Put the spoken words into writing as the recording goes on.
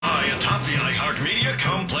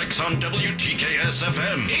Fritz on WTKS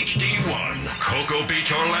FM HD1, Cocoa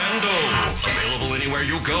Beach, Orlando. Available anywhere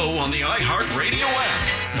you go on the iHeartRadio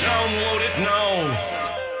app. Download it now.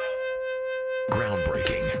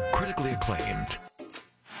 Groundbreaking, critically acclaimed.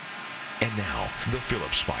 And now, the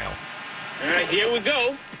Phillips File. All right, here we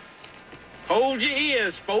go. Hold your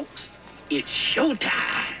ears, folks. It's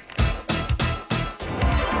showtime.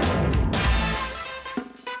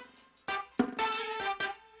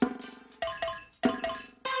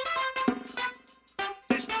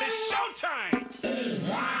 It's showtime.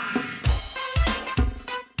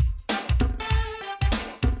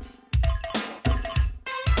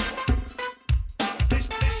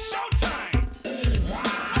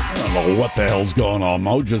 I don't know what the hell's going on.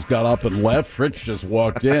 Mo just got up and left. Fritz just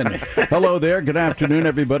walked in. Hello there. Good afternoon,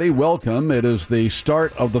 everybody. Welcome. It is the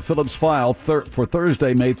start of the Phillips File for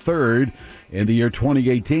Thursday, May 3rd in the year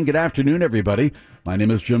 2018. Good afternoon, everybody. My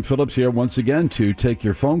name is Jim Phillips here once again to take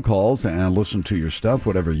your phone calls and listen to your stuff,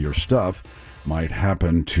 whatever your stuff might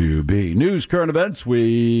happen to be. News, current events,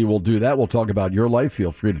 we will do that. We'll talk about your life.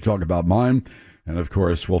 Feel free to talk about mine. And, of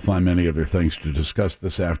course, we'll find many other things to discuss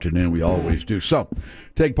this afternoon. We always do. So,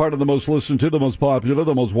 take part in the most listened to, the most popular,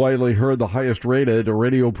 the most widely heard, the highest rated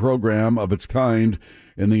radio program of its kind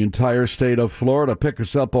in the entire state of Florida. Pick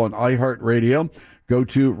us up on iHeartRadio. Go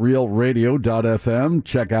to realradio.fm.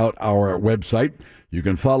 Check out our website. You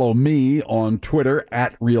can follow me on Twitter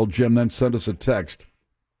at RealJim. Then send us a text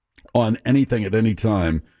on anything at any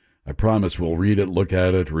time. I promise we'll read it, look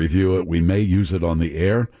at it, review it. We may use it on the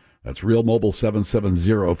air. That's Real Mobile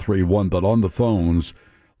 77031. But on the phones,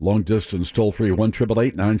 long distance, toll free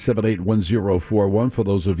 1-888-978-1041 for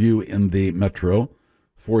those of you in the metro.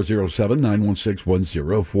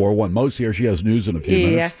 407-916-1041. Mo's here. She has news in a few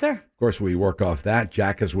minutes. Yes, sir. Of course, we work off that.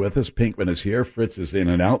 Jack is with us. Pinkman is here. Fritz is in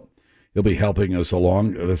and out. He'll be helping us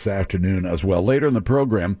along this afternoon as well. Later in the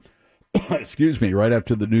program, excuse me, right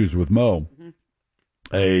after the news with Mo,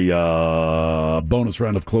 a bonus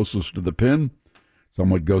round of closest to the pin.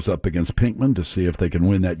 Someone goes up against Pinkman to see if they can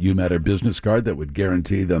win that You Matter business card that would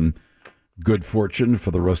guarantee them good fortune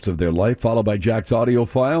for the rest of their life, followed by Jack's audio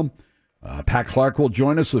file. Pat Clark will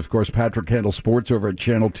join us. Of course, Patrick handles sports over at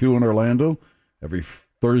Channel 2 in Orlando. Every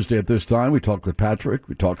Thursday at this time, we talk with Patrick.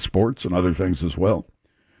 We talk sports and other things as well.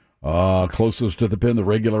 Closest to the pin, the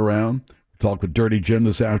regular round. We talk with Dirty Jim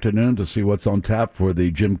this afternoon to see what's on tap for the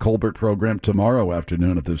Jim Colbert program tomorrow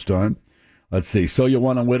afternoon at this time. Let's see. So you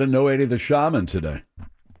want to win a No 80 the Shaman today.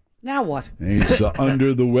 Now what? He's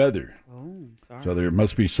under the weather. Oh, sorry. So there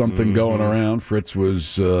must be something going around. Fritz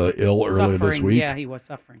was ill earlier this week. Yeah, he was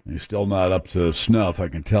suffering. He's still not up to snuff. I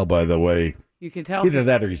can tell by the way. You can tell. Either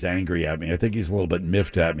that or he's angry at me. I think he's a little bit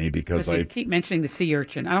miffed at me because I keep mentioning the sea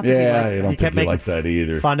urchin. I don't think he likes that. I don't think he likes that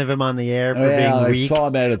either. Fun of him on the air for being weak. I saw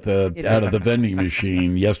him out of the vending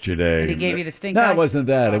machine yesterday. And he gave you the stink eye? eye? No, it wasn't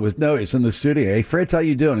that. It was it's in the studio. Hey, Fritz, how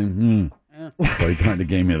you doing? So he kind of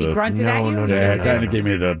gave me the... He grunted at you? Yeah, he kind of gave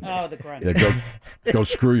me the... Oh, the grunt. Yeah, go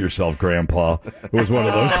screw yourself, Grandpa. It was one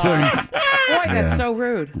of those things. Boy, that's so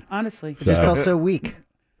rude, honestly. It just felt so weak.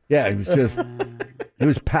 Yeah, he was just... He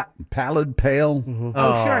was pallid, pale. Mm-hmm.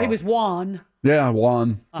 Oh, sure, he was wan. Yeah,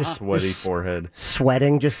 wan. Just sweaty forehead.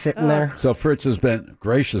 Sweating, just sitting there. So Fritz has been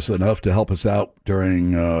gracious enough to help us out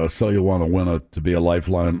during So You Want to Win It, to be a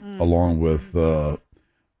lifeline along with...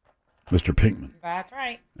 Mr. Pinkman. That's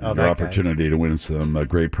right. And your opportunity to win some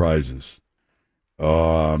great prizes.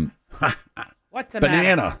 What's the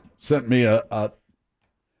Banana matter? sent me I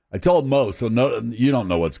told Mo, so you don't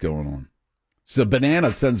know what's going on. So Banana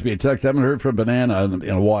sends me a text. I haven't heard from Banana in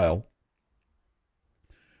a while.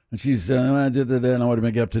 And she's, I want to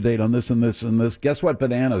make you up to date on this and this and this. Guess what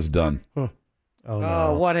Banana's done? Huh.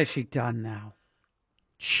 Oh, what has she done now?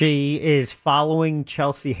 She is following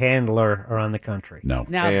Chelsea Handler around the country. No.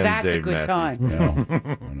 Now And that's Dave a good Matthews.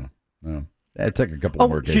 time. No. It'd take a couple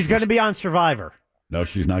more cases. She's going to be on Survivor. No,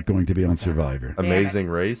 she's not going to be on Survivor. Amazing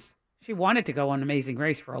Race. She wanted to go on Amazing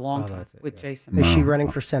Race for a long time with Jason. Is she running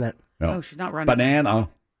for Senate? No, she's not running. Banana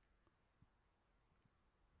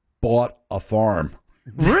bought a farm.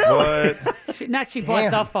 Really? She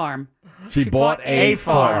bought the farm. She bought a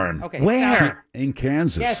farm. Okay. Where? In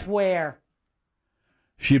Kansas. Yes, where?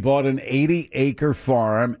 She bought an 80-acre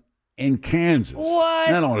farm in Kansas. What?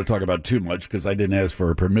 And I don't want to talk about too much because I didn't ask for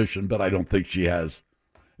her permission, but I don't think she has.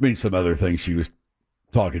 I mean, some other things she was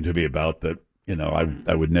talking to me about that,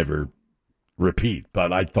 I would never repeat,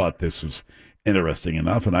 but I thought this was interesting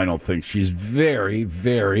enough, and I don't think she's very,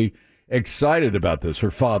 very excited about this.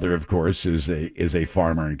 Her father, of course, is a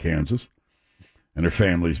farmer in Kansas, and her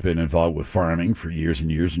family's been involved with farming for years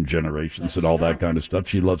and years and generations and all that kind of stuff.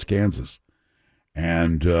 She loves Kansas.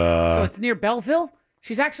 And so it's near Belleville?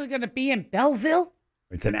 She's actually going to be in Belleville?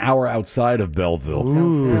 It's an hour outside of Belleville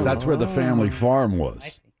because that's where the family farm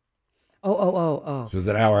was. Oh. It was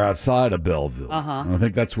an hour outside of Belleville. And I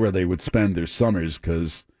think that's where they would spend their summers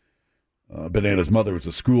because Banana's mother was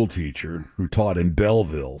a school teacher who taught in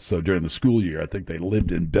Belleville. So during the school year, I think they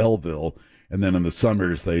lived in Belleville. And then in the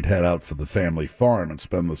summers, they'd head out for the family farm and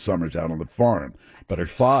spend the summers out on the farm. But her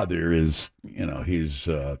father is, he's,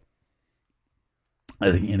 I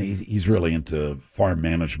think he's really into farm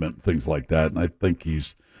management, things like that. And I think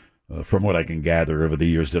he's, from what I can gather over the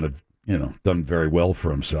years, done very well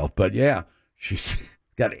for himself. But yeah, she's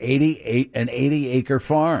got an 80-acre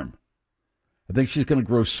farm. I think she's going to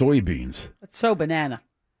grow soybeans. That's so banana.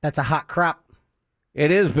 That's a hot crop. It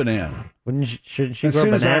is banana. Shouldn't she as grow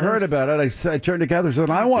soon bananas? as I heard about it, I turned to Catherine and said,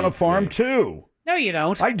 I want a farm too. No, you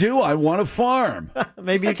don't. I do. I want a farm.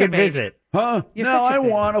 Maybe you Such a could baby. visit. Huh? You're No, such a I baby.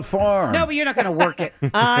 want a farm. No, but you're not going to work it.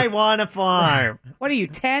 I want a farm. What are you,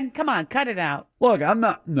 10? Come on, cut it out. Look, I'm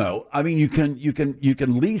not. No, I mean you can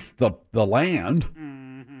lease the land.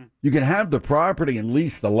 You can have the property and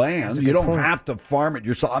lease the land. You don't have to farm it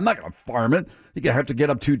yourself. I'm not going to farm it. You have to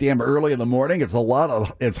get up too damn early in the morning.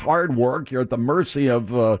 It's hard work. You're at the mercy of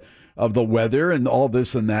the weather and all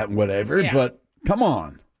this and that and whatever. Yeah. But come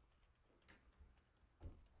on.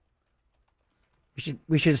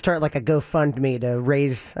 We should start like a GoFundMe to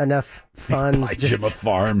raise enough funds. Buy Jim a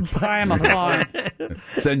farm. Buy him a farm.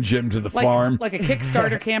 Send Jim to the farm. Like a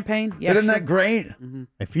Kickstarter campaign? Yeah, Isn't sure. that great?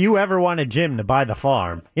 If you ever wanted Jim to buy the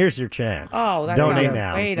farm, here's your chance. Oh, that's Donate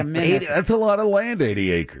now. Wait a minute. That's a lot of land,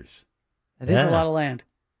 80 acres. That is a lot of land.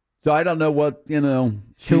 So I don't know what,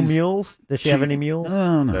 2 mules? Does she have any mules?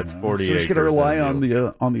 No. That's 40 So she's going to acres rely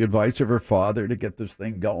and on the advice of her father to get this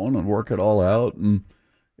thing going and work it all out. And,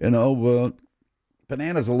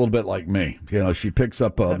 Banana's a little bit like me. She picks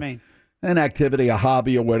up What does that mean? an activity, a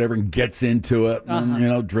hobby or whatever, and gets into it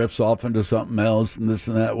and, drifts off into something else and this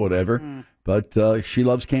and that, whatever. But she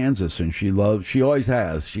loves Kansas, and she always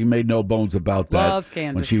has. She made no bones about that Loves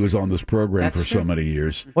Kansas. when she was on this program That's for so true. many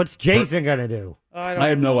years. What's Jason going to do? I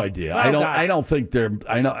have no idea. Oh, I God. don't think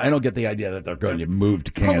I don't get the idea that they're going to move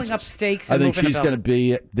to Kansas. Pulling up stakes I and think moving she's about. going to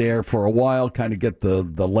be there for a while, kind of get the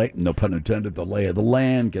lay, no pun intended, the lay of the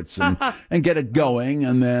land, get some and get it going,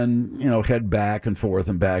 and then head back and forth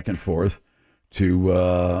to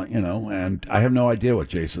and I have no idea what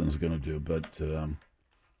Jason's going to do, but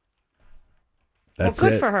that's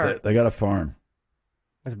good it. for her. They got a farm,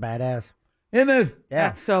 That's badass. isn't it? Yeah.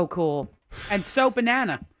 That's so cool. And so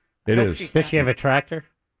banana. It Hope is. she's Does she have a tractor?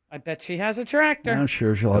 I bet she has a tractor. I'm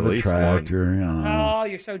sure she'll have At a least tractor. Oh,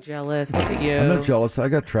 you're so jealous. Look at you. I'm not jealous. I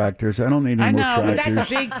got tractors. I don't need any I more know, but tractors.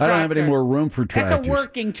 that's a big I don't have any tractor. more room for That's tractors. a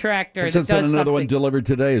working tractor I that just does had another one something. delivered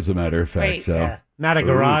today, as a matter of fact. Wait, so Yeah. Not a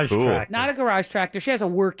garage cool. tractor. Not a garage tractor. She has a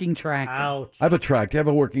working tractor. Ouch. I have a tractor. I have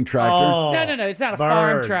a working tractor. Oh, No. It's not a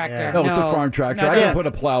farm bird, tractor. yeah. No, it's a farm tractor. No, I it can put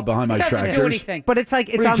a plow behind my doesn't tractors. do anything. But it's like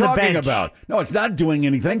it's What are on you the talking bench. about? No, it's not doing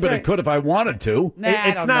anything, That's but right. it could if I wanted to. Nah, I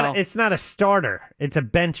It's don't not. know. It's not a starter. It's a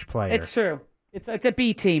bench player. It's true. It's a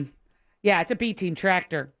B team. Yeah, it's a B team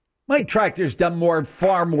tractor. My tractor's done more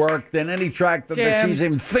farm work than any tractor that Jim, she's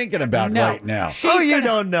even thinking about No. right now. She's you gonna-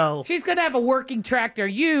 don't know. She's going to have a working tractor.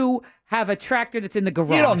 You have a tractor that's in the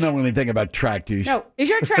garage. You don't know anything about tractors. No. Is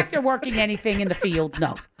your tractor working anything in the field?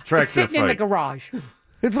 No. Tractor It's sitting in the fight. garage.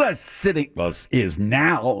 It's not sitting. Well, it is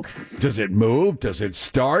now. Does it move? Does it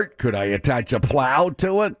start? Could I attach a plow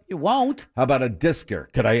to it? You won't. How about a discer?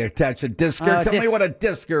 Could I attach a discer? Tell me disc. what a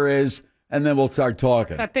discer is, and then we'll start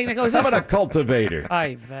talking. That thing that goes How this about a way. cultivator?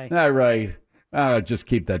 Ay vey. All right. Just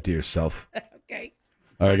keep that to yourself. Okay.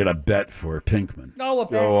 All right, I got a bet for Pinkman. Oh, a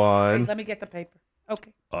bet. Go on. Wait, let me get the paper.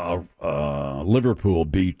 Okay. Liverpool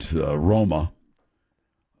beat Roma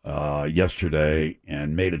yesterday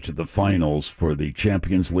and made it to the finals for the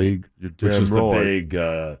Champions League, which damn is the right. big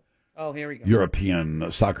Oh, here we go. European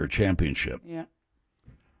soccer championship. Yeah.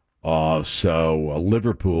 So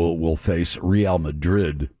Liverpool will face Real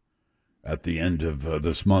Madrid at the end of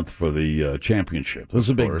this month for the championship. This is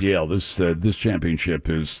a big course. deal. This championship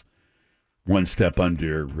is one step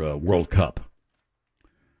under World Cup.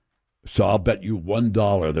 So I'll bet you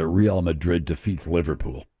 $1 that Real Madrid defeats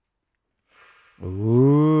Liverpool.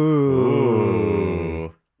 Ooh. Uh,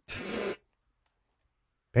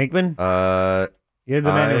 Pinkman, you're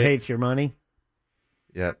the man who I- hates your money.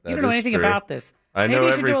 yeah, You don't know anything about this. I Maybe know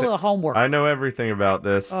you should do a everything- little homework. I know everything about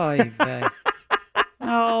this. Ay vey.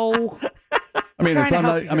 No. I mean, trying it's to I'm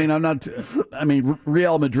help not, you I mean, I'm not. I mean,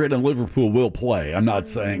 Real Madrid and Liverpool will play. I'm not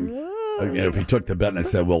saying if he took the bet and I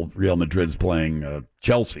said, "Well, Real Madrid's playing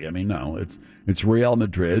Chelsea." I mean, no, it's Real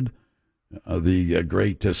Madrid, the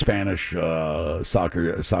great Spanish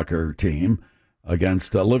soccer team,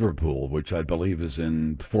 against Liverpool, which I believe is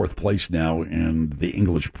in fourth place now in the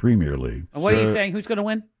English Premier League. And what are you saying? Who's going to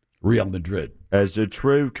win? Real Madrid. As a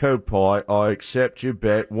true co-pilot, I accept your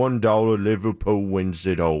bet. $1 Liverpool wins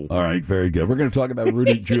it all. All right, very good. We're going to talk about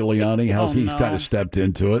Rudy Giuliani, how he's kind of stepped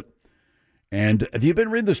into it. And have you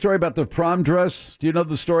been reading the story about the prom dress? Do you know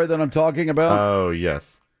the story that I'm talking about? Oh,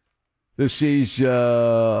 yes. This is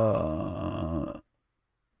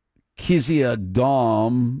Kezia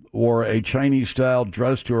Dom wore a Chinese-style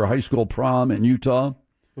dress to her high school prom in Utah.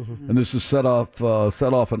 Mm-hmm. And this has set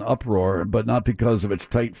off an uproar, but not because of its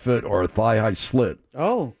tight fit or a thigh-high slit.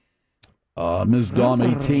 Oh. Ms. Dom,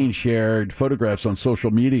 18, shared photographs on social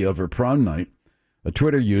media of her prom night. A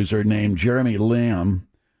Twitter user named Jeremy Lamb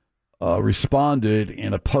responded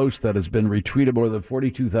in a post that has been retweeted more than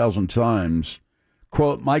 42,000 times.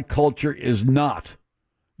 Quote, "My culture is not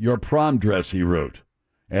your prom dress," he wrote,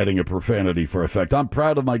 adding a profanity for effect. "I'm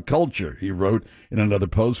proud of my culture," he wrote in another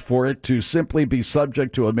post, "for it to simply be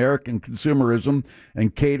subject to American consumerism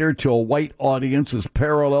and cater to a white audience is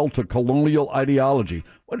parallel to colonial ideology."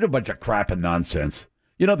 What a bunch of crap and nonsense.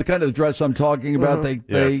 You know the kind of dress I'm talking about? I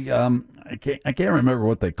can't remember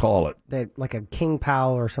what they call it. Like a king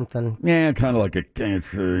pal or something. Yeah, kind of like a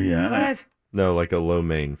yeah. What? No, like a lo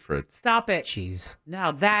mein, Fritz. Stop it. Jeez.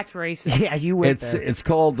 Now that's racist. Yeah, you went there. It's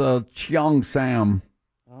called Cheong Sam.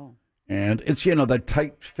 Oh. And it's, that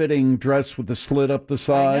tight-fitting dress with the slit up the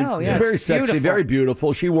side. I know, yeah. Very It's sexy, beautiful. very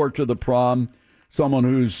beautiful. She wore to the prom. Someone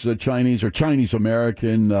who's Chinese or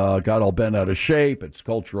Chinese-American got all bent out of shape. It's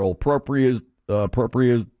cultural appropriation.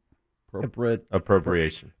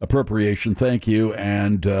 Thank you.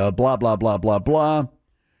 And blah, blah, blah, blah, blah.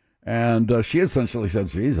 And she essentially said,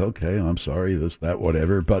 geez, okay, I'm sorry, this, that,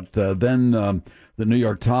 whatever. But then the New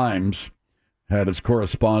York Times had its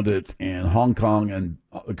correspondents in Hong Kong and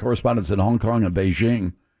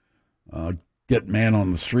Beijing get man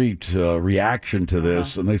on the street reaction to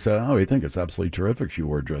this. And they said, we think it's absolutely terrific she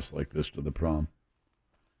wore a dress like this to the prom.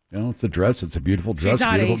 It's a dress. It's a beautiful dress. She's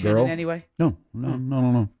not beautiful Asian girl. in any way? No.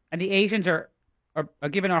 And the Asians are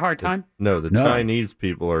giving her a hard time? No, Chinese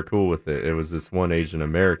people are cool with it. It was this one Asian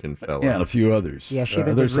American fella. Yeah, and a few others. Yeah,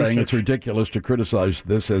 they're saying it's ridiculous to criticize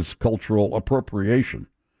this as cultural appropriation.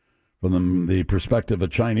 From the perspective of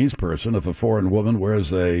a Chinese person, if a foreign woman wears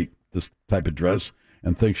this type of dress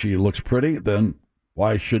and thinks she looks pretty, then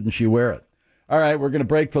why shouldn't she wear it? All right, we're going to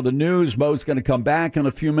break for the news. Mo's going to come back in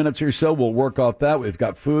a few minutes or so. We'll work off that. We've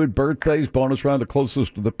got food, birthdays, bonus round, the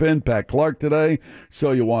closest to the pin, Pat Clark today.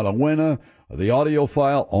 So you want a winner, the audio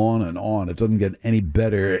file, on and on. It doesn't get any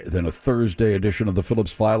better than a Thursday edition of the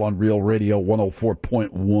Phillips File on Real Radio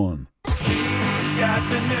 104.1. She's got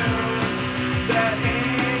the news that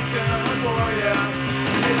ain't gonna bore ya.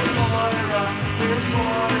 Here's Moira, here's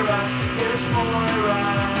Moira, here's Moira.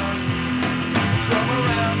 From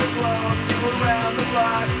around the globe to around the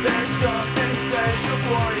block, there's something special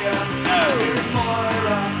for ya. Here's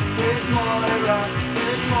Moira, here's Moira,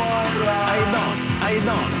 here's Moira. How you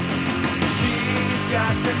doing? She's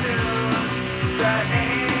got the news that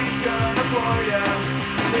ain't gonna bore ya.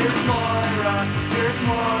 Here's Moira, here's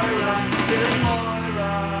Moira, here's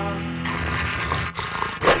Moira.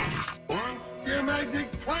 What's your magic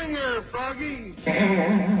clanger, Froggy?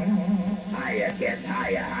 Higher, kid,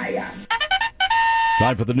 higher.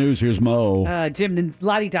 Time for the news. Here's Mo. Jim and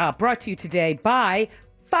La-di-da, brought to you today by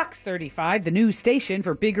Fox 35, the news station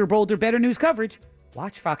for bigger, bolder, better news coverage.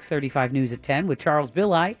 Watch Fox 35 News at 10 with Charles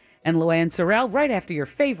Billeye and Luann Sorrell right after your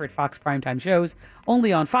favorite Fox primetime shows,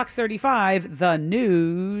 only on Fox 35, the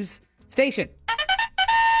news station.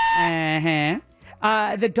 The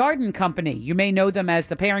Darden Company, you may know them as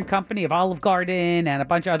the parent company of Olive Garden and a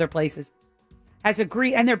bunch of other places, has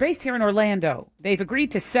agreed, and they're based here in Orlando. They've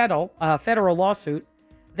agreed to settle a federal lawsuit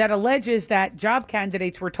that alleges that job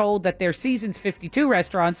candidates were told that their Seasons 52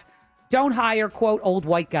 restaurants don't hire, quote, old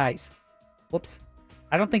white guys. Whoops.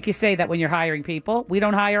 I don't think you say that when you're hiring people. We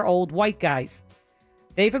don't hire old white guys.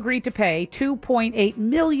 They've agreed to pay $2.8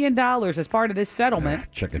 million as part of this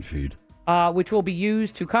settlement. Chicken feed. Which will be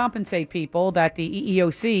used to compensate people that the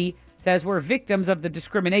EEOC says were victims of the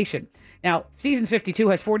discrimination. Now, Seasons 52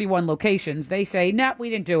 has 41 locations. They say, nah, we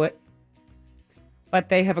didn't do it. But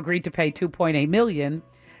they have agreed to pay $2.8 million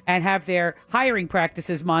and have their hiring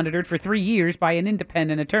practices monitored for 3 years by an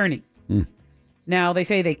independent attorney. Now, they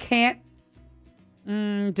say they can't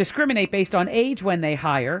discriminate based on age when they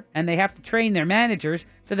hire, and they have to train their managers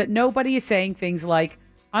so that nobody is saying things like,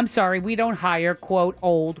 I'm sorry, we don't hire, quote,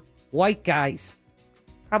 old white guys.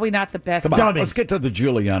 Probably not the best. Come on, let's get to the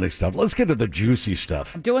Giuliani stuff. Let's get to the juicy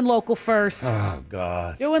stuff. I'm doing local first. Oh,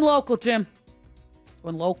 God. Doing local, Jim.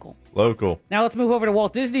 Going local. Local. Now let's move over to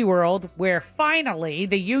Walt Disney World, where finally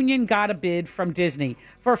the union got a bid from Disney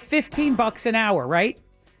for $15 an hour, right?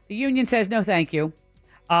 The union says, no, thank you.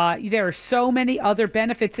 There are so many other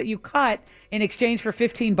benefits that you cut in exchange for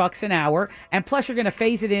 $15 an hour, and plus you're going to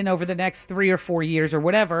phase it in over the next 3 or 4 years or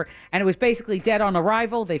whatever. And it was basically dead on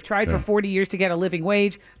arrival. They've tried for 40 years to get a living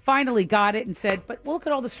wage, finally got it and said, but look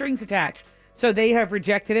at all the strings attached. So they have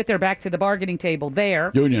rejected it. They're back to the bargaining table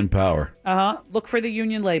there. Union power. Look for the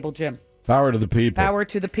union label, Jim. Power to the people. Power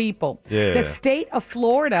to the people. Yeah. The state of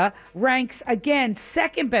Florida ranks, again,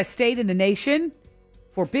 second best state in the nation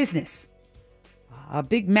for business. A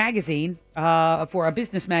big magazine, for a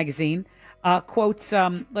business magazine, quotes,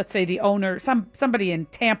 let's say the owner, somebody in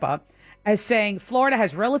Tampa, as saying Florida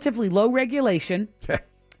has relatively low regulation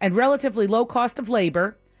and relatively low cost of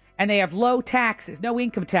labor, and they have low taxes, no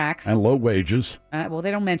income tax. And low wages. Well,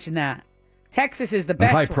 they don't mention that. Texas is the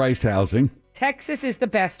best. High-priced housing. Texas is the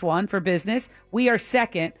best one for business. We are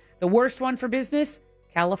second. The worst one for business,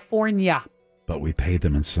 California. But we pay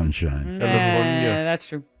them in sunshine. California. That's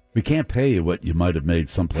true. We can't pay you what you might have made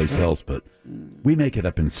someplace else, but we make it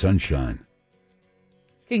up in sunshine.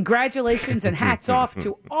 Congratulations and hats off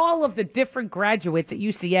to all of the different graduates at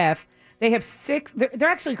UCF. They have they're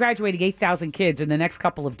actually graduating 8,000 kids in the next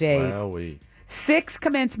couple of days. Wowee. 6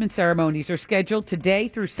 commencement ceremonies are scheduled today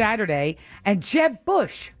through Saturday, and Jeb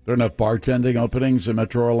Bush. There are enough bartending openings in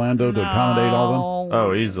Metro Orlando to accommodate all of them?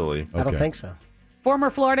 Oh, easily. I don't think so. Former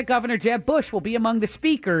Florida Governor Jeb Bush will be among the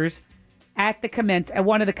speakers at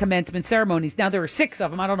one of the commencement ceremonies. Now, there are 6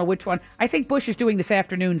 of them. I don't know which one. I think Bush is doing this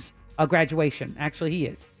afternoon's graduation. Actually, he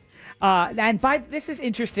is. This is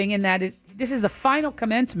interesting in that this is the final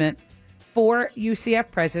commencement for UCF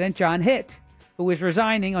President John Hitt, who is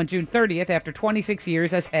resigning on June 30th after 26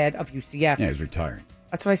 years as head of UCF. Yeah, he's retiring.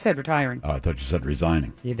 That's what I said, retiring. Oh, I thought you said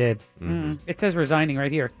resigning. You did. It says resigning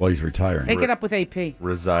right here. Well, he's retiring. Take it up with AP.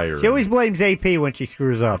 Retiring. She always blames AP when she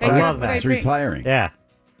screws up. Take I it love up with that. He's AP. retiring. Yeah.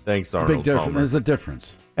 Thanks, Big Arnold difference. Palmer. There's a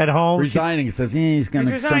difference. At home, Resigning, he says, he's going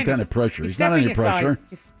He's to some resigning. kind of pressure. He's He's not under stepping aside. pressure.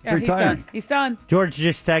 He's retiring. He's done. George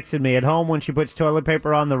just texted me. At home, when she puts toilet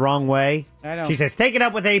paper on the wrong way, I know. she says, take it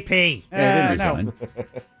up with AP. Yeah, he didn't No. resign.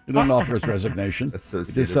 He didn't offer his resignation. He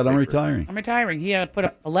Associated just said, I'm paper. retiring. I'm retiring. He put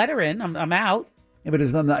a letter in. I'm out. Yeah, but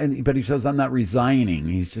he says, I'm not resigning.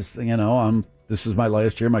 He's just, this is my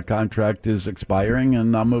last year. My contract is expiring,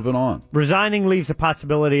 and I'm moving on. Resigning leaves the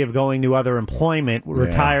possibility of going to other employment.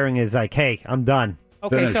 Retiring is like, hey, I'm done.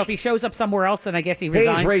 Okay, Finished. so if he shows up somewhere else, then I guess he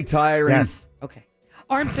resigns. He's retiring. Yes. Okay.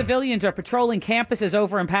 Armed civilians are patrolling campuses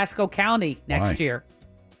over in Pasco County next Why? year.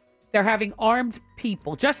 They're having armed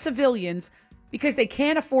people, just civilians, because they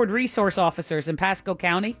can't afford resource officers in Pasco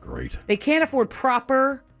County. Great. They can't afford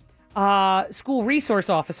proper school resource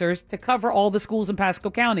officers to cover all the schools in Pasco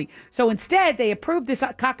County. So instead, they approved this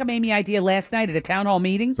cockamamie idea last night at a town hall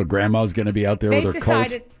meeting. So grandma's going to be out there They've with her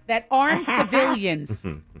decided colt. that armed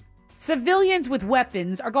civilians with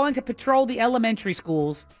weapons are going to patrol the elementary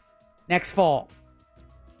schools next fall.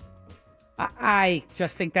 I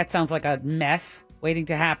just think that sounds like a mess waiting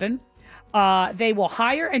to happen. They will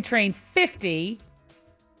hire and train 50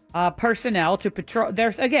 personnel to patrol.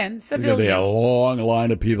 There's, again, There's going to be a civilians. long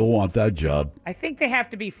line of people who want that job. I think they have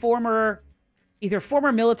to be either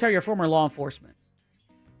former military or former law enforcement.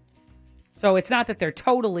 So it's not that they're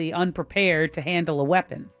totally unprepared to handle a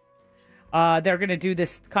weapon. They're going to do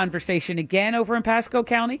this conversation again over in Pasco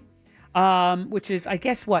County, which is, I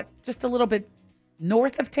guess, just a little bit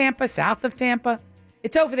north of Tampa, south of Tampa.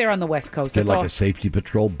 It's over there on the West Coast. Get It's like all- a safety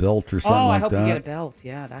patrol belt or something I like hope that. you get a belt.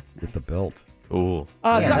 Yeah, that's nice. Get the belt. Cool.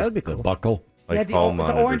 That would be The cool. buckle. Like Yeah, hall the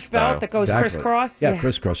monitor orange style. belt that goes Exactly. crisscross. Yeah,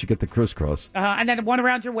 crisscross. You get the crisscross. And then one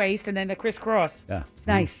around your waist, and then the crisscross. Yeah. It's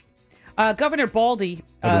nice. Governor Baldy.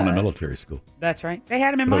 I went to military school. That's right. They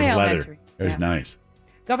had him in But it my was leather. elementary. It was Yeah. nice.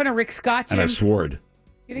 Governor Rick Scott. And a Jim, sword.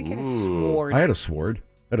 you didn't get a sword. I had a sword.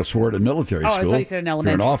 I had a sword in military Oh, I school. thought you said in If you're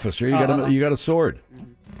elementary. an officer, you got a sword.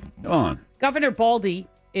 Come on. Governor Baldy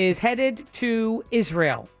is headed to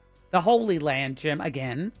Israel, the Holy Land, Jim,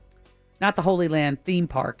 again. Not the Holy Land theme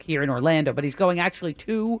park here in Orlando, but he's going actually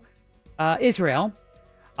to Israel.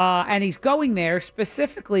 And he's going there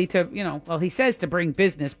specifically to, he says to bring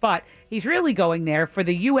business, but he's really going there for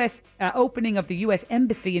the U.S. Opening of the U.S.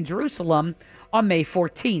 Embassy in Jerusalem on May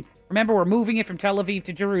 14th. Remember, we're moving it from Tel Aviv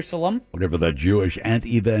to Jerusalem. Whatever that Jewish and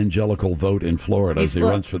evangelical vote in Florida as he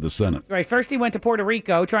runs for the Senate. Right. First, he went to Puerto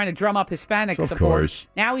Rico trying to drum up Hispanic Of support. course.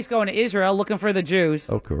 Now he's going to Israel looking for the Jews.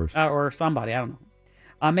 Of course. Or somebody, I don't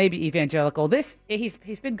know. Maybe evangelical.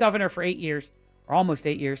 He's been governor for 8 years, or almost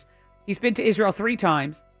 8 years. He's been to Israel 3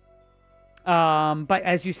 times. But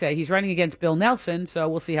as you say, he's running against Bill Nelson, so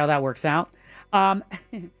we'll see how that works out.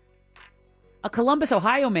 A Columbus,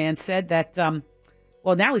 Ohio man said that,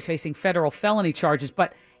 now he's facing federal felony charges,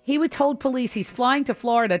 but he told police he's flying to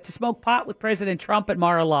Florida to smoke pot with President Trump at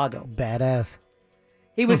Mar-a-Lago. Badass.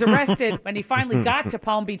 He was arrested when he finally got to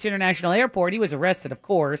Palm Beach International Airport. He was arrested, of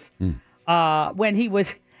course, when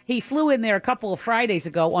he flew in there a couple of Fridays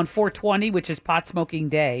ago on 420, which is pot smoking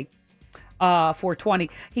day. 420.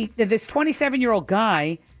 This 27-year-old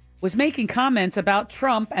guy was making comments about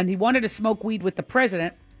Trump, and he wanted to smoke weed with the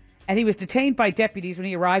president. And he was detained by deputies when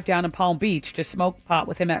he arrived down in Palm Beach to smoke pot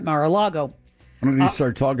with him at Mar-a-Lago. When did he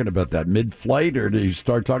start talking about that? Mid-flight, or did he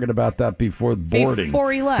start talking about that before boarding?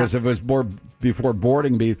 Before he left. Because if it was before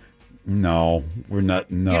boarding, no, we're not.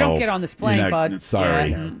 No, you don't get on this plane, bud.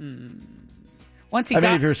 Sorry. Yeah. Once he I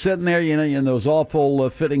mean, if you're sitting there, in those awful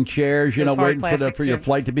fitting chairs, waiting for your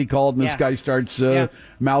flight to be called, and this guy starts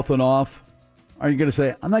mouthing off. Are you going to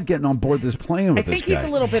say, I'm not getting on board this plane with this guy? I think he's a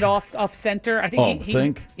little bit off center. I think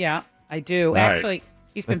think? Yeah, I do. Actually,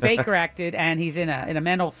 he's been Baker acted, and he's in a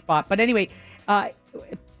mental spot. But anyway,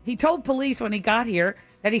 he told police when he got here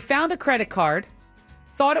that he found a credit card,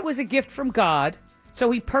 thought it was a gift from God,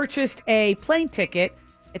 so he purchased a plane ticket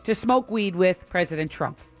to smoke weed with President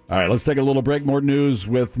Trump. All right, let's take a little break. More news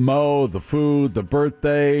with Mo, the food, the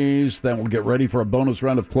birthdays. Then we'll get ready for a bonus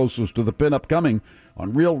round of Closest to the Pin upcoming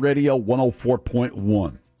on Real Radio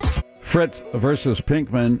 104.1. Fritz versus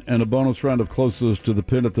Pinkman and a bonus round of Closest to the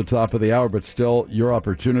Pin at the top of the hour, but still your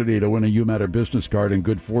opportunity to win a You Matter business card and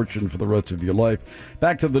good fortune for the rest of your life.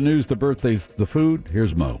 Back to the news, the birthdays, the food.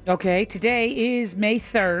 Here's Mo. Okay, today is May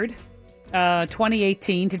 3rd,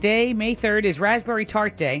 2018. Today, May 3rd, is Raspberry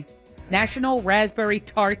Tart Day. National Raspberry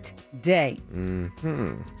Tart Day.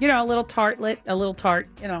 Mm-hmm. A little tartlet, a little tart,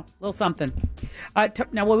 a little something.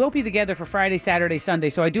 Now, we won't be together for Friday, Saturday, Sunday,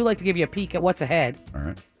 so I do like to give you a peek at what's ahead. All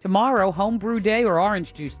right. Tomorrow, Homebrew Day or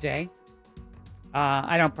Orange Juice Day.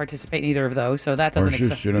 I don't participate in either of those, so that doesn't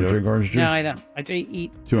exist. You don't drink orange juice? No, I don't. I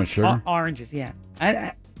eat too much sugar? Oranges, yeah.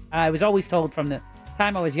 I was always told from the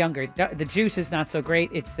time I was younger, the juice is not so great.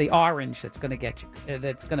 It's the orange that's going to get you,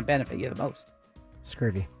 that's going to benefit you the most.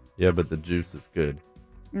 Scurvy. Yeah, but the juice is good.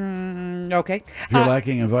 Okay. If you're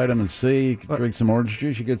lacking in vitamin C, you can drink some orange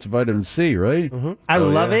juice. You get some vitamin C, right? Mm-hmm. I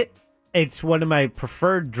love it. It's one of my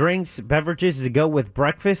preferred beverages to go with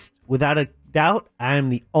breakfast. Without a doubt, I am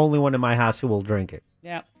the only one in my house who will drink it.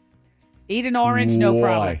 Yeah. Eat an orange, no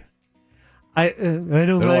problem. I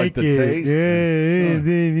don't like the it. taste?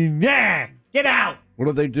 Yeah, get out. What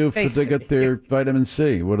do they do to get their vitamin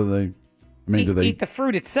C? What do they... Eat the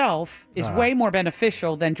fruit itself is way more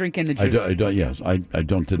beneficial than drinking the juice. I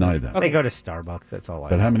don't deny that. They go to Starbucks. That's all I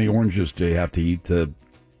But how many oranges do you have to eat to...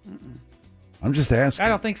 I'm just asking. I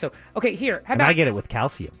don't think so. Okay, here. How about I get it with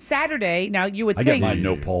calcium. Saturday, now you would think... I get mine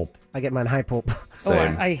no pulp. I get mine high pulp.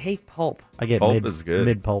 Same. I hate pulp. I get pulp is good.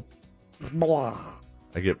 Mid pulp.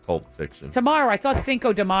 I get Pulp Fiction. Tomorrow, I thought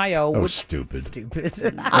Cinco de Mayo was stupid. Stupid. That's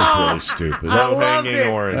really stupid. No hanging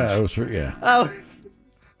orange.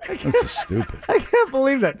 That's just stupid. I can't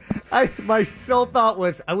believe that. My sole thought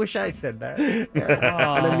was, I wish I said that.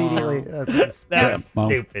 And immediately, that's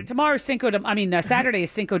stupid. Tomorrow's Saturday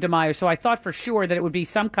is Cinco de Mayo, so I thought for sure that it would be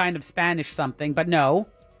some kind of Spanish something, but no.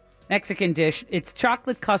 Mexican dish. It's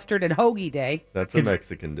chocolate custard and hoagie day. That's a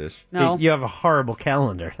Mexican dish. No. You have a horrible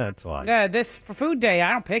calendar, that's why. This for food day,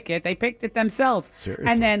 I don't pick it. They picked it themselves. Seriously?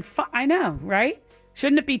 And then, I know, right?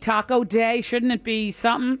 Shouldn't it be taco day? Shouldn't it be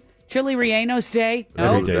something? Chili rellenos day?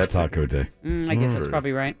 No. Every day's taco day. I guess that's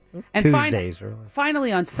probably right. And Tuesdays, really.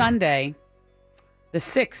 Finally, on Sunday, the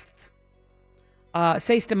 6th,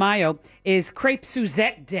 6 de Mayo, is Crepe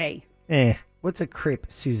Suzette Day. What's a crepe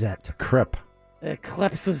Suzette? Crepe.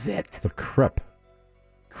 Crepe Suzette. The crepe.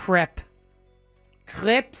 Crepe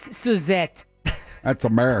Suzette. That's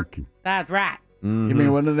American. That's right. Mm-hmm. You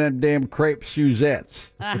mean one of them damn crepe Suzettes?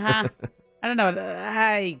 Uh-huh. I don't know.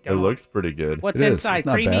 I don't. It looks pretty good. What's It is. inside? It's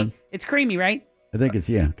not Creamy? bad. It's creamy, right? I think it's,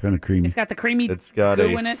 kind of creamy. It's got the creamy It's got goo a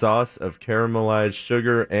in it. sauce of caramelized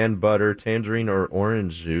sugar and butter, tangerine or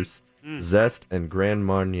orange juice, zest, and Grand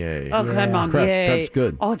Marnier. Oh, Grand Marnier. Crepe's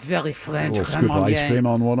good. Oh, it's very A French. little Grand scoop of ice Marnier. cream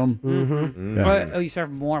on one of them. Mm-hmm. Yeah. Oh, you serve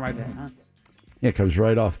them warm, I bet, huh? Yeah, it comes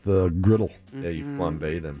right off the griddle. Yeah, you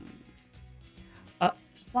flambe them.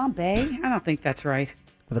 Flambe? I don't think that's right.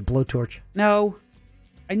 With a blowtorch. No.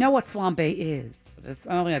 I know what flambe is, but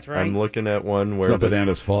I don't think that's right. I'm looking at one where It's up at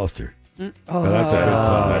Anna's Foster. Oh. Oh, that's a good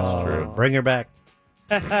time. That's true. Bring her back.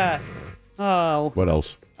 Oh. What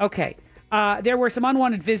else? Okay. There were some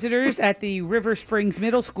unwanted visitors at the River Springs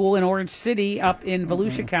Middle School in Orange City up in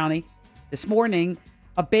Volusia County this morning.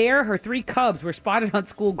 A bear, her 3 cubs were spotted on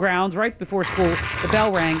school grounds right before school. The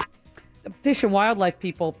bell rang. The Fish and Wildlife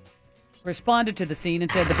people responded to the scene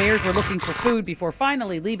and said the bears were looking for food before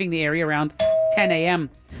finally leaving the area around 10 a.m.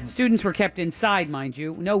 Students were kept inside, mind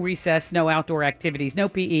you. No recess, no outdoor activities, no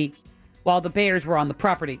PE, while the bears were on the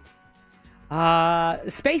property.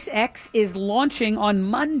 SpaceX is launching on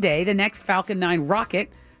Monday the next Falcon 9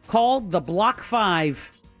 rocket called the Block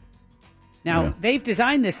 5. Now, they've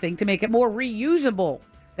designed this thing to make it more reusable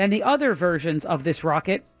than the other versions of this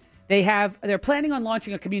rocket. They're planning on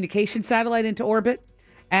launching a communication satellite into orbit,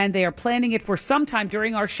 and they are planning it for sometime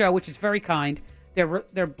during our show, which is very kind.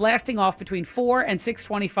 They're blasting off between 4 and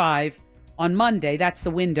 6:25 on Monday. That's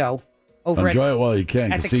the window. Enjoy it while you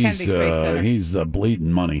can, at the because Kennedy Space Center. he's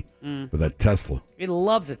bleeding money with that Tesla. He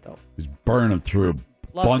loves it, though. He's burning through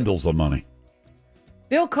bundles of money.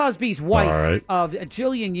 Bill Cosby's wife of a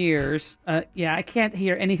jillion years. I can't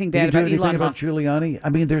hear anything bad about Elon Musk. Giuliani? I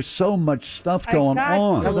mean, there's so much stuff going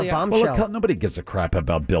on. That was a bombshell. Well, nobody gives a crap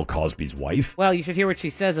about Bill Cosby's wife. Well, you should hear what she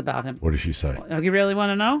says about him. What does she say? You really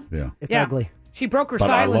want to know? Yeah. It's ugly. She broke her But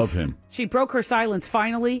silence. I love him. She broke her silence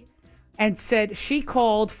finally and said she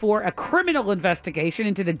called for a criminal investigation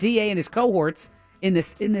into the DA and his cohorts in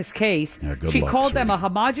this case. Yeah, good she luck, called them sweetie. a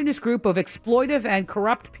homogenous group of exploitive and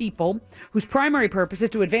corrupt people whose primary purpose is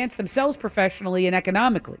to advance themselves professionally and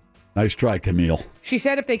economically. Nice try, Camille. She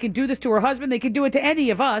said if they could do this to her husband, they could do it to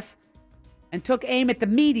any of us, and took aim at the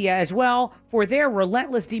media as well for their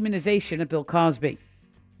relentless demonization of Bill Cosby.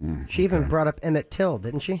 She even brought up Emmett Till,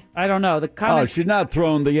 didn't she? I don't know. The Oh, comment. she's not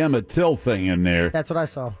throwing the Emmett Till thing in there. That's what I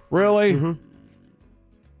saw. Really? Mm-hmm.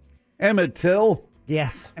 Emmett Till?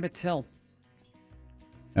 Yes. Emmett Till.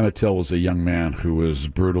 Emmett Till was a young man who was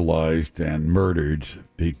brutalized and murdered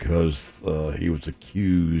because he was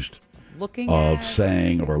accused Looking at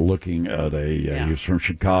he was from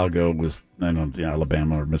Chicago, was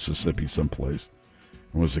Alabama or Mississippi someplace,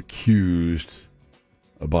 and was accused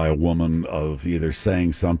by a woman of either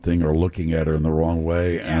saying something or looking at her in the wrong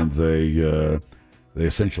way, and they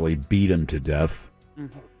essentially beat him to death.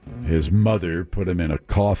 Mm-hmm. His mother put him in a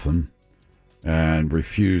coffin and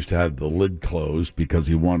refused to have the lid closed because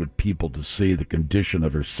he wanted people to see the condition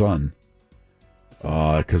of her son,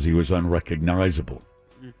 because he was unrecognizable.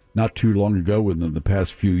 Not too long ago, within the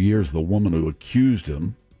past few years, the woman who accused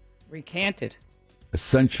him recanted.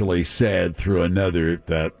 Essentially said through another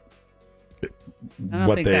that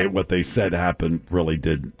what they said happened really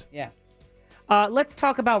didn't. Yeah. Let's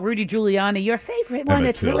talk about Rudy Giuliani, your favorite one.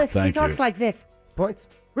 Emmett Till, He thank talks you. like this. Points.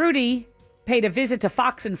 Rudy paid a visit to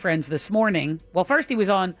Fox and Friends this morning. Well, first he was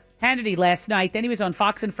on Hannity last night. Then he was on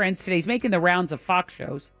Fox and Friends today. He's making the rounds of Fox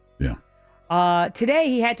shows. Yeah. Today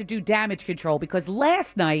he had to do damage control because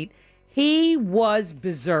last night he was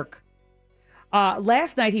berserk.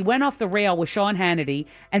 Last night he went off the rail with Sean Hannity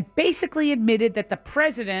and basically admitted that the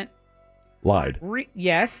president lied.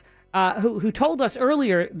 Who told us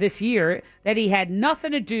earlier this year that he had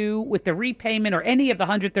nothing to do with the repayment or any of the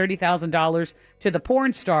 $130,000 to the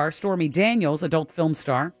porn star Stormy Daniels, adult film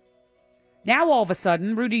star. Now all of a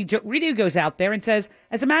sudden, Rudy goes out there and says,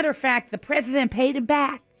 as a matter of fact, the president paid him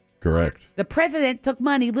back. Correct. The president took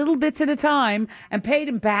money little bits at a time and paid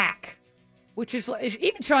him back, which is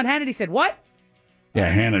even Sean Hannity said, "What?"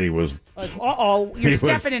 Yeah, Hannity was. You're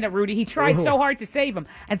stepping in it, Rudy. He tried so hard to save him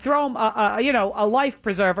and throw him, a life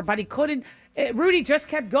preserver, but he couldn't. Rudy just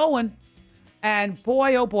kept going, and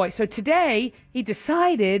boy, oh boy! So today he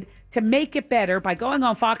decided to make it better by going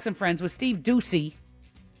on Fox and Friends with Steve Doocy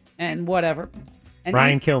and whatever, and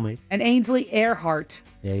Ryan Kilmeade and Ainsley Earhart.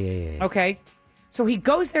 Yeah. Okay, so he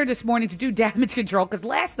goes there this morning to do damage control because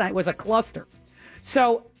last night was a cluster.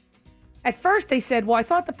 So. At first, they said, well, I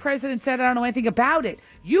thought the president said I don't know anything about it.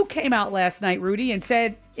 You came out last night, Rudy, and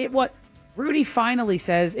said it what? Rudy finally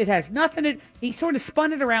says it has nothing to... He sort of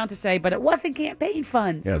spun it around to say, but it wasn't campaign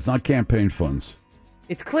funds. Yeah, it's not campaign funds.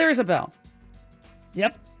 It's clear as a bell.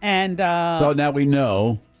 Yep. And... so now we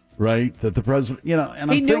know, right, that the president...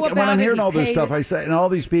 and he knew when about I'm it, hearing he all this paid stuff, it. I say, and all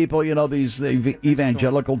these people, these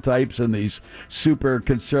evangelical types and these super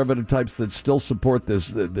conservative types that still support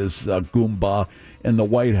this Goomba in the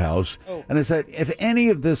White House. Oh. And I said, if any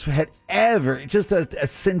of this had ever, just a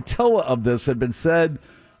scintilla of this had been said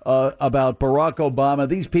about Barack Obama,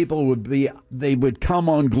 these people would come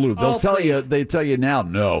unglued. They'll tell you now,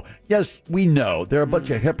 no. Yes, we know. They're a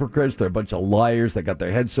bunch of hypocrites. They're a bunch of liars. They got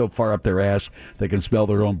their heads so far up their ass they can smell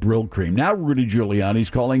their own Brill cream. Now Rudy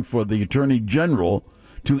Giuliani's calling for the Attorney General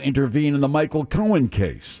to intervene in the Michael Cohen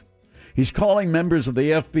case. He's calling members of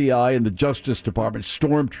the FBI and the Justice Department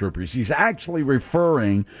stormtroopers. He's actually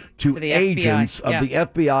referring to the agents FBI. of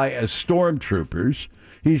the FBI as stormtroopers.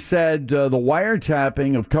 He said the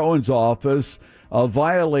wiretapping of Cohen's office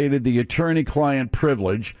violated the attorney-client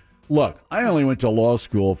privilege. Look, I only went to law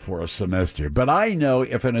school for a semester, but I know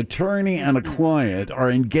if an attorney and a client are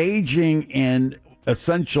engaging in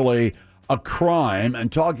essentially a crime and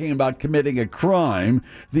talking about committing a crime,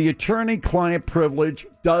 the attorney-client privilege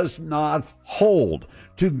does not hold.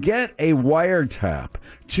 To get a wiretap,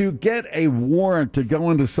 to get a warrant to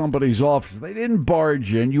go into somebody's office, they didn't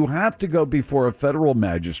barge in. You have to go before a federal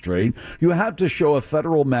magistrate. You have to show a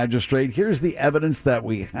federal magistrate, here's the evidence that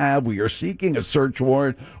we have. We are seeking a search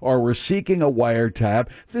warrant or we're seeking a wiretap.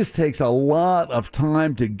 This takes a lot of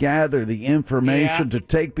time to gather the information to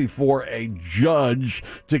take before a judge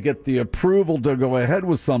to get the approval to go ahead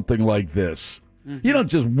with something like this. You don't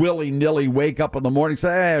just willy-nilly wake up in the morning and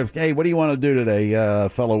say, hey, what do you want to do today,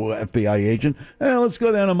 fellow FBI agent? Let's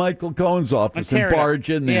go down to Michael Cohen's office and barge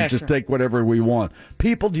in there and just take whatever we want.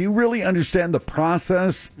 People, do you really understand the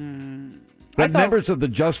process that members of the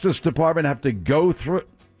Justice Department have to go through?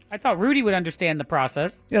 I thought Rudy would understand the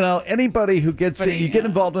process. You know, anybody who gets you get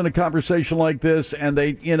involved in a conversation like this, and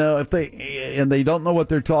they, if they don't know what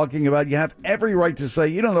they're talking about, you have every right to say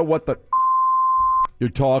you don't know what the you're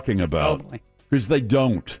talking about. Oh, boy. Because they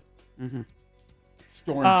don't. Stormtrooper.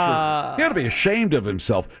 He ought to be ashamed of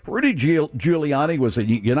himself. Rudy Giuliani was a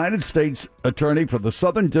United States attorney for the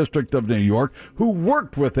Southern District of New York who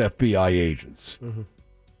worked with FBI agents.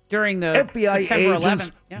 During the FBI September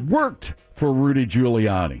agents 11th. worked for Rudy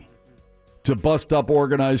Giuliani to bust up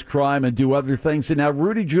organized crime and do other things. And now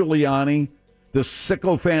Rudy Giuliani, the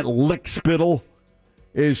sycophant lickspittle,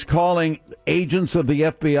 is calling agents of the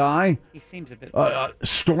FBI He seems a bit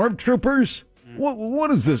stormtroopers.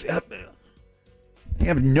 What is this? You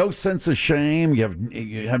have no sense of shame.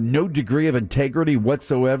 You have no degree of integrity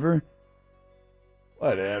whatsoever.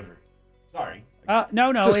 Whatever. Sorry.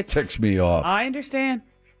 No, it ticks me off. I understand.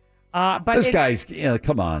 But this guy's,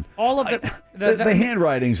 come on. All of the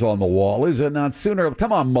handwriting's on the wall, is it not? Sooner,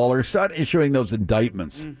 come on, Mueller, start issuing those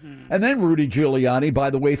indictments. And then Rudy Giuliani, by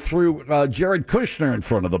the way, threw Jared Kushner in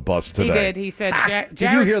front of the bus today. He did. He said,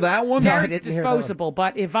 did you hear that one? Jared's disposable,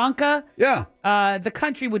 but Ivanka, the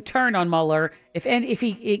country would turn on Mueller if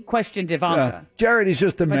he questioned Ivanka. Jared, he's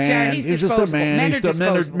just a man. Jared, he's just a man.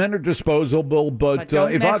 Men are disposable, but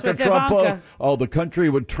Ivanka Trump, the country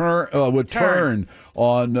would turn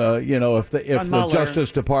on if the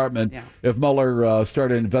Justice Department, if Mueller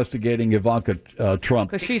started investigating Ivanka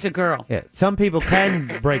Trump, because she's a girl. Yeah, some people can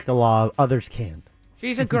break the law, others can't.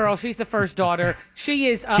 She's a girl. She's the first daughter. She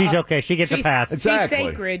is. She's okay. She gets a pass. Exactly. She's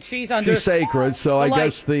sacred. She's sacred. So I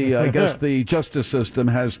guess the justice system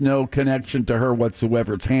has no connection to her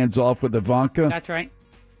whatsoever. It's hands off with Ivanka. That's right.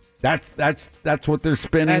 That's what they're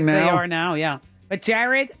spinning now. They are now. Yeah. But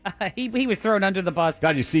Jared, he was thrown under the bus.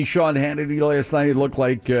 God, you see Sean Hannity last night? He looked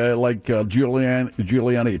like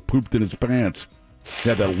Giuliani had pooped in his pants. He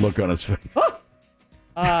had that look on his face.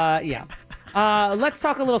 Yeah. Let's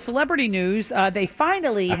talk a little celebrity news. They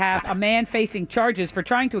finally have a man facing charges for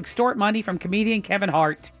trying to extort money from comedian Kevin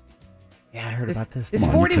Hart. Yeah, I heard about this. This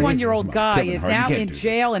 41-year-old guy is now in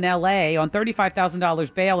jail in L.A. on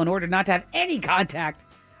 $35,000 bail in order not to have any contact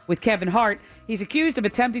with Kevin Hart. He's accused of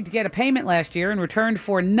attempting to get a payment last year in return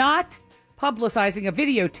for not publicizing a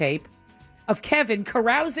videotape of Kevin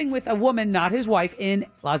carousing with a woman, not his wife, in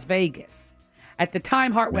Las Vegas. At the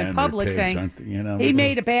time, Hart went public saying he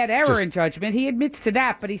made a bad error in judgment. He admits to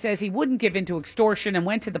that, but he says he wouldn't give in to extortion and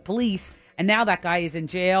went to the police, and now that guy is in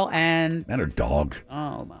jail. And men are dogs.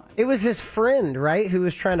 Oh, my. It was his friend, right, who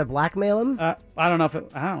was trying to blackmail him? I don't know if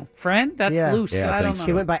friend? That's loose. Yeah, I don't know.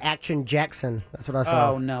 He went by Action Jackson. That's what I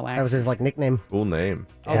saw. Oh, no. That was his nickname. Cool name.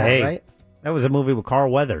 Oh, hey, right? That was a movie with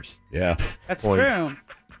Carl Weathers. Yeah. That's true.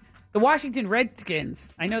 The Washington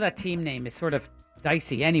Redskins, I know that team name is sort of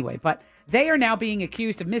dicey anyway, but they are now being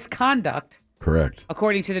accused of misconduct. Correct.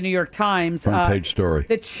 According to the New York Times. Front page story.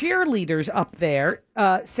 The cheerleaders up there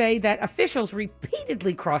say that officials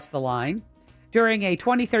repeatedly crossed the line. During a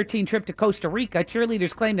 2013 trip to Costa Rica,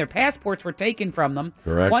 cheerleaders claim their passports were taken from them.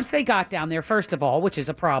 Correct. Once they got down there, first of all, which is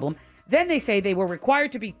a problem. Then they say they were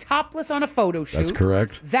required to be topless on a photo shoot. That's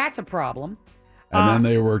correct. That's a problem. And then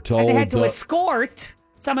they were told... And they had to escort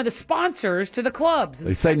some of the sponsors to the clubs.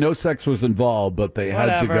 They say no sex was involved, but they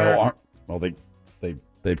had to go... Well,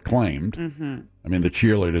 they've claimed. Mm-hmm. I mean, the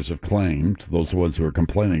cheerleaders have claimed, those ones who are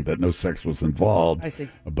complaining, that no sex was involved. I see.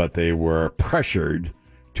 But they were pressured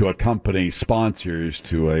to accompany sponsors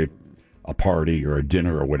to a party or a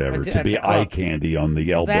dinner or whatever to be eye candy on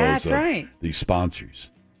the elbows of these sponsors.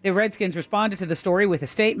 The Redskins responded to the story with a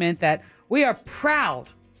statement that we are proud,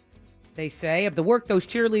 they say, of the work those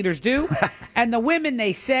cheerleaders do. And the women,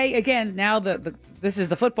 they say, again, now this is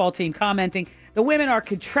the football team commenting, the women are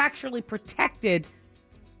contractually protected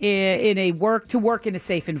in a work in a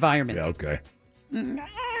safe environment. Yeah, okay.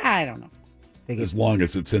 I don't know. As long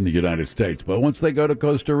as it's in the United States. But once they go to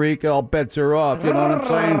Costa Rica, all bets are off. You know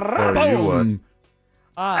what I'm saying?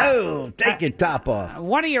 Boom. Take your top off.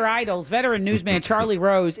 One of your idols, veteran newsman Charlie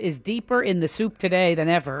Rose, is deeper in the soup today than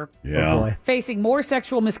ever. Yeah. boy. Facing more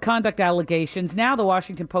sexual misconduct allegations. Now the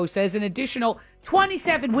Washington Post says an additional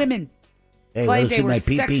 27 women claimed they were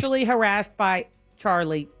sexually harassed by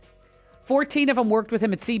Charlie. 14 of them worked with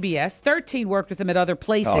him at CBS. 13 worked with him at other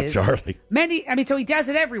places. Oh, Charlie. So he does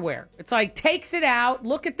it everywhere. It's like, takes it out.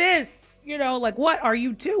 Look at this. Like, what are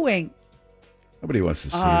you doing? Nobody wants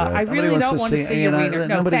to see that. I really don't want to see your wiener.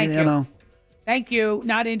 No, nobody, thank you. Thank you.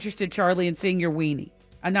 Not interested, Charlie, in seeing your weenie.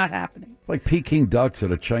 Not happening. It's like Peking ducks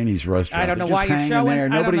at a Chinese restaurant. I don't know They're why just you're hanging showing. there.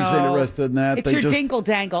 Nobody's interested in that. It's your dingle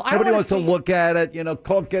dangle. Nobody wants to look at it.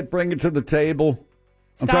 Cook it, bring it to the table.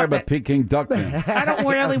 I'm Stop talking about it. Peking duck now. I don't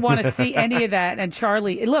really want to see any of that. And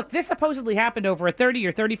Charlie, look, this supposedly happened over a 30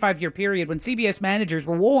 or 35-year period when CBS managers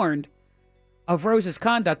were warned of Rose's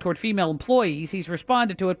conduct toward female employees. He's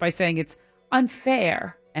responded to it by saying it's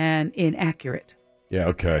unfair and inaccurate. Yeah,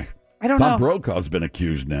 okay. I don't Tom know. Brokaw's been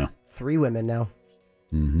accused now. 3 women now.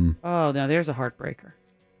 Mm-hmm. Oh, no, there's a heartbreaker.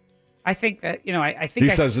 I think that, I think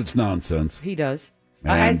He says it's nonsense. he does,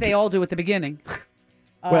 And- as they all do at the beginning.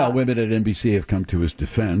 Well, women at NBC have come to his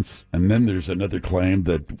defense, and then there's another claim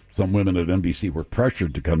that some women at NBC were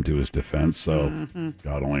pressured to come to his defense, so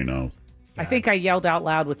God only knows. I think I yelled out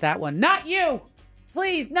loud with that one. Not you!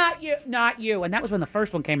 Please, not you! Not you! And that was when the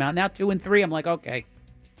first one came out. Now 2 and 3, I'm like, okay.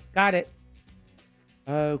 Got it.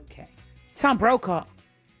 Okay. Tom Brokaw.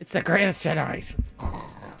 It's the greatest generation.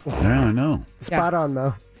 Yeah, I know. Spot on,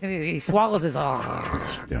 Mo. He swallows his...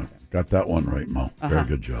 Yeah, got that one right, Mo. Very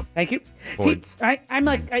good job. Thank you. Points. I'm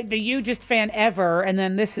like the hugest fan ever, and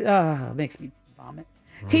then this makes me vomit.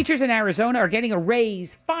 Teachers in Arizona are getting a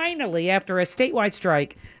raise, finally, after a statewide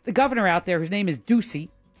strike. The governor out there, whose name is Ducey,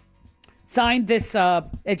 signed this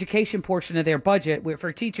education portion of their budget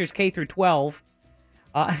for teachers K through 12.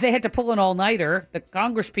 They had to pull an all-nighter. The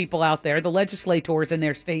Congress people out there, the legislators in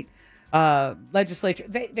their state legislature,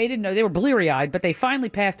 they didn't know. They were bleary-eyed, but they finally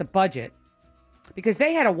passed a budget because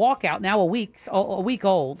they had a walkout now a week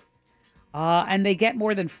old, and they get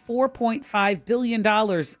more than $4.5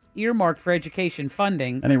 billion earmarked for education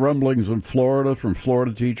funding. Any rumblings in Florida from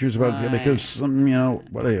Florida teachers about because some,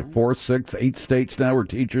 what are you, 4, 6, 8 states now where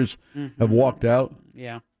teachers have walked out?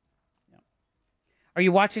 Yeah. Are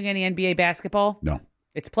you watching any NBA basketball? No.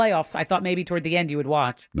 It's playoffs. I thought maybe toward the end you would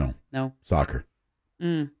watch. No. No. Soccer.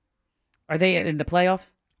 Are they in the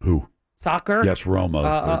playoffs? Who? Soccer? Yes, Roma.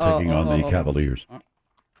 They're taking on the Cavaliers.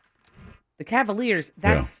 The Cavaliers,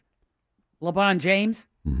 that's LeBron James?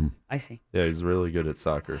 Mm-hmm. I see. Yeah, he's really good at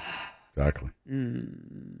soccer. Exactly.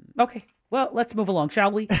 Okay. Well, let's move along,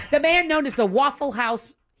 shall we? The man known as the Waffle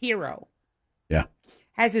House Hero Yeah.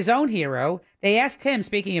 has his own hero. They asked him,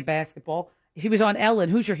 speaking of basketball, he was on Ellen,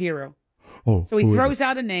 who's your hero? Oh, So he throws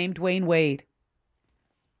out a name, Dwayne Wade.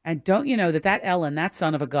 And don't you know that Ellen, that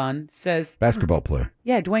son of a gun, says... Basketball player.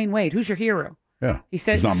 Yeah, Dwayne Wade, who's your hero? Yeah. He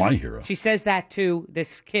says... He's not my hero. She says that to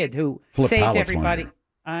this kid who Flip saved Pallett's my everybody. hero.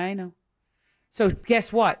 I know. So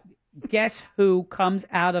guess what? Guess who comes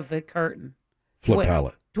out of the curtain? Flip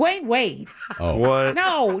Pallet. Dwayne Wade. Oh. What?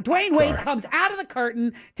 No, Dwayne Wade Sorry. comes out of the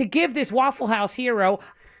curtain to give this Waffle House hero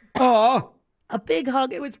a big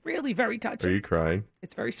hug. It was really very touching. Are you crying?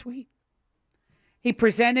 It's very sweet. He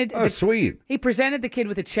presented Sweet. He presented the kid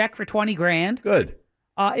with a check for $20,000. Good.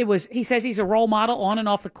 He says he's a role model on and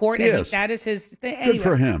off the court, He and is. that is his thing. Good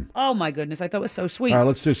for him. Oh my goodness, I thought it was so sweet. All right,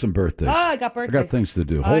 let's do some birthdays. Oh, I got birthdays. I got things to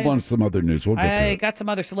do. Hold on to some other news. We'll get to I it. got some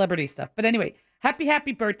other celebrity stuff. But anyway,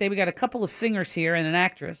 happy birthday. We got a couple of singers here and an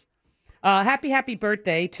actress. Happy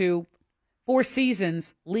birthday to Four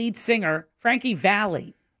Seasons lead singer Frankie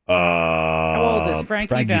Valli. How old is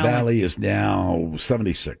Frankie Valli? Valli is now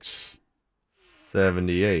 76.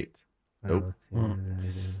 78. Nope.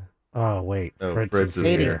 Oh, wait. Oh, Fritz Fritz is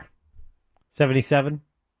 80. here. 77?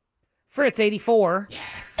 Fritz, 84.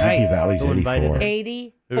 Yes. Frankie Nice. Valli's Still invited.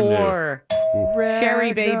 84.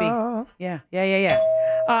 Sherry baby. Yeah.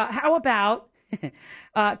 How about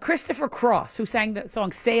Christopher Cross, who sang the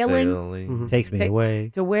song Sailing Takes me away.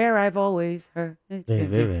 to Where I've Always Heard.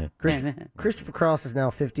 Christopher Cross is now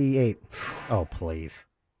 58. Oh, please.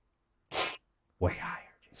 Way higher.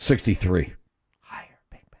 63. Higher,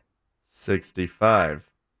 Pinkman. 65.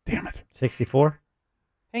 Damn it. 64?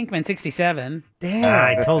 Pinkman, 67.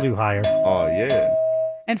 I told you higher. Oh, yeah.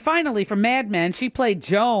 And finally, from Mad Men, she played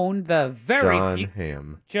Joan, the very... John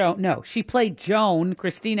Hamm. Joan, no, she played Joan,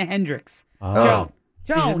 Christina Hendricks. Oh.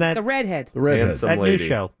 Joan, that- the redhead. The redhead. Handsome That lady. new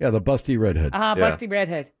show. Yeah, the busty redhead. Uh-huh, Yeah. busty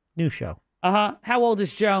redhead. New show. Uh-huh. How old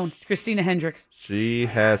is Joan? Christina Hendricks. She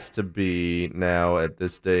has to be now at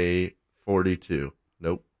this day 42.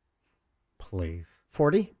 Nope. Please.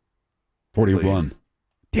 40? 41. Please.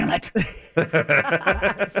 Damn it.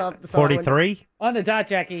 That's all I went- 43? On the dot,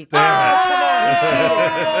 Jackie.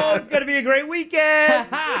 Oh, it's going to be a great weekend.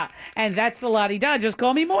 And that's the la-di-da. Just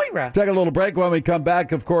call me Moira. Take a little break. When we come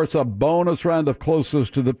back, of course, a bonus round of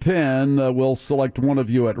closest to the pin. We'll select one of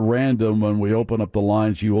you at random. When we open up the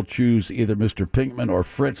lines, you will choose either Mr. Pinkman or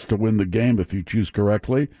Fritz to win the game. If you choose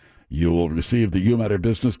correctly, you will receive the You Matter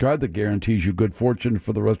business card that guarantees you good fortune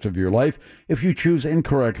for the rest of your life. If you choose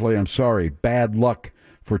incorrectly, I'm sorry, bad luck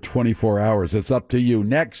for 24 hours. It's up to you.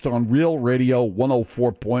 Next on Real Radio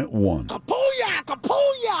 104.1. Kapooyah!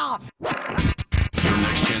 Kapooyah! Your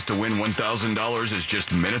next chance to win $1,000 is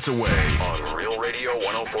just minutes away on Real Radio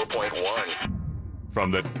 104.1.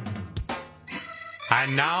 From the...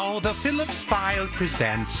 And now the Phillips File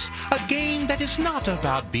presents a game that is not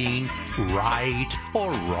about being right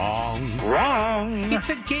or wrong. Wrong. It's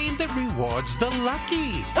a game that rewards the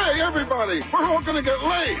lucky. Hey, everybody, we're all gonna get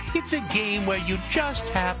late. It's a game where you just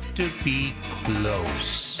have to be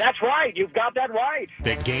close. That's right. You've got that right.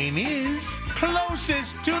 The game is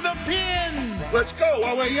closest to the pin. Let's go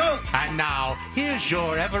while we're young. And now, here's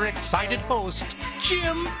your ever-excited host,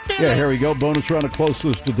 Jim Phillips. Yeah, here we go. Bonus round of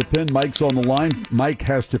closest to the pin. Mike's on the line. Mike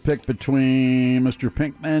has to pick between Mr.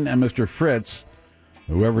 Pinkman and Mr. Fritz.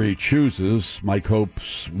 Whoever he chooses, Mike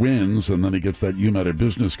hopes wins, and then he gets that You Matter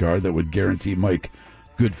business card that would guarantee Mike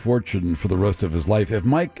good fortune for the rest of his life. If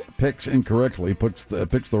Mike picks incorrectly, picks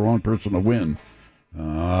the wrong person to win,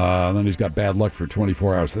 then he's got bad luck for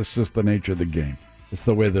 24 hours. That's just the nature of the game. It's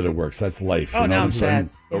the way that it works. That's life. Oh, you know now what I'm I'm saying?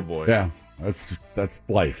 sad. Oh, boy. Yeah, that's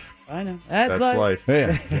life. I know. That's life.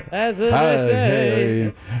 Yeah. That's what I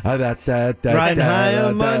say. Riding high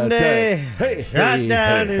on Monday. Hey, Right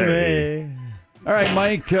down hey, the hey. way. All right,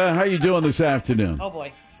 Mike, how you doing this afternoon? Oh,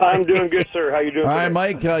 boy. I'm doing good, sir. How you doing? All right, today?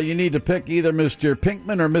 Mike, you need to pick either Mr.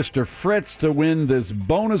 Pinkman or Mr. Fritz to win this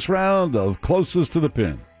bonus round of closest to the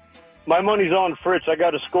pin. My money's on Fritz. I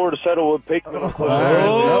got a score to settle with Pinkman. All right,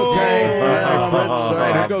 okay. All right, Fritz. All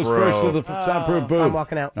right, who goes Bro. first to the soundproof booth? I'm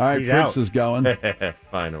walking out. All right, He's Fritz out. is going.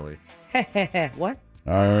 Finally. What?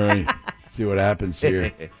 All right, see what happens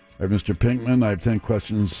here. All right, Mr. Pinkman, I have 10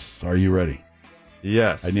 questions. Are you ready?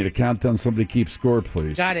 Yes. I need a countdown. Somebody keep score,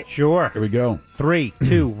 please. Got it. Sure. Here we go. 3,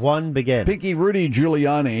 2, 1, begin. Pinky Rudy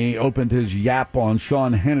Giuliani opened his yap on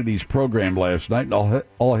Sean Hannity's program last night, and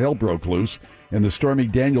all hell broke loose in the Stormy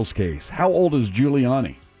Daniels case. How old is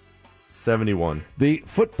Giuliani? 71. The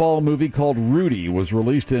football movie called Rudy was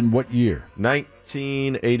released in what year?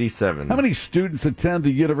 1987. How many students attend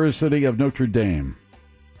the University of Notre Dame?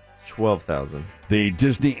 12,000. The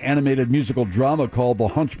Disney animated musical drama called The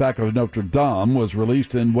Hunchback of Notre Dame was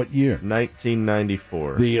released in what year?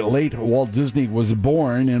 1994. The late Walt Disney was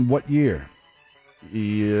born in what year?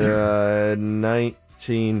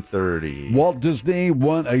 1930. Walt Disney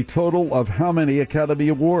won a total of how many Academy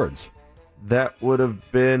Awards? That would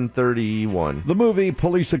have been 31. The movie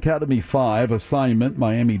Police Academy 5, Assignment,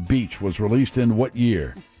 Miami Beach was released in what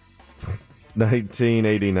year?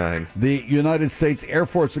 1989. The United States Air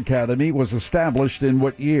Force Academy was established in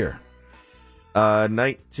what year?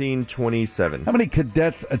 1927. How many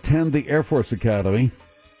cadets attend the Air Force Academy?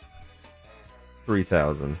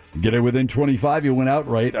 3,000. Get it within 25, you win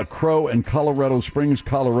outright. A crow in Colorado Springs,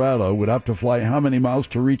 Colorado would have to fly how many miles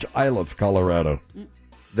to reach Iliff, Colorado?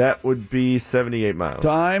 That would be 78 miles.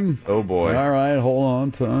 Time? Oh, boy. All right, hold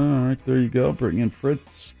on. Time. All right, there you go. Bring in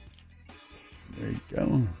Fritz. There you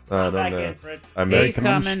go. I don't know. I He's messed,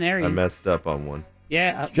 coming. There he I is. messed up on one.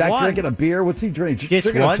 Yeah. Jack one. drinking a beer? What's he drinking? Just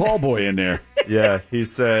Drinking one? a tall boy in there. Yeah, he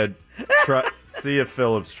said, see if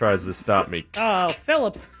Phillips tries to stop me. Oh,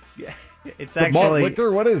 Phillips. It's The malt actually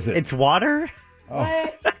liquor? What is it? it's water.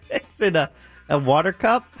 What? It's in a water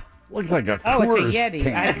cup. Looks like a Oh, it's a Coors Yeti.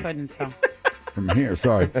 can I couldn't tell. from here.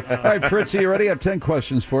 Sorry. All right, Fritz, are you ready? I have 10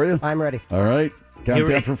 questions for you. I'm ready. All right. Countdown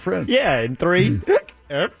ready? for Fritz. Yeah, in 3,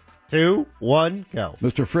 2, 1, go.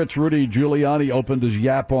 Mr. Fritz, Rudy Giuliani opened his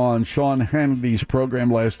yap on Sean Hannity's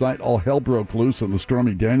program last night. All hell broke loose in the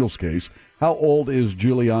Stormy Daniels case. How old is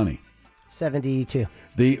Giuliani? 72.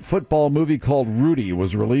 The football movie called Rudy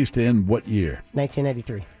was released in what year?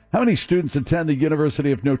 1993. How many students attend the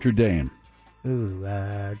University of Notre Dame? Ooh,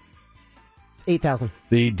 8,000.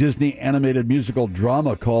 The Disney animated musical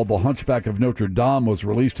drama called The Hunchback of Notre Dame was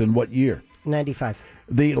released in what year? 95.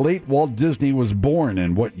 The late Walt Disney was born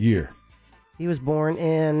in what year? He was born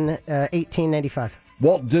in 1895.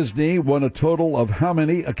 Walt Disney won a total of how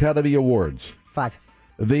many Academy Awards? 5.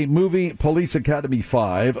 The movie Police Academy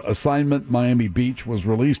 5, Assignment Miami Beach, was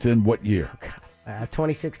released in what year?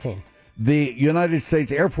 2016. The United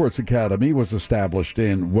States Air Force Academy was established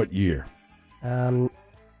in what year?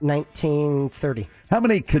 1930. How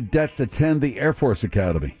many cadets attend the Air Force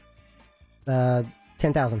Academy?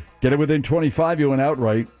 10,000. Get it within 25, you went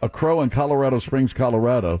outright. A crow in Colorado Springs,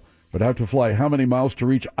 Colorado, but had to fly how many miles to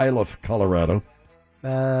reach Iliff, Colorado?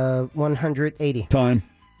 180. Time.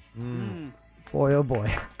 Boy, oh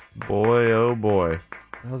boy. Boy, oh boy.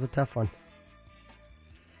 That was a tough one.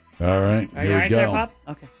 All right, Are you here we right go. there, Pop?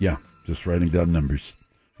 Okay. Yeah, just writing down numbers.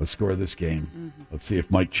 Let's score this game. Let's see if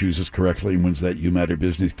Mike chooses correctly and wins that You Matter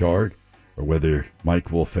business card, or whether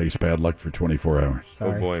Mike will face bad luck for 24 hours.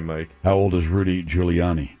 Oh boy, Mike. How old is Rudy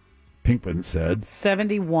Giuliani? Pinkman said.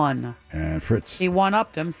 71. And Fritz. He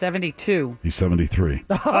one-upped him, 72. He's 73.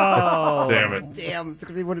 Oh. Damn it. Damn, it's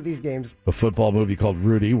going to be one of these games. A football movie called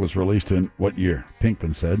Rudy was released in what year?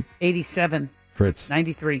 Pinkman said. 87. Fritz.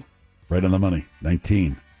 93. Right on the money.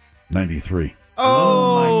 1993.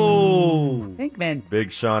 Oh! Pinkman.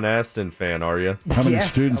 Big Sean Astin fan, are you? How many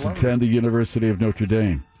Yes, students I love attend the University of Notre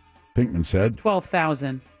Dame? Pinkman said.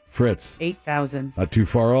 12,000. Fritz. 8,000. Not too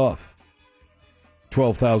far off.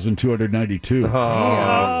 12,292. Oh, on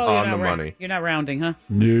you're the not money. You're not rounding, huh?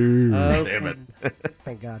 No. Okay. Damn it.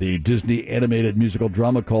 Thank God. The Disney animated musical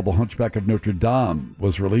drama called The Hunchback of Notre Dame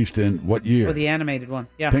was released in what year? Oh, the animated one.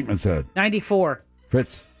 Yeah. Pinkman said. 94.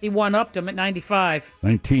 Fritz. He one-upped him at 95.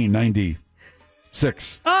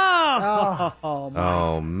 1996. Oh!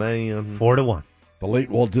 Oh, man. 4-1. The late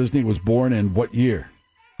Walt Disney was born in what year?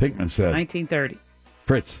 Pinkman said. 1930.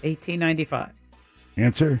 Fritz. 1895.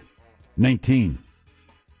 Answer?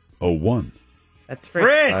 1901. That's Fritz.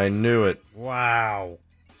 Fritz! I knew it. Wow.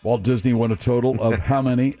 Walt Disney won a total of how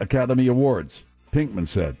many Academy Awards? Pinkman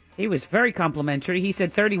said. He was very complimentary. He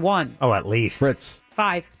said 31. Oh, at least. Fritz.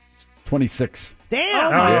 5. 26. Damn!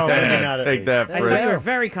 Oh, Yeah, goodness. take that, I thought you were Fritz.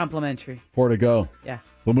 very complimentary. 4 to go. Yeah.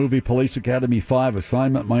 The movie Police Academy 5,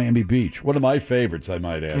 Assignment Miami Beach. One of my favorites, I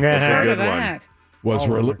might add. That's a Heard good of one. that. Was All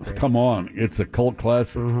of them re- are great. Come on, it's a cult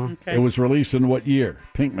classic. Okay. It was released in what year?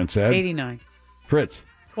 Pinkman said. 89. Fritz.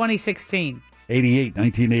 2016. 88,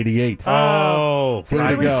 1988. Oh, They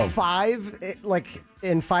There you released go. 5,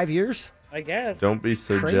 in 5 years? I guess. Don't be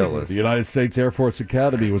so Crazy. jealous. The United States Air Force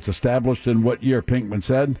Academy was established in what year? Pinkman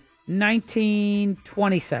said.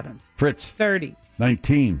 1927. Fritz. 30.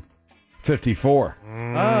 1954.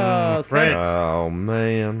 Oh, Fritz. Oh,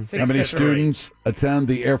 man. How many 63. students attend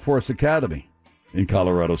the Air Force Academy in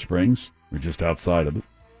Colorado Springs? We're just outside of it.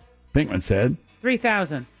 Pinkman said.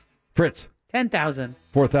 3,000. Fritz. 10,000.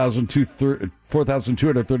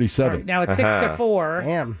 4,237. Now it's 6 to 4.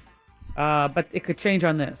 Damn. But it could change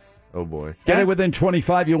on this. Oh, boy. Get it within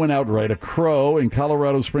 25, you went outright. A crow in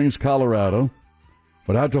Colorado Springs, Colorado,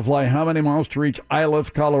 but had to fly how many miles to reach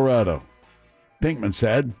Iliff, Colorado? Pinkman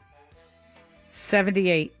said.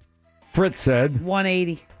 78. Fritz said.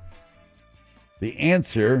 180. The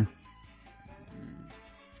answer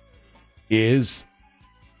is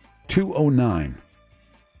 209.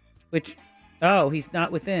 Which, oh, he's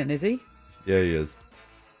not within, is he? Yeah, he is.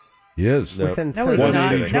 He is. No. Within No, he's 30. not.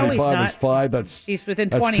 180, No, he's 25 not. is 5. That's He's within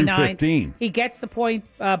that's 29. 215. He gets the point,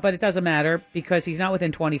 but it doesn't matter because he's not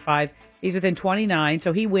within 25. He's within 29,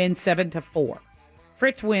 so he wins 7 to 4.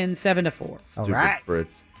 Fritz wins 7 to 4. Stupid right.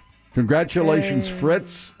 Fritz. Congratulations,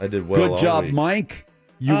 Fritz. I did well Good all job, week. Mike.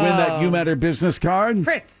 You win that You Matter business card.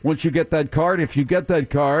 Fritz. Once you get that card, if you get that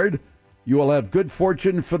card, you will have good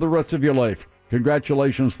fortune for the rest of your life.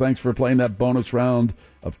 Congratulations. Thanks for playing that bonus round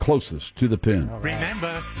of Closest to the Pin.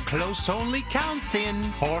 Remember, close only counts in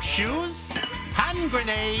horseshoes, hand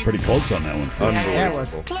grenades. Pretty close on that one, Fritz. Yeah, it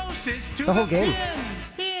was. Unbelievable. Closest to The whole game.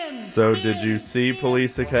 pin. So, did you see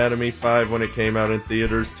Police Academy 5 when it came out in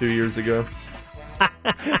theaters 2 years ago?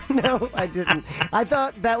 No, I didn't. I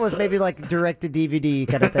thought that was maybe like direct to DVD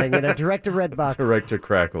kind of thing, direct to Redbox. Direct to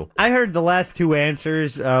Crackle. I heard the last two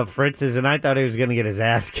answers of Fritz's, and I thought he was going to get his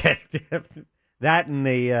ass kicked. That and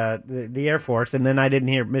the Air Force, and then I didn't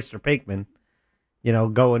hear Mr. Pinkman,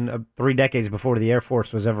 going 3 decades before the Air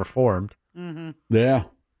Force was ever formed. Mm-hmm. Yeah.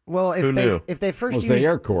 Well, Who knew? if they first It was used the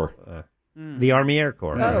Air Corps. The Army Air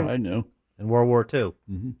Corps. Yeah, I knew. In World War II.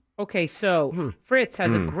 Okay, so Fritz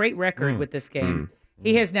has a great record with this game.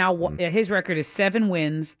 He has now his record is 7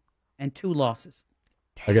 wins and 2 losses.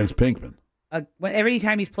 Against Pinkman. Every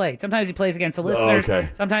time he's played. Sometimes he plays against the listeners. okay.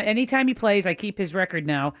 Sometimes anytime he plays, I keep his record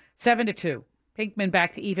now 7 to 2. Pinkman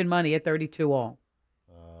back to even money at 32 all.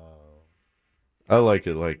 I like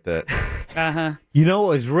it like that. Uh-huh. You know what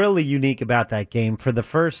was really unique about that game? For the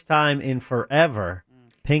first time in forever,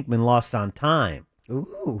 Pinkman lost on time.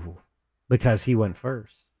 Ooh. because he went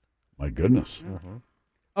first. My goodness.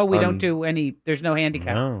 Oh, we don't do any. There's no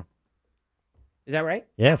handicap. No. Is that right?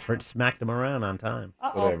 Yeah, Fritz smacked him around on time.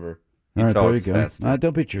 Whatever. All right, there you talks go. faster.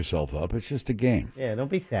 Don't beat yourself up. It's just a game. Yeah, don't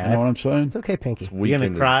be You sad. know what I'm saying? It's okay, Pinky. This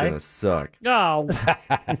weekend cry? is gonna suck. Oh,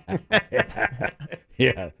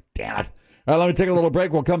 Yeah, damn it. All right, let me take a little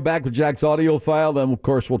break. We'll come back with Jack's audio file. Then, of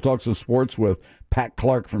course, we'll talk some sports with Pat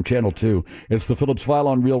Clark from Channel 2. It's the Phillips File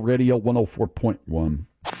on Real Radio 104.1.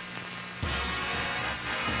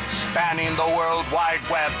 Spanning the World Wide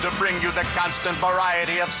Web to bring you the constant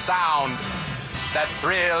variety of sound, the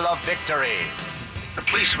thrill of victory, The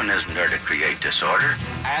policeman isn't there to create disorder.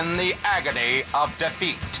 and the agony of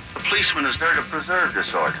defeat. The policeman is there to preserve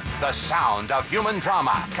disorder. The sound of human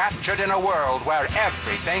drama captured in a world where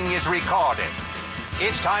everything is recorded.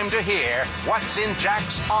 It's time to hear what's in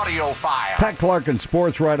Jack's audio file. Pat Clark and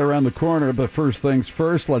sports right around the corner. But first things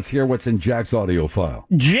first, let's hear what's in Jack's audio file.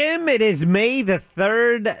 Jim, it is May the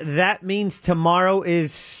 3rd. That means tomorrow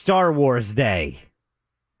is Star Wars Day.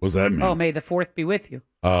 What's that mean? oh, may the 4th be with you.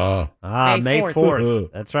 May May 4th.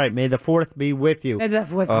 4th. That's right. May the 4th be with you. May the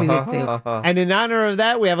 4th be with you. And in honor of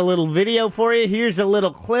that, we have a little video for you. Here's a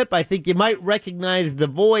little clip. I think you might recognize the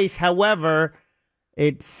voice. However,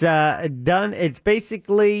 it's done. It's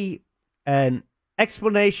basically an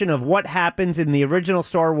explanation of what happens in the original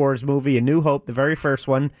Star Wars movie, A New Hope, the very first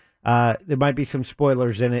one. There might be some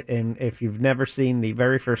spoilers in it. And if you've never seen the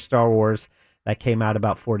very first Star Wars, that came out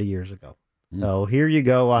about 40 years ago. So here you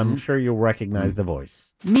go. I'm sure you'll recognize the voice.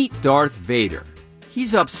 Meet Darth Vader.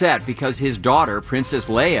 He's upset because his daughter, Princess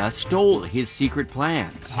Leia, stole his secret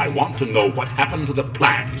plans. I want to know what happened to the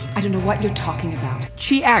plans. I don't know what you're talking about.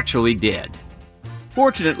 She actually did.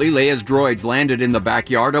 Fortunately, Leia's droids landed in the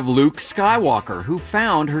backyard of Luke Skywalker, who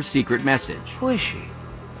found her secret message. Who is she?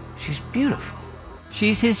 She's beautiful.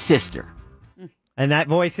 She's his sister. And that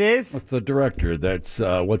voice is? What's the director? That's,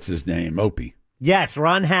 what's his name? Opie. Yes,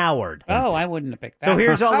 Ron Howard. Oh, I wouldn't have picked that. So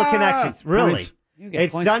here's all the connections. Really. Points. You get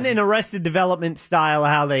It's points done for in that. Arrested Development style,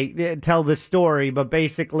 how they tell the story, but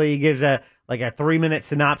basically gives a 3-minute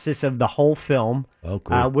synopsis of the whole film. Oh,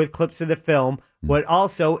 cool. With clips of the film. But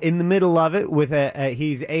also in the middle of it, with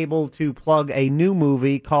he's able to plug a new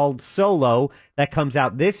movie called Solo that comes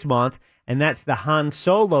out this month, and that's the Han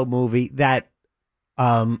Solo movie that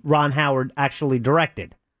Ron Howard actually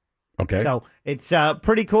directed. Okay. So it's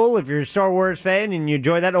pretty cool. If you're a Star Wars fan and you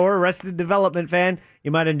enjoy that, or Arrested Development fan, you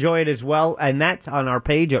might enjoy it as well. And that's on our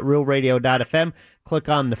page at realradio.fm. Click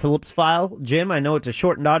on the Phillips file. Jim, I know it's a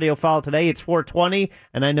shortened audio file today. It's 420,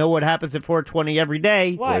 and I know what happens at 420 every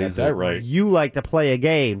day. What? Is that right? You like to play a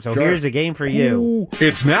game, so Sure. here's a game for you.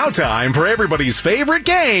 It's now time for everybody's favorite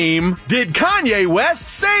game. Did Kanye West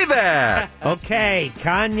say that? Okay,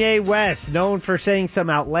 Kanye West, known for saying some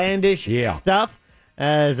outlandish stuff.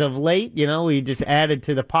 As of late, he just added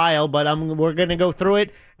to the pile, but we're going to go through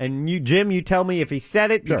it. And you, Jim, you tell me if he said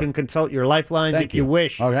it. Sure. You can consult your lifelines if you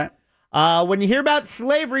wish. Okay. When you hear about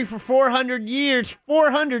slavery for 400 years,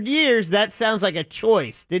 that sounds like a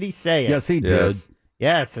choice. Did he say it? Yes, he did.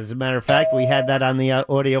 Yes, as a matter of fact, we had that on the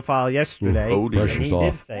audio file yesterday. Ooh, and pressure's he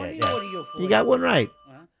off. did say it. Yeah. You got one right.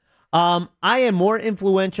 I am more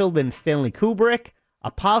influential than Stanley Kubrick,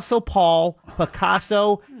 Apostle Paul,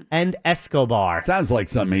 Picasso, and Escobar. Sounds like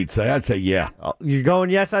something he'd say. I'd say yeah. Oh, you're going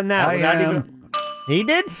yes on that? I Without am. He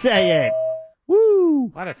did say it. Woo!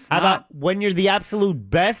 What a How snot. about when you're the absolute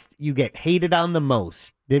best, you get hated on the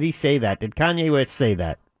most? Did he say that? Did Kanye West say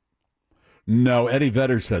that? No, Eddie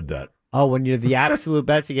Vedder said that. Oh, when you're the absolute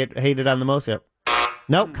best, you get hated on the most? Yep.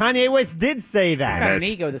 Nope, Kanye West did say He's got that. an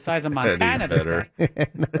ego the size of Montana, this guy.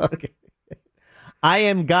 Okay. I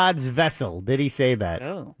am God's vessel. Did he say that?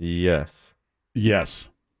 Oh. Yes. Yes.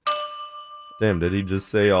 Damn, did he just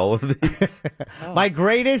say all of these? My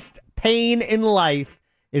greatest pain in life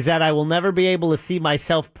is that I will never be able to see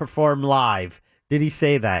myself perform live. Did he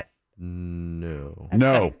say that? No.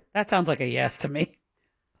 No. That sounds like a yes to me.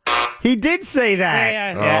 He did say that.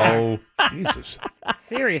 Yeah. Jesus.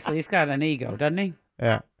 Seriously, he's got an ego, doesn't he?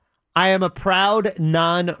 Yeah. I am a proud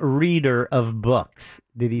non-reader of books.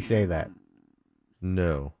 Did he say that?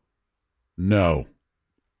 No. No.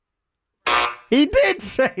 He did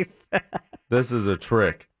say that. This is a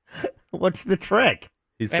trick. What's the trick?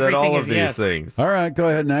 He said all of these yes. things. All right, go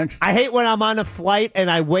ahead next. I hate when I'm on a flight and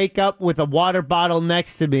I wake up with a water bottle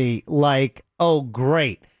next to me like, oh,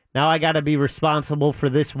 great. Now I got to be responsible for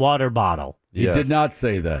this water bottle. He did not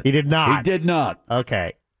say that. He did not. He did not.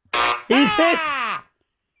 Okay. He did.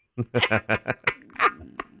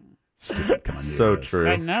 Stupid Kanye So West. true.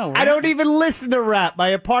 I know. I don't even listen to rap. My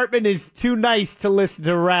apartment is too nice to listen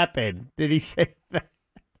to rap in. Did he say that?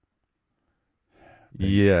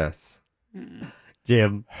 Yes.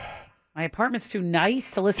 Jim. My apartment's too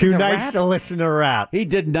nice to listen Too to nice rap. to listen to rap. He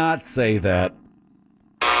did not say that.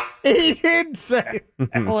 He did say.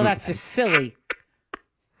 Well, that's just silly.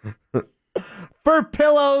 Fur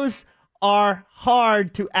pillows are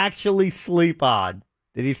hard to actually sleep on.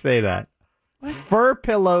 Did he say that? What? Fur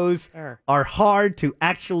pillows are hard to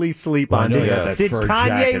actually sleep on. I know he had that did fur Kanye,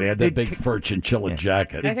 jacket. He had that big fur chinchilla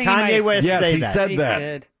jacket. Did Kanye West yes, say he that? said that.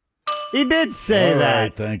 Did. He did say All that.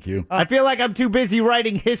 right, thank you. I feel like I'm too busy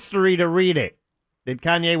writing history to read it. Did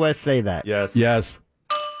Kanye West say that? Yes. Yes.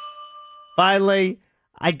 Finally,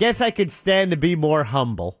 I guess I could stand to be more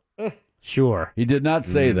humble. Sure. He did not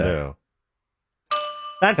say that. No.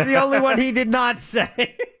 That's the only one he did not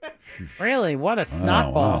say. Really? What a Oh,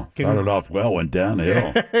 snotball. wow. Started off well, went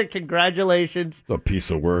downhill. Congratulations It's a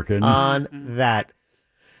piece of work, isn't it? on that.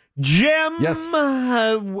 Jim, Yes.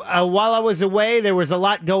 While I was away, there was a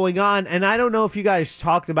lot going on, and I don't know if you guys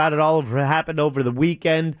talked about it all of what happened over the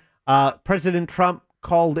weekend. President Trump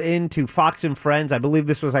called in to Fox and Friends. I believe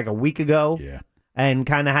this was like a week ago. Yeah. And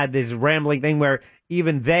kind of had this rambling thing where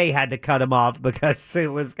even they had to cut him off because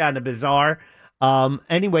it was kind of bizarre.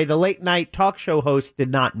 Anyway, the late night talk show host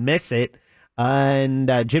did not miss it.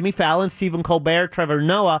 And Jimmy Fallon, Stephen Colbert, Trevor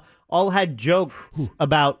Noah all had jokes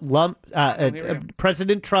about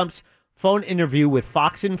President Trump's phone interview with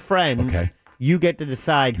Fox and Friends. Okay. You get to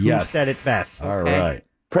decide who Yes. said it best. All right.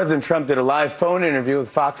 President Trump did a live phone interview with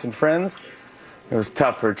Fox and Friends. It was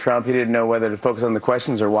tough for Trump. He didn't know whether to focus on the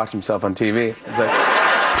questions or watch himself on TV. It's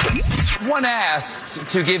like, when asked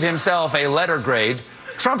to give himself a letter grade,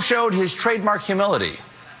 Trump showed his trademark humility.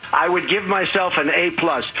 I would give myself an A+.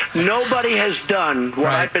 Nobody has done what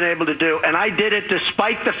I've been able to do, and I did it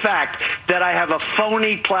despite the fact that I have a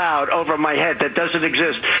phony cloud over my head that doesn't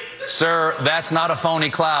exist. Sir, that's not a phony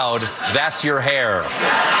cloud. That's your hair.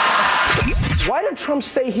 Why did Trump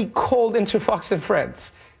say he called into Fox and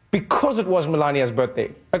Friends? Because it was Melania's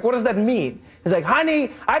birthday. Like, what does that mean? He's like,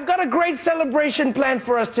 honey, I've got a great celebration planned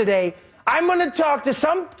for us today. I'm going to talk to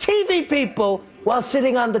some TV people while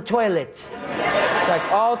sitting on the toilet. Like,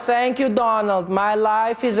 oh, thank you, Donald. My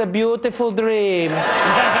life is a beautiful dream.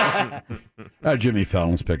 Jimmy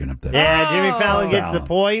Fallon's picking up that. Yeah, Jimmy Fallon gets the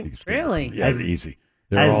point. Really? Yeah, easy.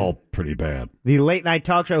 They're all pretty bad. The late night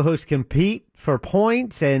talk show hosts compete for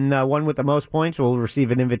points, and one with the most points will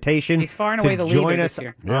receive an invitation. He's far and to away the leader join this us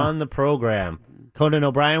year. on the program. Conan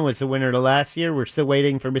O'Brien was the winner of last year. We're still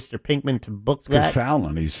waiting for Mr. Pinkman to book Because that.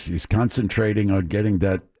 Fallon, he's concentrating on getting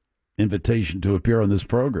that invitation to appear on this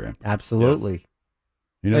program. Absolutely. Yes.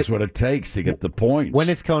 He knows what it takes to get the points. When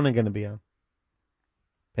is Conan going to be on?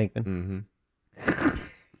 Pinkman? Mm-hmm.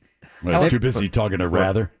 Well, he's too busy talking to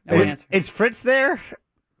Rather. Is Fritz there?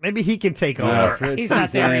 Maybe he can take Yeah, over. Fritz He's not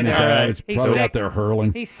is there there. either. He's probably out there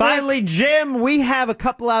hurling. Finally, Jim, we have a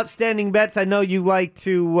couple outstanding bets. I know you like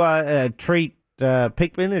to treat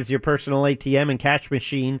Pinkman as your personal ATM and cash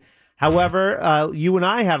machine. However, you and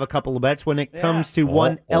I have a couple of bets when it comes to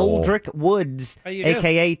one Eldrick Woods, Oh, you do?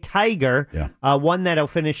 a.k.a. Tiger, one that'll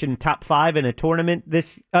finish in top 5 in a tournament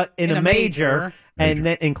in a major, and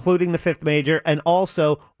then including the 5th major, and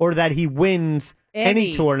also, or that he wins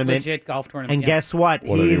any tournament. Legit golf tournament. And yeah. guess what?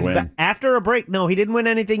 What did he win? After a break. No, he didn't win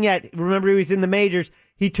anything yet. Remember, he was in the majors.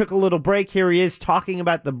 He took a little break. Here he is talking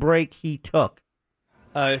about the break he took.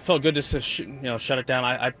 It felt good just to shut it down.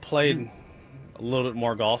 I played a little bit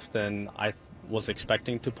more golf than I was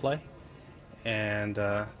expecting to play, and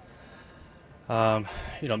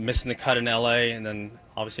missing the cut in LA, and then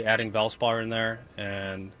obviously adding Valspar in there,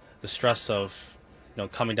 and the stress of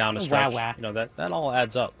coming down the stretch. That all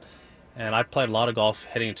adds up. And I played a lot of golf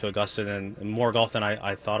heading into Augusta, and more golf than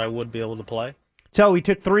I thought I would be able to play. So he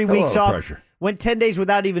took 3 weeks off, pressure. went 10 days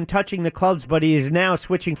without even touching the clubs, but he is now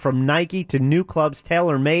switching from Nike to new clubs,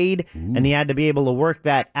 tailor-made, and he had to be able to work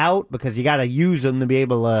that out because you got to use them to be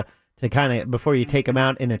able to kind of, before you take them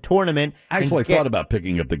out in a tournament. I actually thought about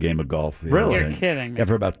picking up the game of golf. Really? You're kidding me. Yeah,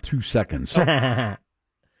 for about 2 seconds.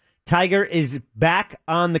 Tiger is back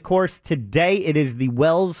on the course today. It is the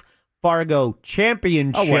Wells Fargo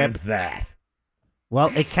Championship. Oh, what is that? Well,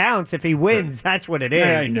 it counts if he wins. That's what it is.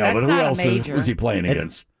 Yeah, I know, but who else is he playing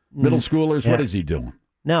against? Middle schoolers? Yeah. What is he doing?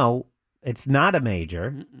 No, it's not a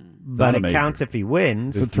major, but Not a it major. counts if he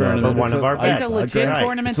wins. It's a tournament. For one of our bets. It's a legit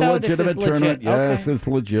tournament, It's a though? This is legitimate tournament. legit. Yes, Okay. it's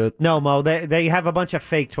legit. No, Mo, they have a bunch of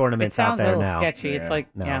fake It tournaments out sounds a there little now. sketchy. It's like,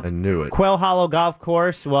 No. yeah. I knew it. Quail Hollow Golf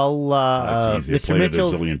Course. Well, That's easy. I Mr. played it a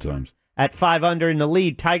Mitchell's zillion times. at 5 under in the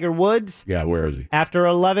lead. Tiger Woods, Yeah, where is he? after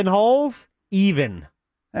 11 holes, even.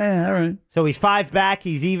 All right. So he's 5 back.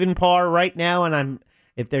 He's even par right now, and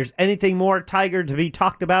If there's anything more Tiger to be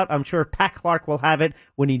talked about, I'm sure Pat Clark will have it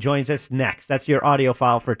when he joins us next. That's your audio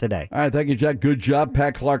file for today. All right, thank you, Jack. Good job,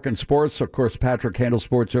 Pat Clark in sports. Of course, Patrick handles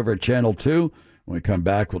sports over at Channel 2. When we come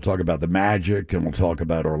back, we'll talk about the Magic, and we'll talk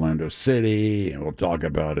about Orlando City, and we'll talk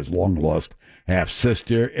about his long-lost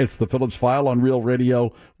half-sister. It's the Phillips File on Real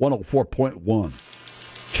Radio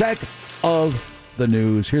 104.1. Check of the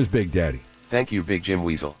news. Here's Big Daddy. Thank you, Big Jim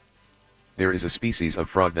Weasel. There is a species of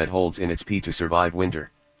frog that holds in its pee to survive winter.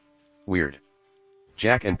 Weird.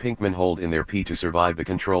 Jack and Pinkman hold in their pee to survive the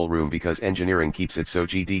control room because engineering keeps it so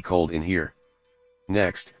GD cold in here.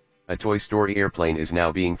 Next, a Toy Story airplane is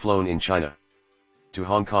now being flown in China. To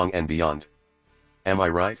Hong Kong and beyond. Am I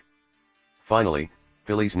right? Finally,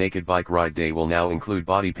 Philly's Naked Bike Ride Day will now include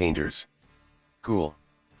body painters. Cool.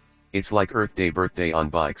 It's like Earth Day birthday on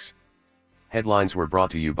bikes. Headlines were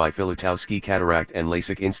brought to you by Filutowski Cataract and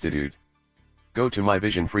LASIK Institute. Go to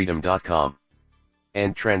myvisionfreedom.com.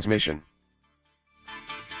 End transmission.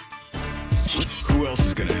 Who else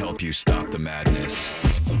is going to help you stop the madness?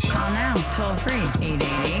 Call now, toll free,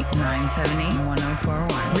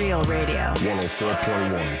 888-978-1041. Real Radio.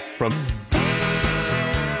 104.1. From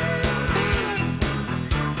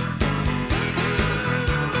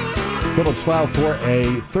Phillips File for a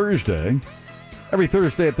Thursday. Every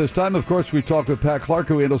Thursday at this time, of course, we talk with Pat Clark,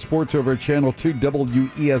 who handles sports over at Channel 2,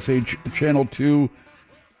 WESH Channel 2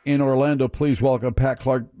 in Orlando. Please welcome Pat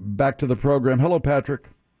Clark back to the program. Hello, Patrick.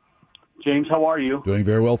 James, how are you? Doing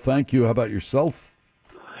very well, thank you. How about yourself?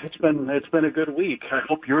 It's been a good week. I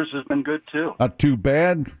hope yours has been good too. Not too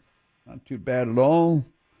bad. Not too bad at all.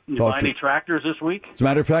 You buy any tractors this week? As a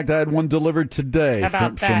matter of fact, I had one delivered today. How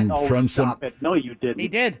about that? From stop it. No, you didn't. He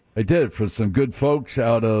did. I did, from some good folks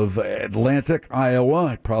out of Atlantic,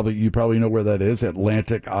 Iowa. You probably know where that is,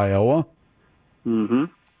 Atlantic, Iowa. Mm-hmm.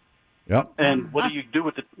 Yep. And what do you do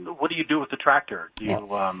with the tractor? Do you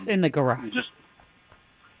in the garage? You just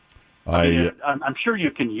I'm sure you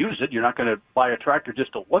can use it. You're not going to buy a tractor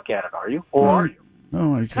just to look at it, are you? Or are you?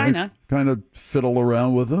 No, I kind of fiddle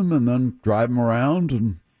around with them and then drive them around.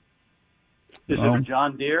 And is it a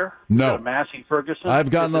John Deere? No. Is it a Massey Ferguson? I've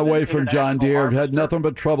gotten away from John Deere. I've had nothing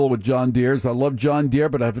but trouble with John Deere's. I love John Deere,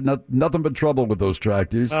 but I've nothing but trouble with those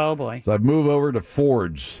tractors. Oh, boy. So I've moved over to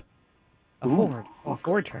Fords. A Ford. Oh, a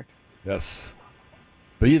Ford tractor. Yes.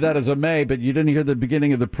 Be that as it may, but you didn't hear the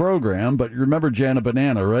beginning of the program, but you remember Jana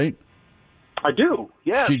Banana, right? I do,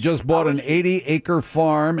 yes. She just bought an 80-acre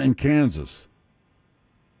farm in Kansas.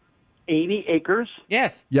 80 acres?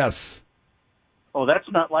 Yes. Yes. Oh, that's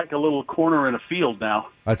not like a little corner in a field now.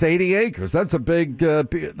 That's 80 acres. That's a big,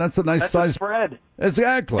 that's a nice size. Spread.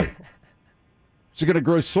 Exactly. She's going to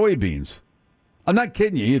grow soybeans. I'm not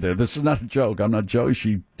kidding you either. This is not a joke. I'm not joking.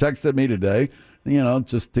 She texted me today,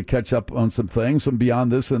 just to catch up on some things and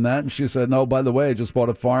beyond this and that. And she said, no, by the way, I just bought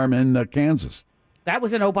a farm in Kansas. That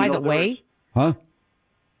was an by the way? Huh?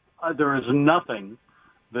 There is nothing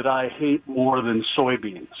that I hate more than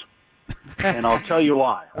soybeans. And I'll tell you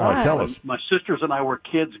why. All right, tell us. My sisters and I were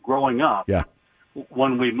kids growing up. Yeah.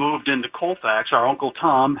 When we moved into Colfax, our Uncle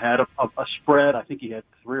Tom had a spread. I think he had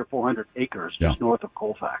 300 or 400 acres just north of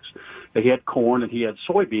Colfax. He had corn and he had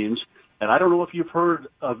soybeans. And I don't know if you've heard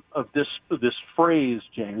of this phrase,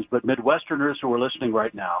 James, but Midwesterners who are listening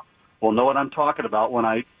right now will know what I'm talking about when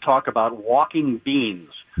I talk about walking beans.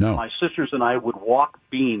 No. My sisters and I would walk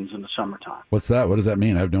beans in the summertime. What's that? What does that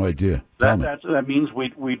mean? I have no idea. That means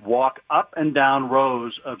we'd walk up and down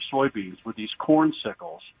rows of soybeans with these corn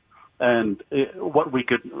sickles, and there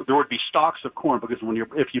would be stalks of corn because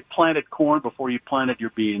if you planted corn before you planted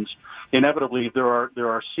your beans, inevitably there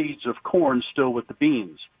are seeds of corn still with the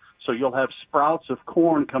beans. So you'll have sprouts of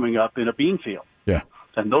corn coming up in a bean field. Yeah.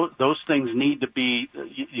 And those things need to be,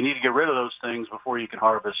 you need to get rid of those things before you can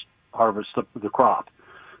harvest the crop.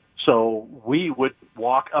 So we would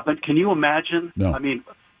walk up, and can you imagine? No. I mean,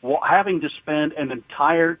 having to spend an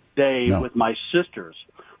entire day with my sisters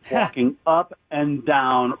walking up and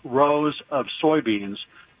down rows of soybeans,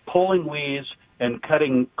 pulling weeds and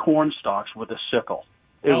cutting corn stalks with a sickle.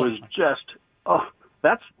 It was just,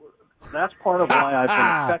 that's part of why I've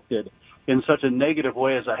been affected in such a negative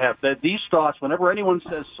way as I have. That these thoughts, whenever anyone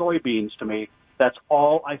says soybeans to me, that's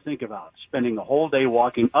all I think about, spending the whole day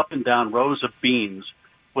walking up and down rows of beans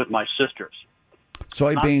with my sisters.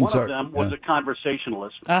 Soybeans Not one of them was a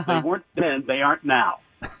conversationalist. They weren't then, they aren't now.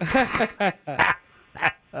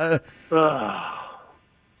 Yeah,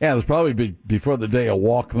 it was probably before the day of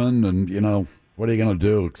Walkman, and, what are you going to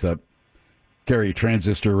do except carry a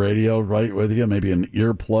transistor radio right with you, maybe an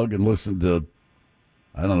earplug, and listen to,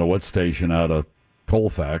 I don't know what station out of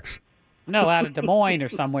Colfax. No, out of Des Moines or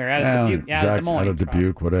somewhere. Out of Dubuque. Out of Des Moines. Out of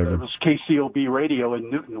Dubuque, whatever. It was KCOB Radio in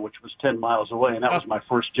Newton, which was 10 miles away, and that was my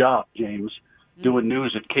first job, James, doing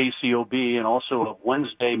news at KCOB and also a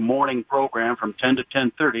Wednesday morning program from 10 to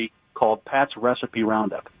 10:30 called Pat's Recipe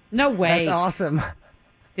Roundup. No way. That's awesome.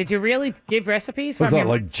 Did you really give recipes? Was from that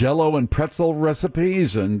like Jell-O and pretzel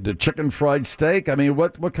recipes and the chicken fried steak? I mean,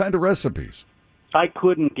 what kind of recipes? I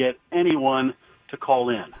couldn't get anyone to call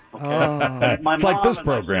in. Okay? My It's mom like this and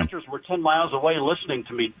program. my sisters were 10 miles away listening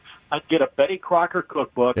to me. I'd get a Betty Crocker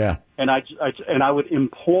cookbook, and I would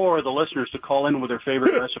implore the listeners to call in with their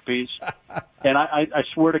favorite recipes. And I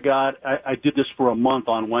swear to God, I did this for a month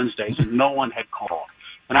on Wednesdays, and no one had called.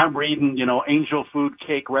 And I'm reading, angel food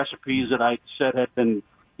cake recipes that I said had been,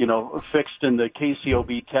 fixed in the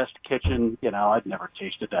KCOB test kitchen. I'd never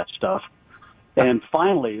tasted that stuff. And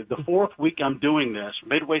finally, the fourth week I'm doing this,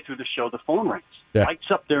 midway through the show, the phone rings. Yeah. Mike's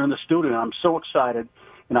up there in the studio, and I'm so excited.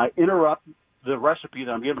 And I interrupt the recipe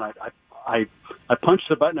that I'm giving. I punch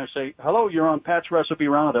the button. I say, "Hello, you're on Pat's Recipe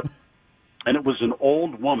Roundup." And it was an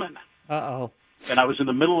old woman. Uh-oh. And I was in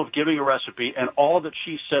the middle of giving a recipe, and all that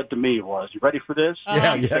she said to me was, "You ready for this?"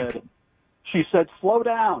 She said, "Slow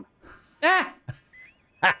down."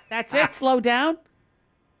 That's it? Slow down?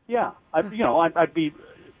 Yeah. I'd be...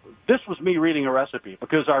 This was me reading a recipe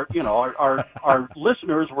because our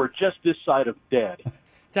listeners were just this side of dead.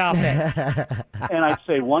 Stop it. And I'd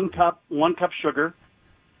say one cup sugar.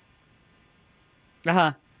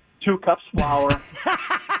 2 cups flour.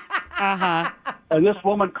 And this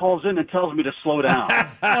woman calls in and tells me to slow down.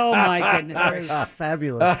 Oh my goodness gracious.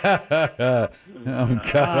 Fabulous. Oh,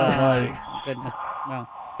 God almighty. Goodness. No.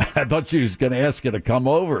 I thought she was going to ask you to come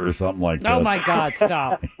over or something like that. Oh my God!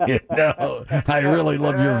 Stop. I really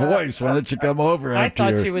love your voice. Why don't you come over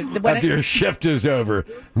after your shift is over?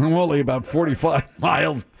 I'm only about 45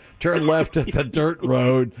 miles. Turn left at the dirt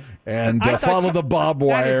road and follow the barbed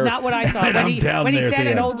wire. That is not what I thought. When he said an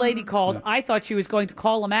end. old lady called, I thought she was going to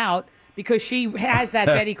call him out because she has that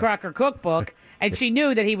Betty Crocker cookbook, and she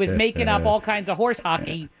knew that he was making up all kinds of horse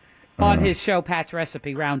hockey on his show, Pat's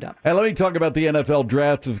Recipe Roundup. Hey, let me talk about the NFL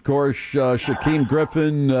draft, of course. Shaquem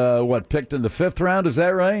Griffin, picked in the 5th round? Is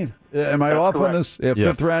that right? Am I off on this? Yeah,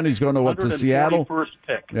 Yes. 5th round. He's going to Seattle? 141st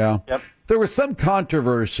pick. Yeah. Yep. There was some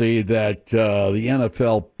controversy that the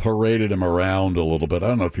NFL paraded him around a little bit. I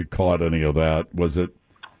don't know if you caught any of that. Was it?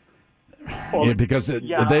 Because they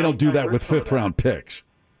don't do that with 5th round picks.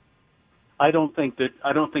 I don't think that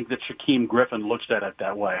Shaquem Griffin looks at it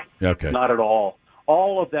that way. Okay. Not at all.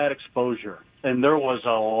 All of that exposure, and there was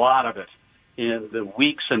a lot of it in the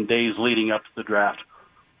weeks and days leading up to the draft,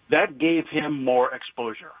 that gave him more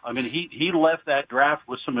exposure. I mean, he left that draft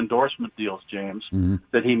with some endorsement deals, James,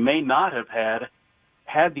 that he may not have had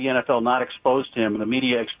the NFL not exposed him and the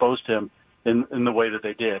media exposed him in the way that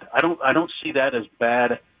they did. I don't see that as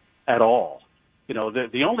bad at all.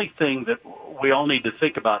 The only thing that we all need to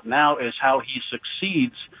think about now is how he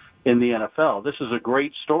succeeds in the NFL. This is a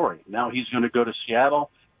great story. Now he's going to go to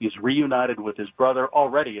Seattle. He's reunited with his brother.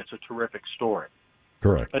 Already it's a terrific story.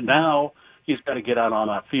 Correct. But now he's got to get out on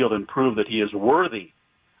that field and prove that he is worthy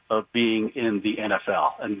of being in the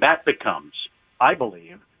NFL. And that becomes, I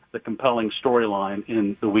believe, the compelling storyline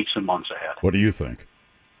in the weeks and months ahead. What do you think?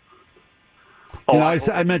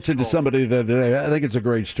 I mentioned to somebody the other day, I think it's a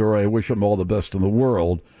great story. I wish him all the best in the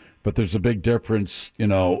world. But there's a big difference,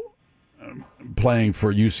 playing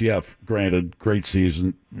for UCF, granted, great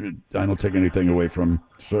season. I don't take anything away from,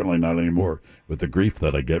 certainly not anymore, with the grief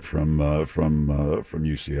that I get from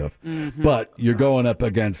UCF. Mm-hmm. But you're going up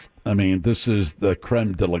against, this is the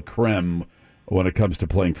creme de la creme when it comes to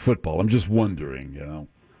playing football. I'm just wondering,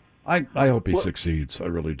 I hope he succeeds. I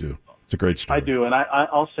really do. It's a great story. I do, and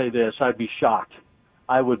I'll say this. I'd be shocked.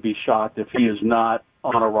 I would be shocked if he is not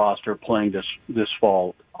on a roster playing this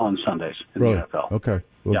fall on Sundays in the NFL. Okay.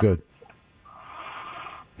 Well, good.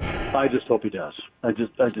 I just hope he does.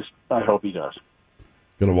 I hope he does.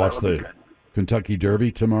 Going to watch the Kentucky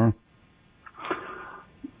Derby tomorrow?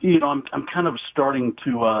 I'm kind of starting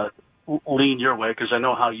to lean your way because I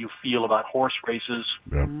know how you feel about horse races.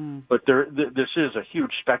 Yeah. But this is a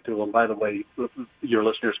huge spectacle. And by the way, your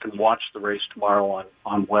listeners can watch the race tomorrow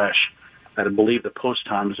on WESH. And I believe the post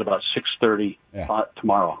time is about 6:30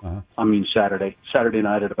 tomorrow. Saturday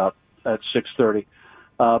night at 6:30.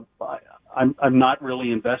 I'm not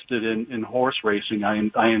really invested in horse racing.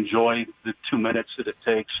 I enjoy the 2 minutes that it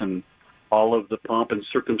takes and all of the pomp and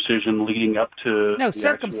circumcision leading up to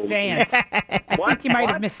circumstance. I think you might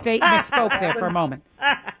have misspoke there for a moment.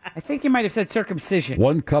 I think you might have said circumcision.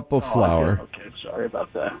 1 cup of flour. Okay, sorry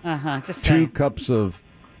about that. Just 2 saying. cups of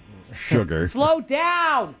sugar. Slow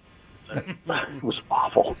down. It was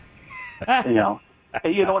awful. And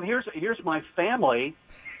here's my family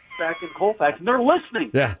back in Colfax, and they're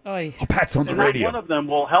listening. Yeah. Oh, Pat's on the and radio. One of them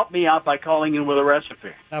will help me out by calling in with a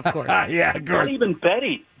recipe. Of course. Yeah, of course. And even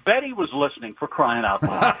Betty was listening, for crying out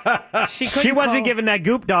loud. She wasn't giving that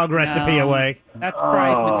Goop Dog recipe away. That's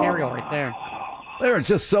prize material right there. They were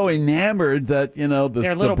just so enamored that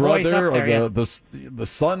the boys brother up there, or the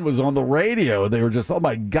son was on the radio. They were just, oh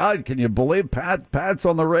my God, can you believe Pat's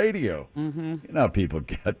on the radio? Mm-hmm. You know how people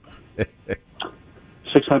get.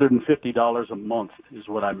 $650 a month is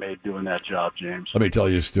what I made doing that job, James. Let me tell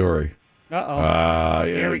you a story.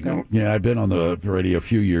 Here we go. Yeah, I've been on the radio a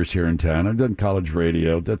few years here in town. I've done college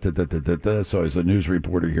radio. So I was a news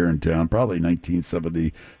reporter here in town, probably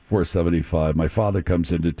 1974, 75. My father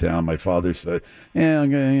comes into town. My father said,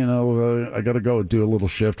 I got to go do a little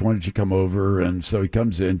shift. Why don't you come over? And so he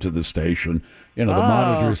comes into the station. The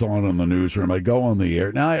monitor's on in the newsroom. I go on the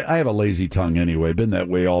air. Now, I have a lazy tongue anyway. Been that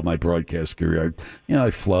way all my broadcast career. I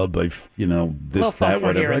flub. This, that,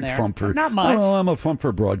 whatever. I fumper. Not much. Well, I'm a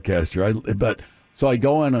fumper broadcaster. So I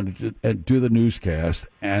go in and do the newscast,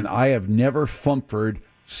 and I have never fumpered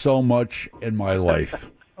so much in my life.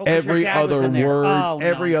 Every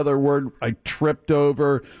other word I tripped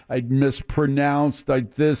over, I mispronounced,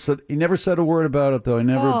 he never said a word about it, though.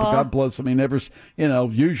 God bless him, he never,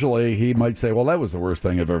 usually he might say, well, that was the worst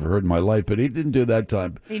thing I've ever heard in my life, but he didn't do that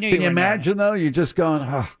time. Can you imagine, though? You're just going,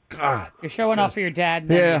 oh, God. You're showing off for your dad.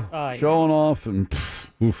 Showing off and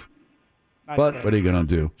oof. But what are you going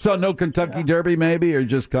to do? So no Kentucky Derby, maybe, or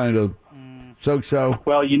just kind of so-so?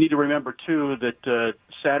 Well, you need to remember, too, that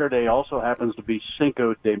Saturday also happens to be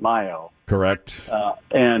Cinco de Mayo. Correct.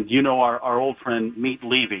 And our old friend Meat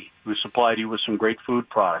Levy, who supplied you with some great food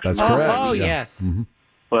products. That's correct. Oh, yes. Mm-hmm.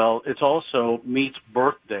 Well, it's also Meat's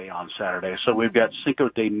birthday on Saturday, so we've got Cinco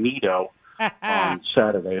de Mito on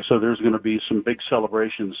Saturday. So there's going to be some big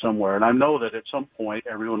celebrations somewhere. And I know that at some point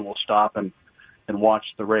everyone will stop and watch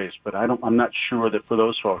the race, but I'm not sure that for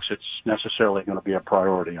those folks it's necessarily going to be a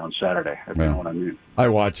priority on Saturday. If you know what I mean. I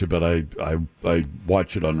watch it, but I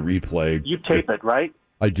watch it on replay. You tape it, right?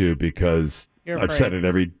 I do, because I've said it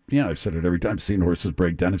every time. I've seen horses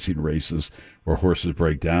break down. I've seen races where horses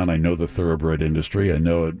break down. I know the thoroughbred industry. I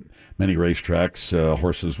know at many racetracks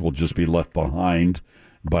horses will just be left behind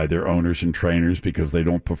by their owners and trainers because they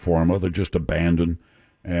don't perform, or they're just abandoned.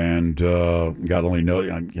 And God only knows,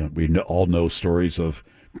 we all know stories of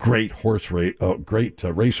great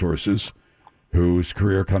racehorses whose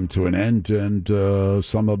career come to an end, and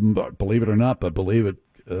some of them, believe it or not, but believe it,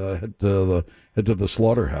 head to the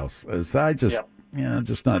slaughterhouse. As I just,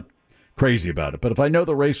 just not crazy about it. But if I know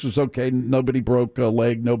the race was okay, nobody broke a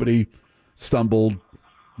leg, nobody stumbled,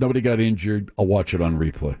 nobody got injured, I'll watch it on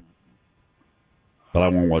replay. But I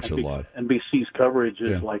won't watch it live. NBC's coverage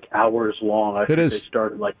is like hours long. I think they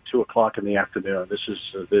start at like 2:00 in the afternoon. This is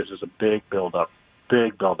a big build-up.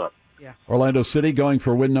 Big build-up. Yeah. Orlando City going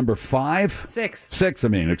for win number 5? 6. 6,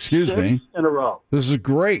 excuse me. 6 in a row. This is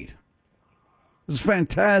great. This is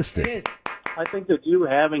fantastic. It is. I think that you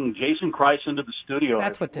having Jason Kreis into the studio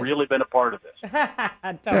has really been a part of this.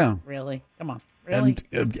 Really? Come on. Really?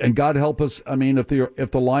 And God help us.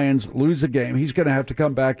 If the Lions lose a game, he's going to have to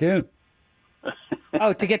come back in.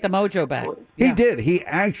 Oh, to get the mojo back. He did. He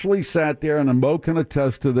actually sat there, and Mo can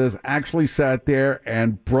attest to this, actually sat there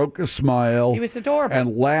and broke a smile. He was adorable.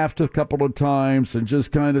 And laughed a couple of times and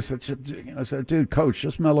just kind of said, dude, coach,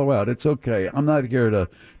 just mellow out. It's okay. I'm not here to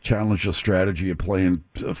challenge the strategy of playing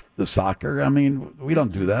the soccer. We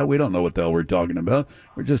don't do that. We don't know what the hell we're talking about.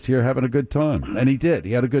 We're just here having a good time. And he did.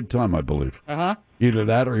 He had a good time, I believe. Uh-huh. Either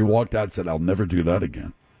that or he walked out and said, I'll never do that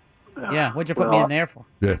again. Yeah, what'd you put me in there for?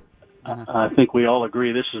 Yeah. I think we all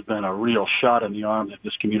agree this has been a real shot in the arm that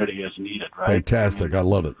this community has needed, right? Fantastic. I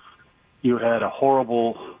love it. You had a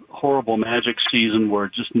horrible Magic season where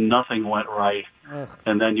just nothing went right. Ugh.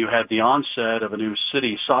 And then you had the onset of a new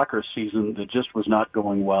city soccer season that just was not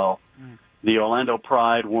going well. The Orlando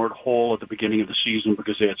Pride weren't whole at the beginning of the season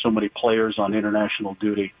because they had so many players on international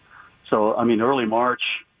duty. So, early March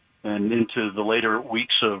and into the later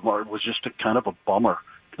weeks of March was just kind of a bummer,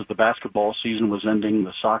 because the basketball season was ending,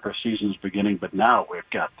 the soccer season's beginning, but now we've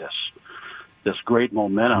got this great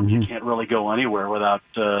momentum. You can't really go anywhere without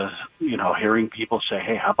hearing people say,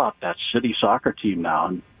 "Hey, how about that city soccer team now?"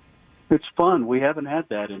 And it's fun. We haven't had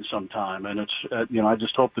that in some time, and it's I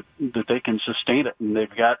just hope that they can sustain it. And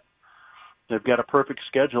they've got a perfect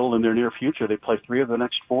schedule in their near future. They play 3 of the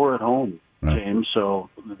next 4 at home, James. So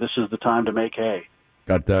this is the time to make hay.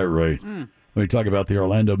 Got that right. Let me talk about the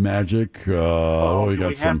Orlando Magic. We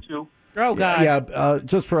got some. Have to? Oh, God. Yeah,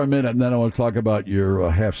 just for a minute, and then I want to talk about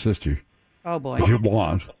your half-sister. Oh, boy. If you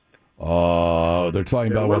want. They're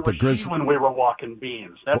talking about what the Grizzlies. When we were walking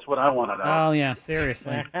beans, that's what I want to know. Oh yeah,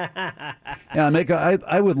 seriously. Yeah,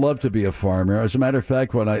 I would love to be a farmer. As a matter of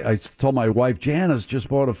fact, when I told my wife, Janice just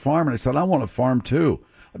bought a farm, and I said, I want a farm too.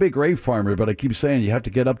 I'd be a great farmer, but I keep saying you have to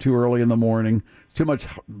get up too early in the morning. It's too much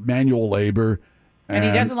manual labor. And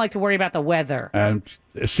he doesn't like to worry about the weather. And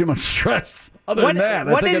it's too much stress. Other than that,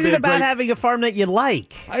 what is it about having a farm that you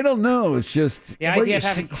like? I don't know. It's just the idea of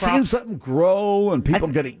having crops. Seeing something grow and people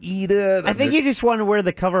going to eat it. I think you just want to wear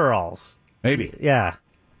the coveralls. Maybe. Yeah.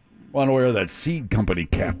 Want to wear that seed company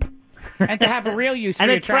cap. And to have a real use for and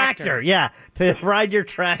your a tractor. Yeah, to ride your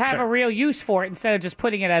tractor. To have a real use for it instead of just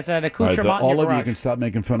putting it as an accoutrement All right, in your all of garage. you can stop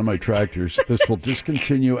making fun of my tractors. This will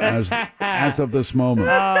discontinue as of this moment.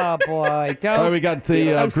 Oh, boy. Don't. All right, we got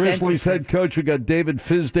the so Grizzlies sensitive. head coach. We got David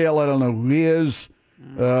Fizdale. I don't know who he is.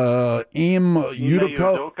 Im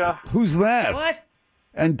Udoka. Who's that? What?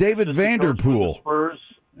 And David Vanderpool. Spurs.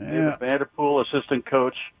 David Vanderpool, assistant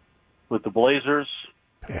coach with the Blazers.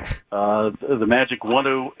 The Magic want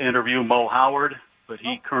to interview Mo Howard, but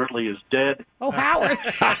he currently is dead. Oh, Howard.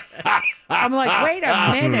 I'm like, wait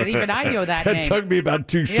a minute. Even I know that name. It took me about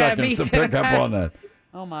 2 seconds to pick up on that.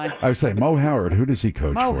 Oh, my. I was saying, Mo Howard, who does he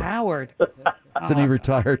coach Mo for? Howard. Isn't he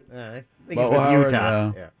retired? I think Mo it's with Howard,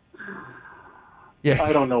 Utah. Yes.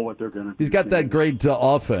 I don't know what they're going to do. He's got that great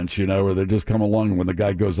offense, where they just come along when the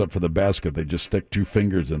guy goes up for the basket, they just stick 2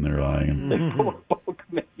 fingers in their eye. No.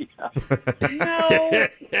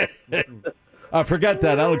 Forget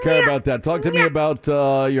that. I don't care about that. Talk to me about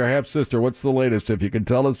your half-sister. What's the latest, if you can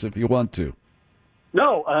tell us, if you want to?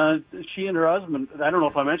 No, she and her husband, I don't know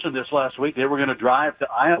if I mentioned this last week, they were going to drive to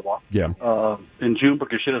Iowa in June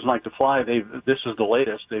because she doesn't like to fly. This is the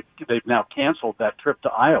latest. They've now canceled that trip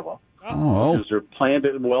to Iowa. Oh. Because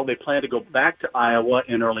they plan to go back to Iowa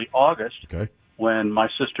in early August when my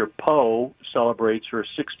sister Poe celebrates her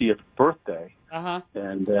 60th birthday. Uh-huh.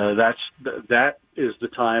 And that is the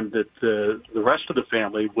time that the rest of the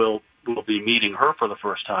family will be meeting her for the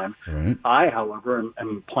first time. Right. I, however,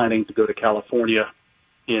 am planning to go to California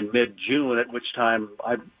in mid-June, at which time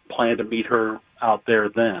I plan to meet her out there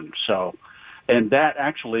then. So, and that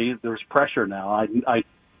actually, there's pressure now. I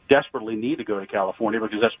desperately need to go to California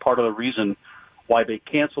because that's part of the reason why they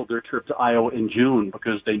canceled their trip to Iowa in June,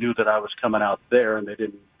 because they knew that I was coming out there and they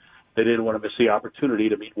didn't want to miss the opportunity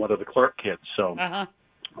to meet one of the Clark kids. So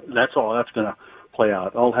that's all that's going to play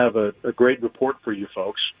out. I'll have a great report for you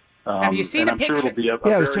folks. Have you seen a picture? Sure it'll be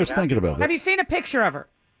I was just thinking about that. Have you seen a picture of her?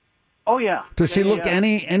 Oh, yeah. Does she look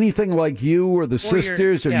anything like you or the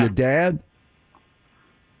sisters or your dad?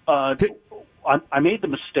 I made the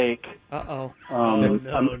mistake. Uh-oh.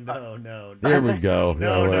 No. There we go.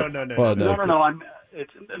 No.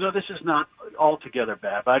 This is not altogether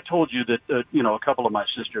bad. But I told you that, a couple of my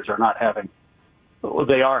sisters are having a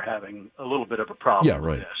little bit of a problem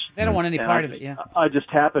with this. They don't want any part of it, I just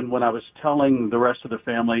happened when I was telling the rest of the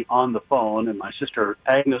family on the phone, and my sister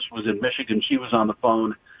Agnes was in Michigan. She was on the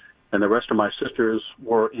phone, and the rest of my sisters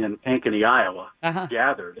were in Ankeny, Iowa,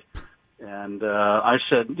 gathered. And I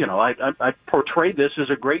said, I portrayed this as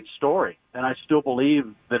a great story, and I still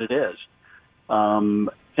believe that it is. And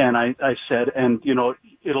I said, and,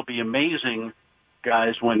 it'll be amazing,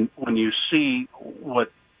 guys, when you see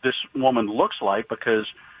what this woman looks like, because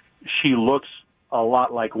she looks a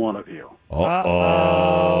lot like one of you.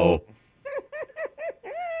 Uh-oh.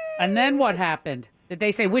 And then what happened? Did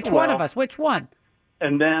they say, which one of us? Which one?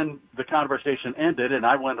 And then the conversation ended, and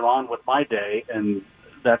I went on with my day, and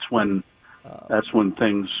that's when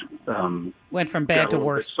things went from bad to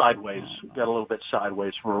worse. Got a little bit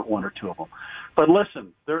sideways for one or two of them. But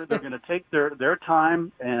listen, they're going to take their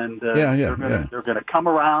time, and they're going to come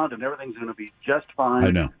around, and everything's going to be just fine.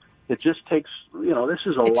 I know. It just takes, this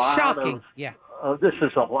is a It's lot shocking. this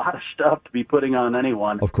is a lot of stuff to be putting on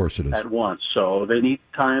anyone. Of course it is. At once. So they need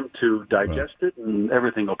time to digest it, and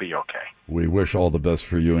everything will be okay. We wish all the best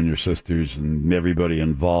for you and your sisters and everybody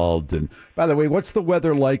involved. And by the way, what's the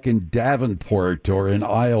weather like in Davenport or in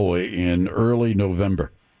Iowa in early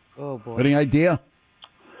November? Oh, boy. Any idea?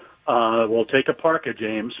 We'll take a parka,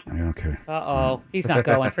 James. Okay. Uh-oh. He's not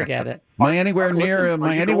going. Forget it. Am I anywhere near?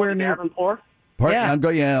 Davenport?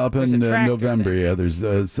 Up in November. Yeah,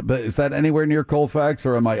 there's. But is that anywhere near Colfax,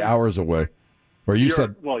 or am I hours away? Or you're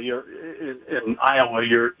in Iowa.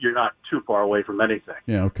 You're not too far away from anything.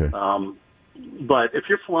 Yeah. Okay. But if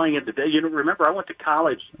you're flying in today, remember I went to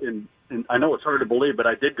college in I know it's hard to believe, but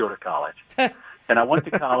I did go to college, and I went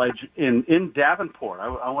to college in Davenport.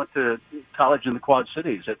 I went to college in the Quad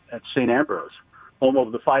Cities at St. Ambrose, home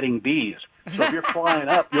of the Fighting Bees. So if you're flying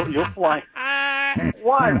up, you'll fly.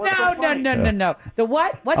 Why? No. The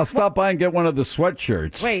what? What? I'll stop by and get one of the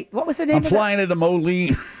sweatshirts. Wait, what was the name I'm of flying into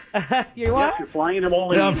Moline. You what? Yes, you're flying into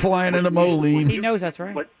Moline. Yeah, I'm flying into Moline. He knows that's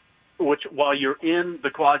right. Which, while you're in the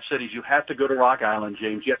Quad Cities, you have to go to Rock Island,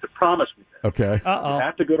 James. You have to promise me that. Okay. Uh-oh. You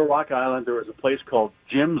have to go to Rock Island. There is a place called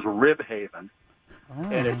Jim's Rib Haven.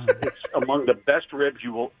 And it's among the best ribs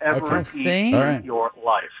you will ever eat in your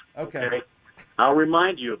life. Okay. I'll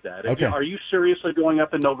remind you of that. Okay. Are you seriously going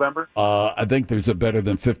up in November? I think there's a better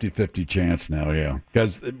than 50-50 chance now, yeah.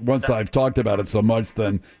 Because once I've talked about it so much,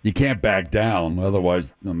 then you can't back down.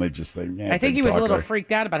 Otherwise, they may just say, yeah. I think he was a little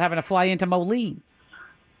freaked out about having to fly into Moline.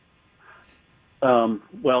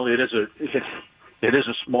 Well, it is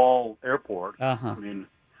a small airport. Uh-huh. I mean,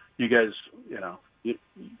 you guys,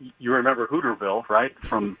 you remember Hooterville, right?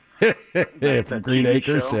 From from Green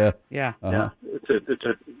Acres, show? Yeah. Uh-huh.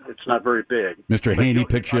 It's not very big. Mr. Haney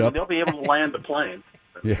picks you up. They'll be able to land the plane.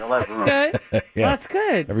 Yeah. That's good. Yeah. That's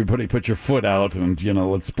good. Everybody put your foot out and,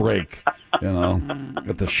 let's break.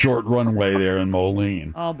 Got the short runway there in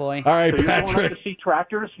Moline. Oh, boy. All right, so you're Patrick. going up to see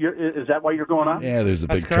tractors? Is that why you're going up? Yeah, there's a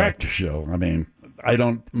big tractor show. I mean,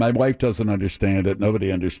 my wife doesn't understand it.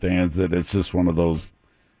 Nobody understands it. It's just one of those.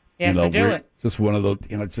 He has to do it. It's just one of those,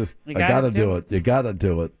 it's just, You I got to do it. You got to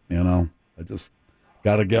do it, I just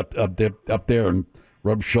got to get up there and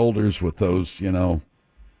rub shoulders with those,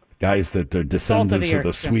 guys that are descendants of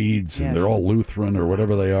the Swedes, and they're all Lutheran or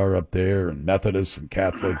whatever they are up there, and Methodists and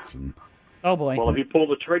Catholics. And oh, boy. Well, if you pull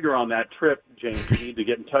the trigger on that trip, James, you need to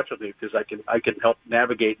get in touch with me because I can help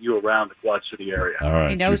navigate you around the Quad City area. All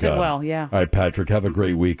right. He knows it well, yeah. All right, Patrick, have a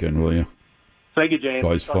great weekend, will you? Thank you, James. It's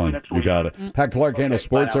always fun. You got it. Pat Clark, handle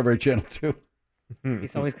sports over at Channel 2.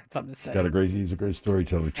 He's always got something to say. He's a great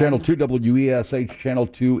storyteller. Channel 2 WESH, Channel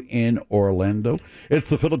 2 in Orlando. It's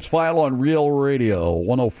the Phillips File on Real Radio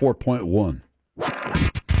 104.1.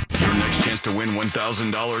 Your next chance to win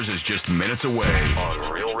 $1,000 is just minutes away on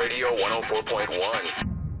Real Radio 104.1.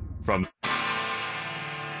 From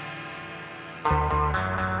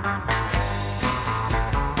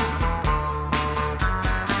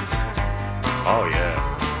Oh, yeah.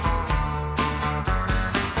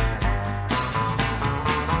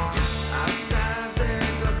 Outside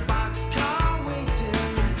there's a boxcar waiting.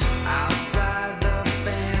 Outside the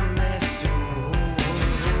family store.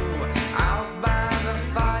 Out by the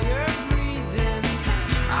fire breathing.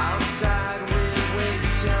 Outside we wait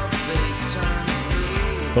till face turns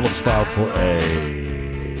blue. Phillips File for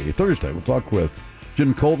a Thursday. We'll talk with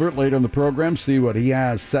Jim Colbert later in the program, see what he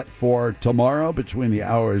has set for tomorrow between the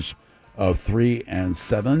hours of 3 and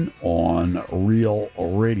 7 on Real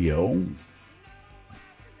Radio.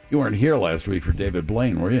 You weren't here last week for David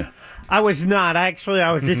Blaine, were you? I was not. Actually,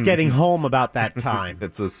 I was just getting home about that time.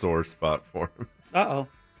 It's a sore spot for him. Uh-oh.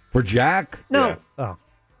 For Jack? No. Yeah. Oh.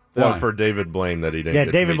 No, for David Blaine that he didn't Yeah,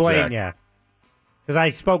 get David to meet Blaine, Jack. yeah. Because I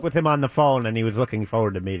spoke with him on the phone, and he was looking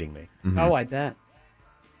forward to meeting me. Mm-hmm. Oh, I bet.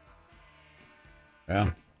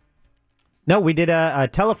 Yeah. No, we did a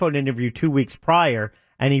telephone interview 2 weeks prior,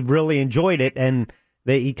 and he really enjoyed it. And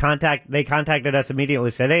they contacted us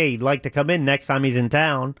immediately. Said, "Hey, he'd like to come in next time he's in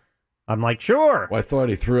town." I'm like, "Sure." Well, I thought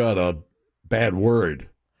he threw out a bad word.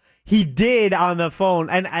 He did on the phone,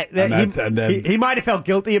 and he might have felt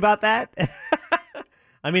guilty about that.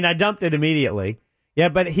 I mean, I dumped it immediately. Yeah,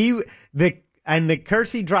 but the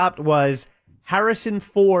curse he dropped was Harrison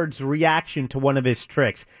Ford's reaction to one of his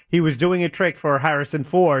tricks. He was doing a trick for Harrison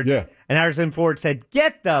Ford, and Harrison Ford said,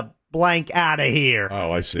 "Get the blank out of here."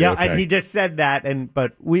 Oh, I see. Yeah, okay. and he just said that,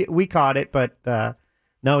 but we caught it. But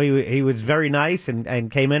no, he was very nice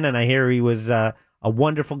and came in, and I hear he was a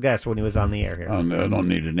wonderful guest when he was on the air here. I don't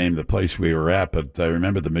need to name the place we were at, but I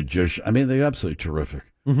remember the magician. I mean, they're absolutely terrific.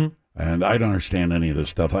 Mm-hmm. And I don't understand any of this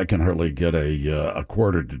stuff. I can hardly get a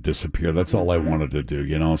quarter to disappear. That's all I wanted to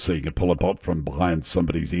do, so you can pull it up from behind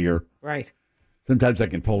somebody's ear. Right. Sometimes I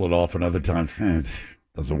can pull it off, and other times it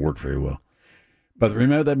doesn't work very well. But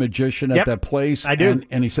remember that magician at that place? I do.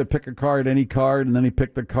 And he said, pick a card, any card, and then he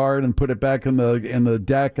picked the card and put it back in the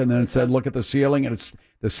deck, and then said, look at the ceiling, and it's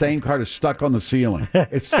the same card is stuck on the ceiling.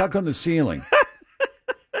 It's stuck on the ceiling.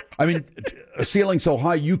 I mean, a ceiling so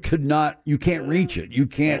high you can't reach it. You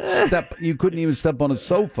couldn't even step on a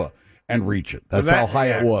sofa and reach it. That's how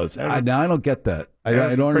high it was. Now I don't get that. I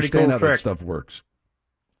don't understand how that stuff works.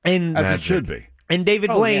 And as it should be. And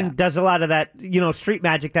David Blaine does a lot of that, street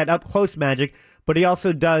magic, that up close magic, but he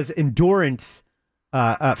also does endurance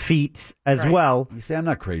feats as well. You see, I'm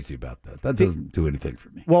not crazy about that. That doesn't do anything for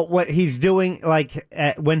me. Well, what he's doing,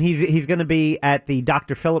 when he's going to be at the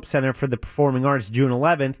Dr. Phillips Center for the Performing Arts June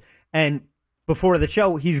 11th, and before the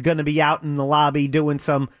show, he's going to be out in the lobby doing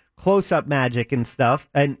some close-up magic and stuff,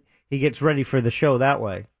 and he gets ready for the show that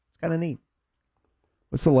way. It's kind of neat.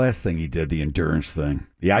 What's the last thing he did? The endurance thing,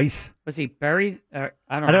 the ice. Was he buried? I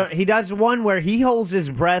don't know. He does one where he holds his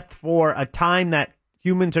breath for a time that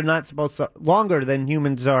humans are not supposed to, longer than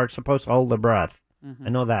humans are supposed to hold their breath. Mhm. I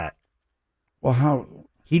know that. Well, how?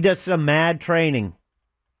 He does some mad training.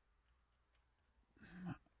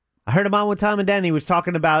 I heard him on with Tom and Dan. He was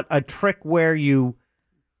talking about a trick where you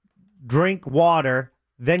drink water,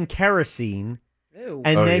 then kerosene, Ew.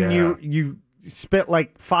 and Oh, then yeah. you spit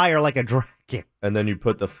like fire like a dragon. And then you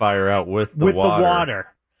put the fire out with the with water. the water.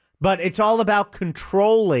 But it's all about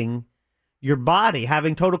controlling your body,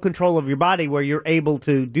 having total control of your body where you're able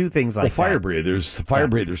to do things like fire that.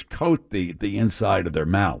 breathers coat the inside of their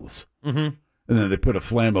mouths. Mm-hmm. And then they put a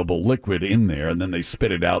flammable liquid in there, and then they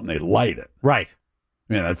spit it out and they light it. Right.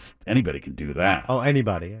 Yeah, anybody can do that. Oh,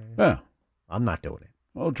 anybody. Yeah. I'm not doing it.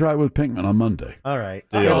 Well, try it with Pinkman on Monday. All right.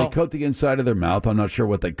 Yeah, they coat the inside of their mouth. I'm not sure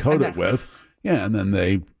what they coat it with. Yeah, and then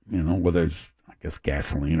they, whether it's, I guess,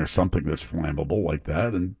 gasoline or something that's flammable like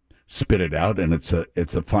that, and spit it out, and it's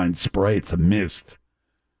a fine spray. It's a mist,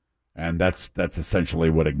 and that's essentially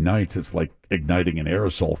what ignites. It's like igniting an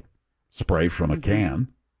aerosol spray from a can.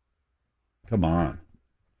 Come on,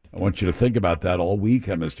 I want you to think about that all week,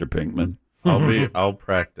 Mr. Pinkman. I'll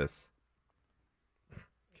practice.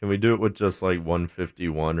 Can we do it with just like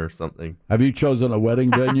 151 or something? Have you chosen a wedding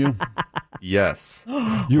venue? Yes.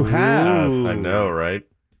 You have. I know, right?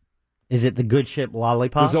 Is it the good ship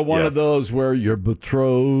Lollipop? Was it one of those where your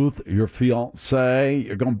betrothed, your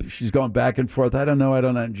fiance, she's going back and forth? I don't know.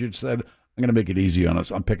 And you said, I'm going to make it easy on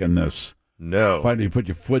us. I'm picking this. No. Finally, you put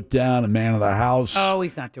your foot down, a man of the house. Oh,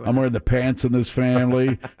 he's not doing I'm that. wearing the pants in this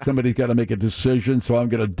family. Somebody's got to make a decision, so I'm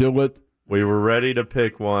going to do it. We were ready to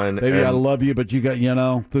pick one. Baby, I love you, but you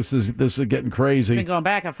got, this is getting crazy. Been going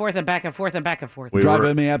back and forth and back and forth and back and forth.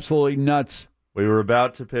 Driving me absolutely nuts. We were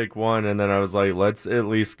about to pick one, and then I was like, let's at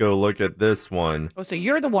least go look at this one. Oh, so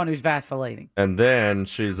you're the one who's vacillating. And then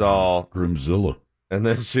she's all... Groomzilla. And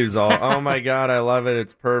then she's all, oh my God, I love it.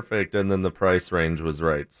 It's perfect. And then the price range was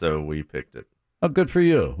right, so we picked it. Oh, good for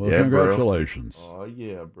you. Well, Yeah, bro. congratulations. Oh,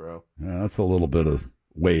 yeah, bro. Yeah, that's a little bit of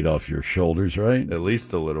weight off your shoulders, right? At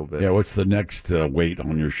least a little bit. Yeah, what's the next weight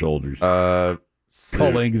on your shoulders? Suit.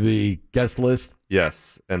 Culling the guest list?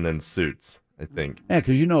 Yes, and then suits, I think. Yeah,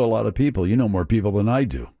 because you know a lot of people. You know more people than I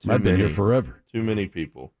do. I've been here forever. Too many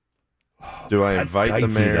people. Do I That's invite the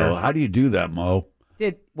dicey, mayor? though. How do you do that, Mo?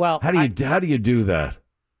 How do you do that?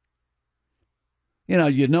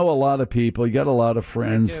 You know a lot of people. You got a lot of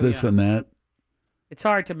friends. And that. It's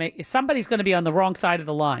hard to make. Somebody's going to be on the wrong side of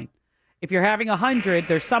the line. If you're having 100,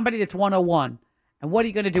 there's somebody that's 101. And what are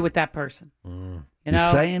you going to do with that person? You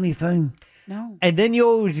say anything? No. And then you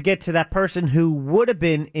always get to that person who would have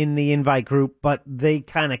been in the invite group, but they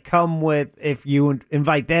kind of come with, if you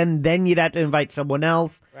invite them, then you'd have to invite someone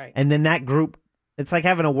else. Right. And then that group, it's like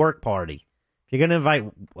having a work party. If you're going to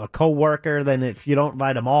invite a coworker, then if you don't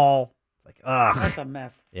invite them all, it's like, ugh. That's a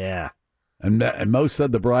mess. Yeah. And Mo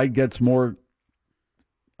said the bride gets more,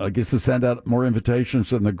 gets to send out more invitations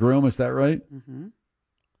than the groom. Is that right? Mm-hmm.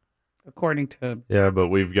 According to... Yeah, but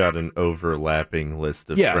we've got an overlapping list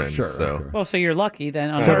of friends. Sure, so. Well, so you're lucky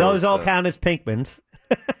then. So those all count as Pinkmans.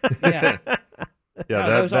 Yeah.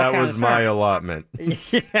 Yeah, that was my allotment.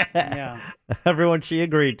 Yeah. Everyone she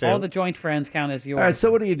agreed to. All the joint friends count as yours. All right,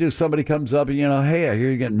 so what do you do? Somebody comes up and, hey, I hear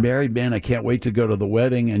you're getting married, man. I can't wait to go to the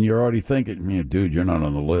wedding. And you're already thinking, dude, you're not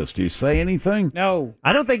on the list. Do you say anything? No.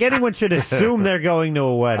 I don't think anyone should assume they're going to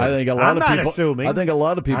a wedding. I think a lot of I'm not people assuming. I think a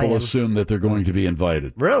lot of people assume that they're going to be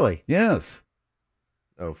invited. Really? Yes.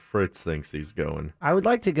 Oh, Fritz thinks he's going. I would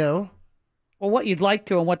like to go. Well, what you'd like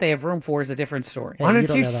to and what they have room for is a different story. Why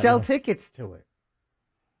don't you sell tickets to it?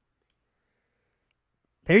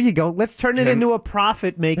 There you go. Let's turn it into a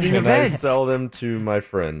profit-making Can event. I sell them to my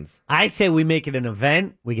friends? I say we make it an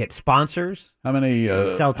event. We get sponsors. How many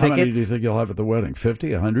sell How many tickets. do you think you'll have at the wedding?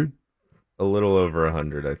 50, 100? A little over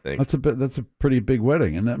 100, I think. That's a pretty big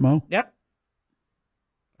wedding, isn't it, Mo? Yep.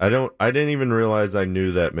 I didn't even realize I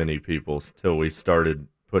knew that many people till we started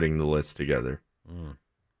putting the list together.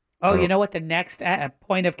 Oh, you know what the next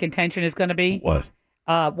point of contention is going to be? What?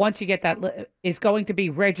 Once you get that, is going to be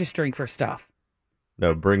registering for stuff.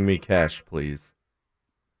 No, bring me cash, please.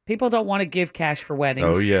 People don't want to give cash for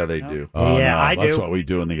weddings. Oh, yeah, they do. Oh, Yeah, no, I that's do. what we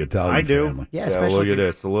do in the Italian I do. family. Yeah, Yeah, especially look if at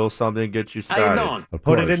this. A little something to get you started. Of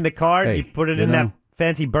Put it course. in the card. Hey, you put it you in that know-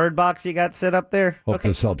 fancy bird box you got set up there. Hope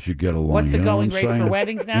this helps you get along. What's the you know going what I'm rate for saying?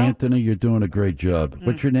 weddings now? Anthony, you're doing a great job.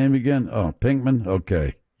 What's your name again? Oh, Pinkman?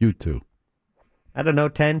 Okay. You too. I don't know,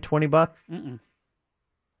 $10, $20. Mm-mm.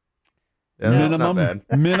 Yeah, that's not bad.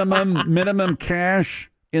 minimum cash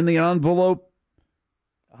in the envelope.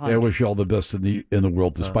 I wish you all the best in the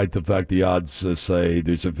world, despite the fact the odds say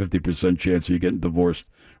there's a 50% chance of you getting divorced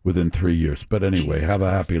within 3 years. But anyway, have a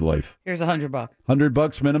happy life. Here's $100.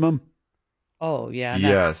 $100 minimum? Oh, yeah.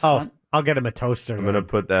 Yes. I'll get him a toaster. I'm going to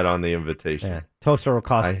put that on the invitation. Yeah. Toaster will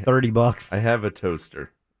cost $30. I have a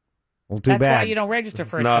toaster. Well, too That's bad. why you don't register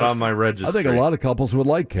for a Not toaster. on my registry. I think a lot of couples would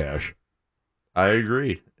like cash. I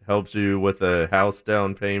agree. Helps you with a house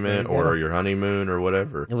down payment There you go. or your honeymoon or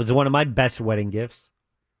whatever. It was one of my best wedding gifts.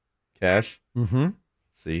 Cash? Mm-hmm.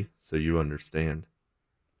 See? So you understand.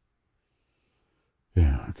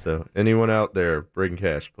 Yeah. So anyone out there, bring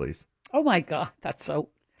cash, please. Oh, my God. That's so...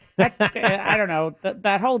 I don't know.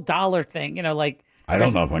 That whole dollar thing, like... I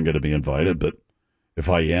don't know if I'm going to be invited, but if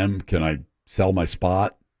I am, can I sell my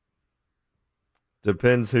spot?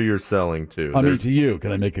 Depends who you're selling to. I mean, to you,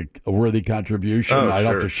 can I make a worthy contribution? Oh, I'd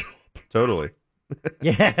sure. have to show up. Totally.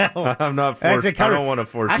 Yeah. I'm not forced. I don't want to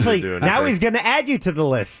force Actually, you to do anything. now he's going to add you to the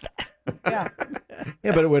list. Yeah,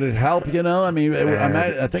 but would it help? I mean,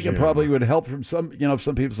 I think it probably would help from some. If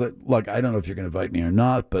some people say, "Look, I don't know if you're going to invite me or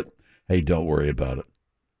not, but hey, don't worry about it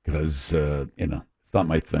because it's not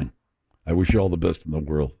my thing." I wish you all the best in the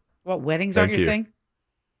world. What, weddings aren't your thing?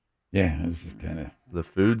 Yeah, this is kind of... The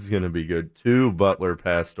food's going to be good. 2 Butler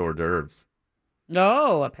passed hors d'oeuvres.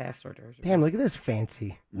 No, a past hors d'oeuvres. Damn, look at this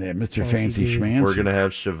fancy. Yeah, Mr. Fancy dude. Schmancy. We're going to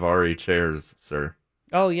have Shivari chairs, sir.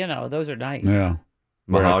 Oh, those are nice. Yeah.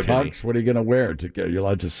 Wear a Mahogany. tux? What are you going to wear? Are you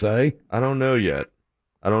allowed to say? I don't know yet.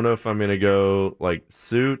 I don't know if I'm going to go like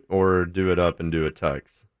suit or do it up and do a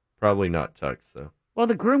tux. Probably not tux, though. Well,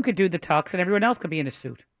 the groom could do the tux and everyone else could be in a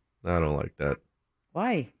suit. I don't like that.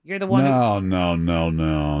 Why? You're the one No.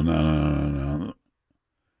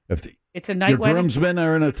 If it's a night your wedding? groomsmen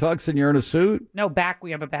are in a tux and you're in a suit? No,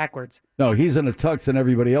 we have it backwards. No, he's in a tux and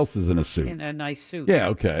everybody else is in a suit. In a nice suit. Yeah,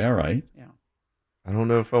 okay, all right. Yeah. I don't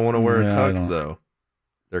know if I want to wear a Yeah, I tux, don't- though.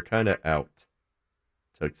 They're kind of out.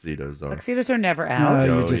 Tuxedos are. Tuxedos are never out.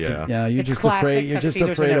 No, Oh, yeah. you're It's just classic. afraid. You're just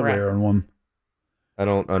Tuxedos are afraid of never out. wearing one. I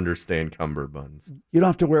don't understand cummerbunds. You don't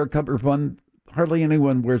have to wear a cummerbund. Hardly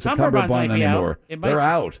anyone wears a Cummerbunds cummerbund might be out. anymore. It might- They're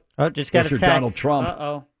out. Oh, just got a Unless you're text. Donald Trump.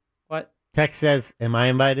 Uh-oh. What? Text says, am I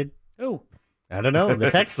invited? Who? I don't know. The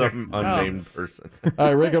text. Some unnamed person. All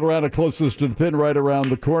right, regular round of closest to the pin right around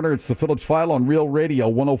the corner. It's the Phillips File on Real Radio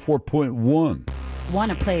 104.1. Want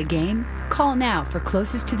to play a game? Call now for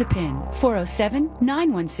closest to the pin.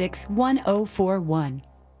 407-916-1041.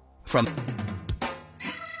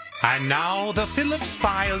 And now the Phillips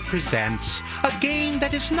File presents a game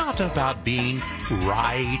that is not about being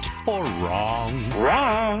right or wrong.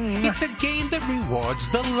 Wrong. It's a game that rewards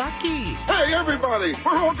the lucky. Hey, everybody,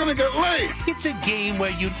 we're all gonna get late. It's a game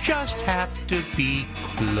where you just have to be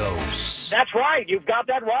close. That's right. You've got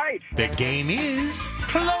that right. The game is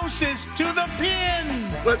closest to the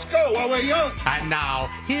pin. Let's go while we're young. And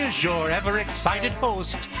now, here's your ever-excited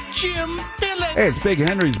host, Jim Phillips. Hey, it's Big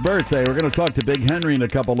Henry's birthday. We're going to talk to Big Henry in a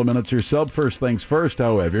couple of minutes or so. First things first,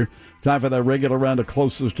 however, time for that regular round of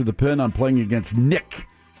closest to the pin. I'm playing against Nick,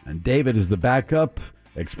 and David is the backup.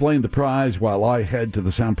 Explain the prize while I head to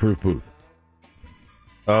the soundproof booth.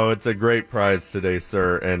 Oh, it's a great prize today,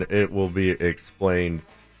 sir, and it will be explained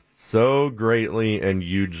so greatly and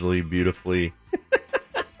hugely beautifully.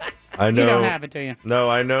 I know. You don't have it, do you? No,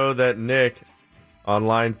 I know that Nick on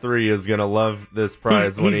line 3 is going to love this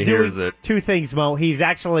prize when he hears doing it. 2 things, Mo. He's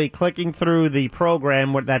actually clicking through the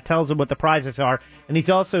program that tells him what the prizes are, and he's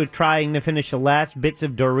also trying to finish the last bits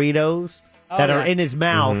of Doritos that are in his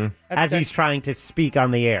mouth as he's trying to speak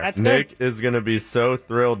on the air. Nick is going to be so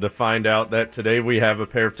thrilled to find out that today we have a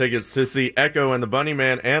pair of tickets to see Echo and the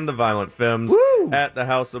Bunnyman and the Violent Femmes at the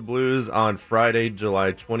House of Blues on Friday,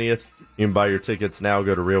 July 20th. You can buy your tickets now.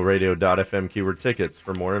 Go to realradio.fm keyword tickets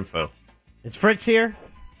for more info. Is Fritz here?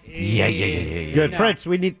 Yeah. Good. No. Fritz,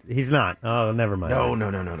 he's not. Oh, never mind. No.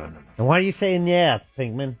 And why are you saying yeah,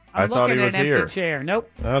 Pinkman? I'm I thought he looking was at an here. empty chair.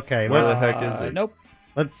 Nope. Okay. Where the heck is he? Nope.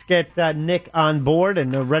 Let's get Nick on board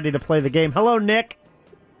and ready to play the game. Hello, Nick.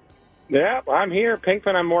 Yeah, I'm here.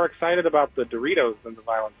 Pinkman, I'm more excited about the Doritos than the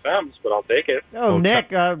Violent Femmes, but I'll take it. Oh, Nick,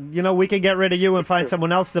 we can get rid of you and find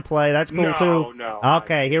someone else to play. That's cool, too. No.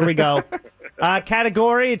 Okay, here we go.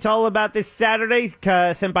 Category, it's all about this Saturday,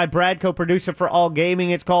 sent by Brad, co-producer for All Gaming.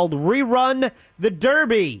 It's called Rerun the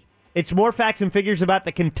Derby. It's more facts and figures about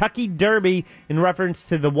the Kentucky Derby in reference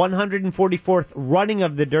to the 144th running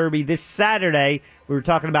of the Derby this Saturday. We were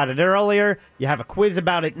talking about it earlier. You have a quiz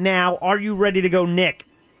about it now. Are you ready to go, Nick?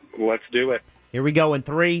 Let's do it. Here we go in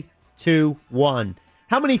 3, 2, 1.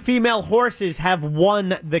 How many female horses have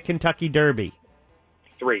won the Kentucky Derby?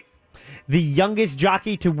 3. The youngest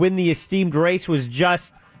jockey to win the esteemed race was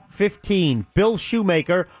just 15. Bill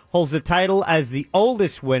Shoemaker holds the title as the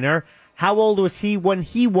oldest winner. How old was he when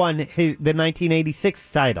he won the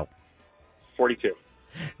 1986 title? 42.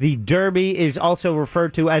 The Derby is also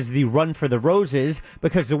referred to as the Run for the Roses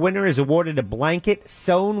because the winner is awarded a blanket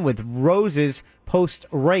sewn with roses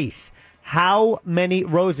post-race. How many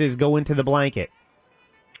roses go into the blanket?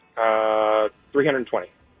 320.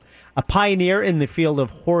 A pioneer in the field of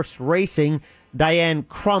horse racing, Diane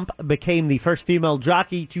Crump became the first female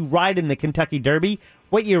jockey to ride in the Kentucky Derby.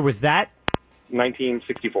 What year was that?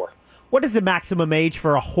 1964. What is the maximum age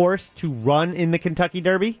for a horse to run in the Kentucky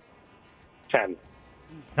Derby? 10.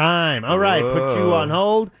 Time. All right, put you Whoa. on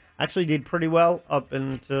hold. Actually did pretty well up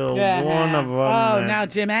until Yeah. one of them. Oh, now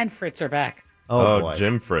Jim and Fritz are back. Oh, boy.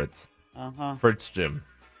 Jim Fritz. Uh-huh. Fritz Jim.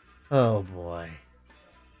 Oh, boy.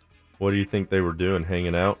 What do you think they were doing,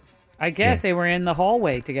 hanging out? I guess they were in the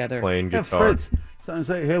hallway together. Playing Yeah, guitar. Fritz. So I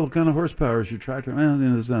say, hey, what kind of horsepower is your tractor? Well, you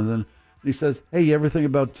know, this and then he says, hey, you ever think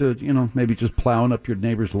about, maybe just plowing up your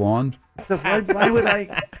neighbor's lawn? So why would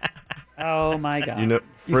I? Oh, my God. You know,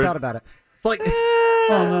 You thought about it. It's like,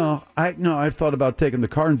 oh, no. I've thought about taking the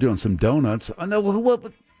car and doing some donuts. Oh, no, what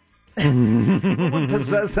would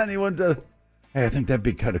possess anyone to... Hey, I think that'd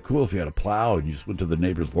be kind of cool if you had a plow and you just went to the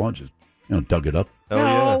neighbor's lawn, just, dug it up. Oh,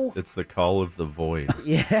 yeah. It's the call of the void.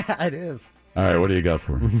 Yeah, it is. All right, what do you got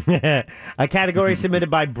for me? A category submitted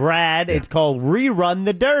by Brad. It's called Rerun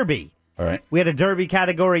the Derby. All right. We had a Derby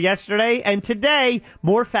category yesterday, and today,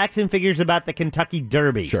 more facts and figures about the Kentucky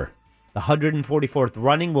Derby. Sure. The 144th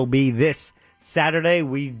running will be this Saturday.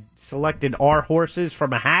 We selected our horses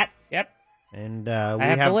from a hat. Yep. And I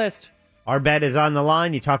have the list. Our bet is on the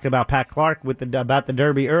line. You talked about Pat Clark about the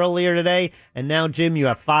Derby earlier today. And now, Jim, you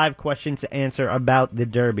have 5 questions to answer about the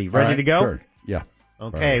Derby. Ready All right, to go? Sure. Yeah.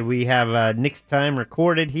 Okay, we have Nick's time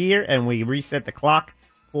recorded here, and we reset the clock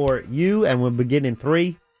for you, and we'll begin in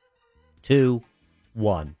 3, 2,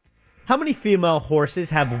 1. How many female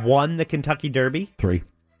horses have won the Kentucky Derby? 3.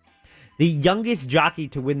 The youngest jockey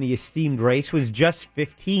to win the esteemed race was just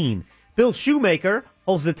 15. Bill Shoemaker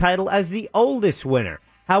holds the title as the oldest winner.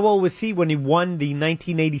 How old was he when he won the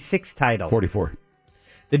 1986 title? 44.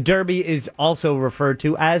 The Derby is also referred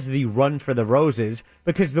to as the Run for the Roses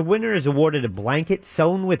because the winner is awarded a blanket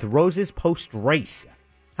sewn with roses post-race.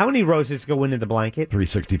 How many roses go into the blanket?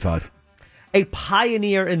 365. A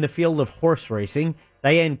pioneer in the field of horse racing,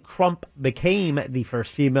 Diane Crump became the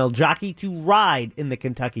first female jockey to ride in the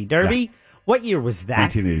Kentucky Derby. Yeah. What year was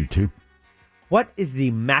that? 1982. What is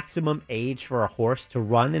the maximum age for a horse to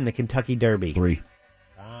run in the Kentucky Derby? 3.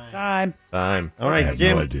 Time. All right, I have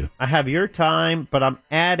Jim. no idea. I have your time, but I'm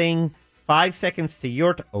adding 5 seconds to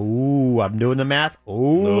your I'm doing the math.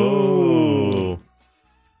 Oh.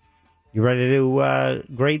 You ready to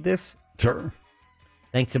grade this? Sure.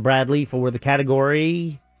 Thanks to Bradley for the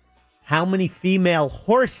category. How many female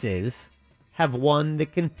horses have won the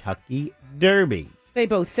Kentucky Derby? They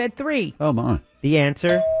both said 3. Oh, my. The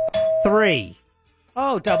answer, 3.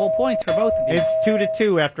 Oh, double points for both of you. It's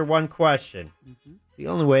 2-2 after one question. It's the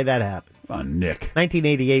only way that happens. Nick.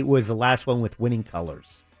 1988 was the last one with winning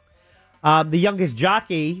colors. The youngest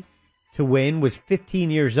jockey to win was 15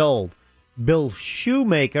 years old. Bill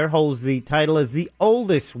Shoemaker holds the title as the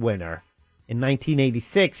oldest winner. In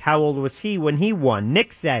 1986, how old was he when he won?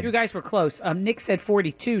 Nick said You guys were close. Nick said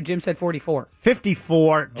 42. Jim said 44.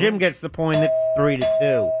 54. Jim gets the point. It's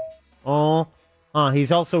 3-2.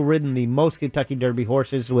 He's also ridden the most Kentucky Derby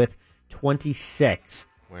horses with 26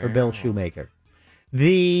 for Bill Shoemaker.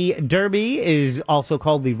 The Derby is also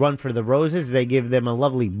called the Run for the Roses. They give them a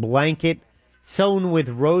lovely blanket sewn with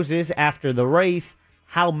roses after the race.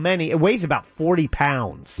 How many? It weighs about 40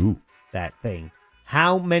 pounds, that thing.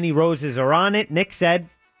 How many roses are on it? Nick said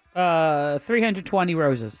 320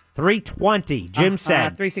 roses. 320. Jim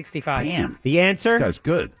said 365. Damn. The answer? This guy's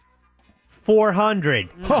good. 400.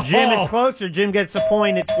 Jim is closer. Jim gets the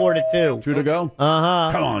point. It's 4-2. 2 to go?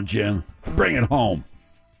 Uh-huh. Come on, Jim. Bring it home.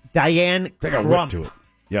 Diane Take a whip Crump. to it.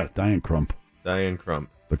 Yeah, Diane Crump. Diane Crump.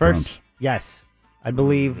 The First, Crumps. yes. I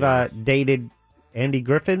believe dated Andy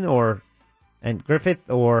Griffith or Eddie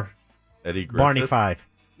Griffith. Barney Five.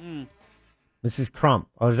 Mrs. Crump.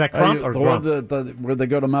 Oh, is that Crump or the Crump? one where they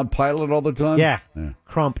go to Mount Pilot all the time? Yeah.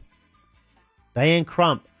 Crump. Diane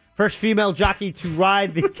Crump. First female jockey to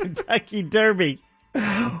ride the Kentucky Derby.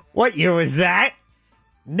 What year was that?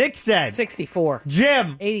 Nick said 64.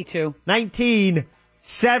 Jim 82.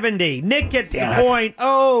 1970. Nick gets Damn the it. point.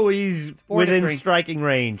 Oh, he's 4-3. within striking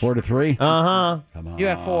range. 4-3? Uh-huh. Come on. You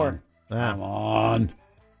have 4. Come on.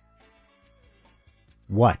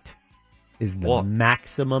 What is the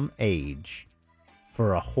maximum age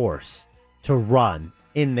for a horse to run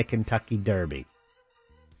in the Kentucky Derby?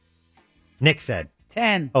 Nick said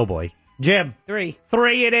 10. Oh, boy. Jim. 3.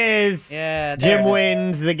 3 it is. Yeah. Jim there.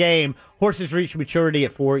 wins the game. Horses reach maturity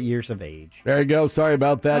at 4 years of age. There you go. Sorry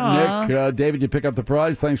about that, Aw. Nick. David, you pick up the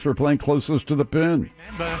prize. Thanks for playing closest to the pin.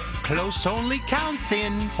 Remember, close only counts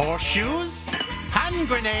in horseshoes, hand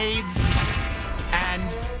grenades, and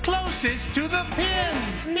closest to the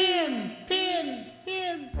pin. Pin, pin,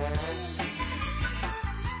 pin.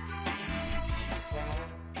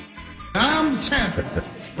 I'm the champion.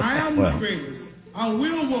 I am Well. the greatest. I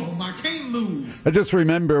will whoop him. I can't lose. I just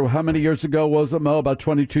remember how many years ago was it, Mo? About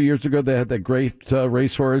 22 years ago, they had that great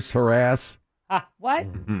racehorse, Harass. What?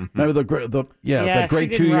 Remember that great she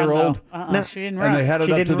didn't run, 2-year-old? though. She didn't run. And they had it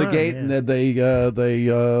She up to didn't the run, gate, yeah. and then they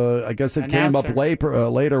I guess it came up Announcer.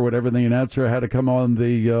 later or whatever. And the announcer had to come on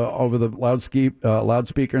the over the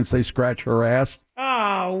loudspeaker and say "scratch harass."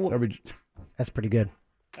 Oh. That's pretty good.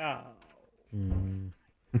 Oh.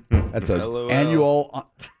 That's an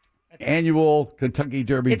annual Kentucky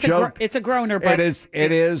Derby joke. It's a groaner, but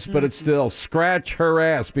It is, but it's still scratch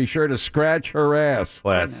harass. Be sure to scratch harass.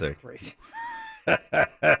 Classic.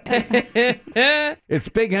 It's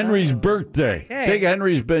Big Henry's birthday. Okay. Big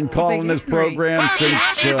Henry's been calling this Henry. program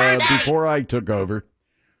since before I took over.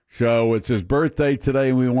 So it's his birthday today,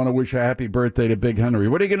 and we want to wish a happy birthday to Big Henry.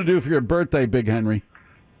 What are you going to do for your birthday, Big Henry?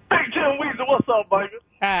 Hey, Jim Weezer, what's up, baby?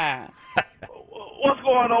 What's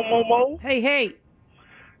going on, Momo? Hey.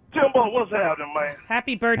 Jimbo, what's happening, man?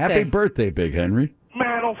 Happy birthday. Happy birthday, Big Henry.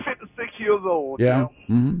 Man, I'm 56 years old. Yeah.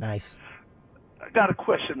 Jim. Nice. I got a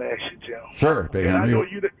question to ask you, Jim. Sure, Big And I know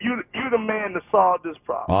Henry. you the man to solve this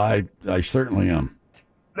problem. I certainly am.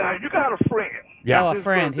 Now, you got a friend. Yeah. Oh, a His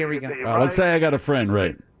friend. birthday Here we go. today, Let's say I got a friend,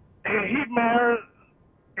 right? And he married,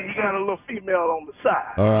 and he got a little female on the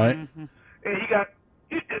side. All right. Mm-hmm. And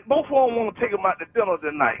both of them want to take him out to dinner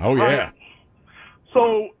tonight. Oh, right? yeah.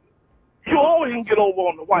 So you always can get over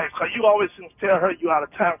on the wife because you always can tell her you out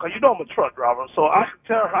of town because you know I'm a truck driver. So I can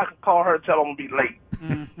tell her, I can call her and tell her I'm going to be late.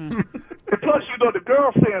 Mm-hmm. And plus, you know, the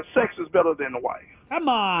girlfriend sex is better than the wife. Come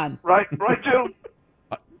on. Right, Jim?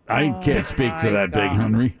 I can't speak to that, Big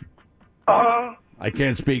Henry. I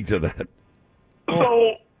can't speak to that.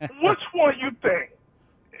 So which one you think?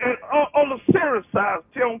 And on the serious side,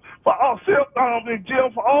 Jim, for all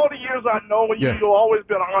the years I know, Yeah. you've always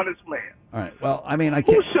been an honest man. All right. Well, I mean, I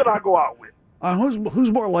Who can't. should I go out with?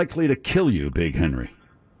 Who's more likely to kill you, Big Henry?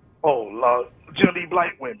 Oh, Lord. Jilly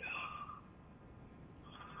black women.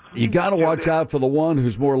 You got to watch out for the one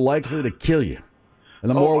who's more likely to kill you,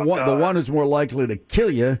 and the one who's more likely to kill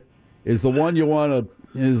you is the one you want to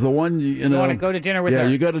you know. Want to go to dinner with yeah, her?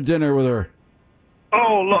 you go to dinner with her.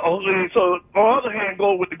 Oh, Lord. So on the other hand,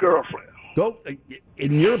 go with the girlfriend. Go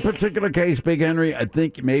in your particular case, Big Henry. I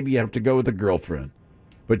think maybe you have to go with the girlfriend.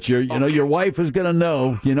 But you know your wife is going to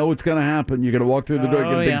know. You know what's going to happen. You're going to walk through the door,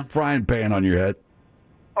 get a big frying pan on your head.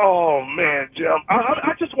 Oh, man, Jim.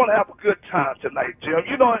 I just want to have a good time tonight, Jim.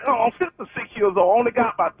 You know, I'm 56 years old. I only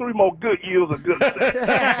got about 3 more good years of good sex.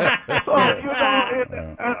 So, you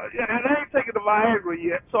know, and I ain't taking the Viagra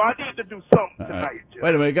yet, so I need to do something tonight, Jim.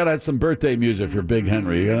 Wait a minute, you got to have some birthday music for Big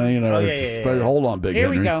Henry. Hold on, Big Here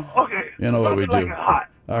Henry. we go. Okay. You know what we do.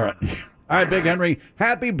 All right. All right, Big Henry,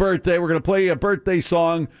 happy birthday. We're going to play a birthday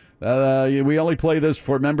song. We only play this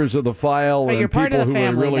for members of the file But you're and part of people the who we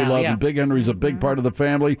family really now, love. yeah. And Big Henry's a big part of the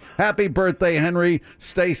family. Happy birthday, Henry.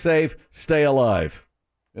 Stay safe. Stay alive.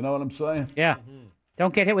 You know what I'm saying? Yeah.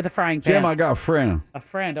 Don't get hit with a frying pan. Jim, I got a friend. A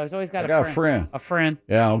friend. I've always got I got a friend. A friend.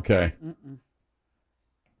 Yeah, okay.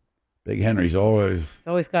 Big Henry's always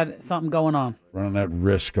got something going on. running that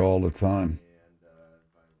risk all the time.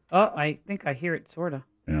 Oh, I think I hear it, sort of.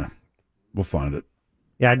 Yeah. We'll find it.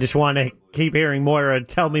 Yeah, I just want to keep hearing Moira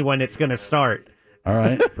tell me when it's going to start. All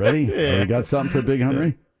right. Ready? You got something for Big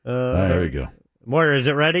Henry? There we go. Moira, is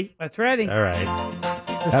it ready? That's ready. All right.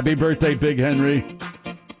 Happy birthday, Big Henry.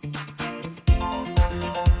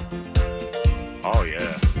 Oh,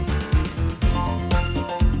 yeah.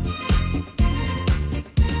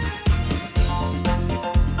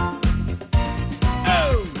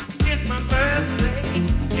 Oh, it's my birthday.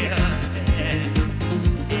 Yeah.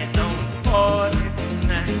 It's on party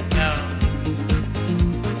tonight, y'all.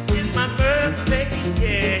 It's my birthday.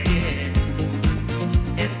 Yeah.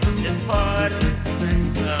 It's party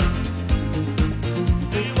tonight, y'all.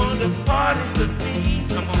 Do you want to party with me?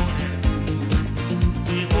 Come on in.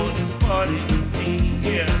 Do you want to party with me?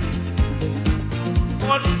 Yeah.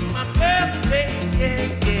 Oh, it's my birthday.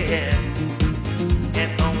 Yeah.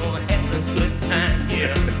 And I'm gonna have a good time,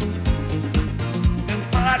 yeah. The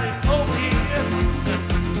party's over here.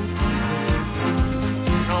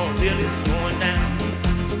 No, really it's going down.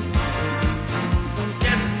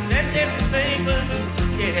 Just let everything loose,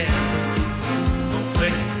 yeah.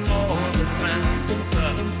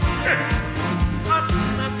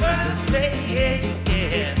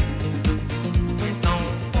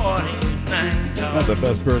 Not the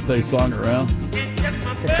best birthday song around.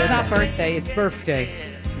 It's not birthday, it's birthday.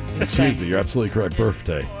 Excuse me, you're absolutely correct.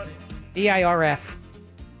 Birthday. BIRF. You F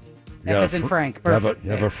got as in Frank. You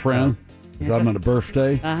have a friend? Is that on a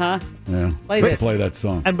birthday? Uh-huh. Yeah. Play this. Play that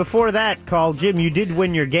song. And before that, call Jim, you did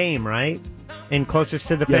win your game, right? In Closest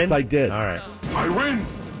to the Pin? Yes, I did. All right. I win!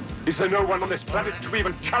 Is there no one on this planet to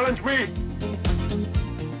even challenge me?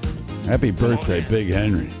 Happy birthday, Big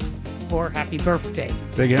Henry. Or happy birthday.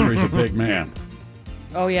 Big Henry's a big man.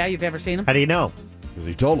 Oh, yeah? You've ever seen him? How do you know? Because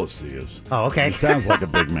he told us he is. Oh, okay. He sounds like a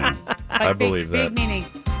big man. Like big meaning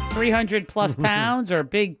 300 plus pounds or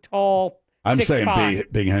big, tall, I'm 6'5"? saying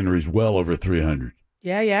Big Henry's well over 300.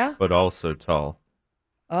 Yeah. But also tall.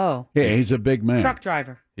 Oh. Yeah, he's a big man. Truck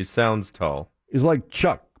driver. He sounds tall. He's like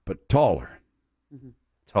Chuck, but taller.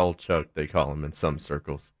 Tall Chuck, they call him in some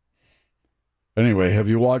circles. Anyway, have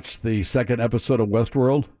you watched the second episode of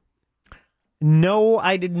Westworld? No,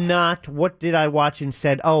 I did not. What did I watch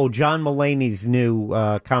instead? Oh, John Mulaney's new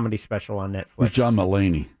comedy special on Netflix. Who's John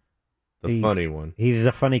Mulaney? The funny one. He's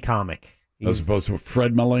a funny comic. As opposed to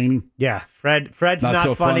Fred Mulaney? Yeah, Fred's not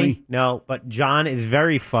so funny? No, but John is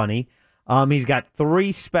very funny. He's got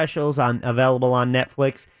 3 specials available on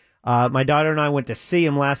Netflix. My daughter and I went to see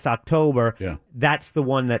him last October. Yeah. That's the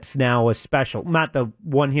one that's now a special. Not the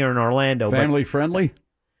one here in Orlando. Family friendly?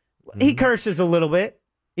 He curses a little bit.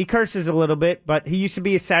 But he used to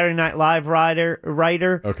be a Saturday Night Live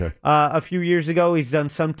writer. Okay. A few years ago, he's done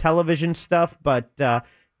some television stuff, but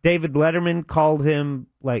David Letterman called him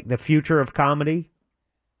like the future of comedy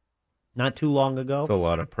not too long ago. It's a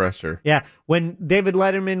lot of pressure. Yeah, when David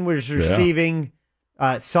Letterman was receiving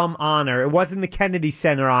some honor, it wasn't the Kennedy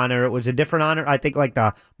Center honor, it was a different honor, I think like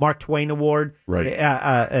the Mark Twain Award. Right.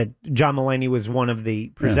 John Mulaney was one of the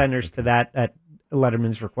presenters to that at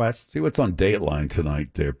Letterman's request. See what's on Dateline tonight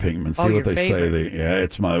there, Pinkman. See what they say.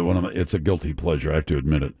 It's it's a guilty pleasure, I have to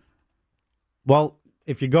admit it. Well,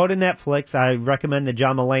 if you go to Netflix, I recommend the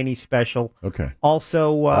John Mulaney special. Okay.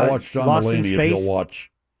 Also, I'll watch John Lost Mulaney in Space. if you'll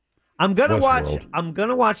watch I'm gonna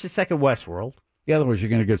Westworld. watch the second Westworld. Yeah, otherwise you're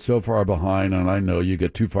going to get so far behind, and I know you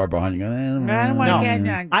get too far behind. You're going, I don't want to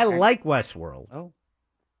get... I like Westworld. Oh.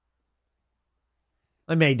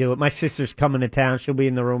 I may do it. My sister's coming to town. She'll be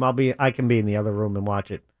in the room. I can be in the other room and watch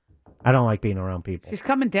it. I don't like being around people. She's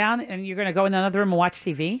coming down, and you're going to go in another room and watch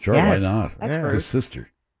TV? Sure, Yes. why not? That's His sister.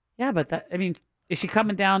 Yeah, but is she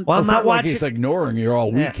coming down? Well, I'm It's not not like watching. he's ignoring you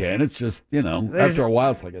all Yeah. weekend. It's just, There's- after a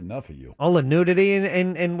while, it's like enough of you. All the nudity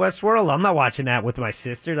in Westworld. I'm not watching that with my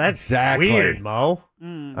sister. That's Exactly. weird, Mo.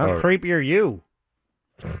 Mm. How creepy are you?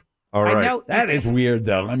 All right. I know. That is weird,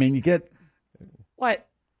 though. I mean, you get... What?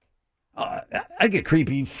 I get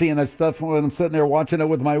creepy seeing that stuff when I'm sitting there watching it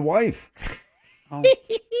with my wife. Oh.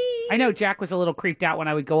 I know Jack was a little creeped out when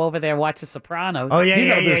I would go over there and watch The Sopranos. Oh,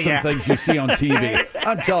 yeah, There's some things you see on TV.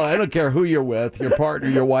 I'm telling you, I don't care who you're with, your partner,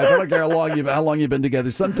 your wife. I don't care how long you've been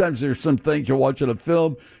together. Sometimes there's some things you're watching a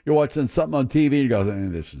film, you're watching something on TV, and you go,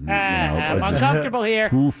 this is I'm uncomfortable here.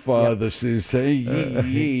 This is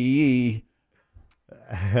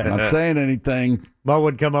not saying anything. Mo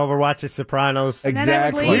would come over, watch The Sopranos. And then I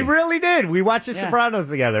would Exactly. leave. We really did. We watched The Yeah. Sopranos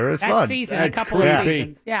together. It was That fun. season, That's a couple creepy. of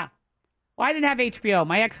seasons. Yeah. Well, I didn't have HBO.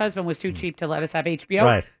 My ex-husband was too cheap to let us have HBO.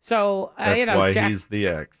 Right. So, That's why Jack... he's the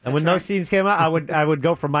ex. And when those scenes came out, I would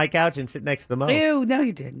go from my couch and sit next to Mo. Ew, no,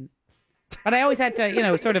 you didn't. But I always had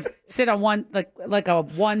to, sort of sit on one, like a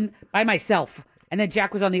one by myself. And then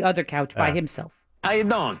Jack was on the other couch by himself. How you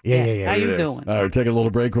doing? Yeah. How you doing? All right, take a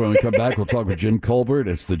little break. When we come back, we'll talk with Jim Colbert.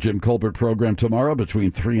 It's the Jim Colbert program tomorrow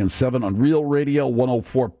between 3 and 7 on Real Radio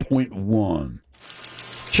 104.1.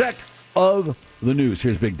 Check of the news.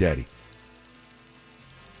 Here's Big Daddy.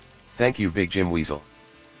 Thank you, Big Jim Weasel.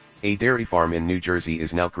 A dairy farm in New Jersey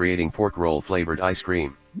is now creating pork roll-flavored ice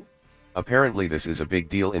cream. Apparently this is a big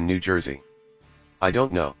deal in New Jersey. I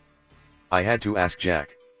don't know. I had to ask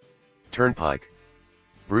Jack. Turnpike.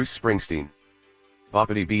 Bruce Springsteen.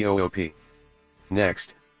 Boppity Boop.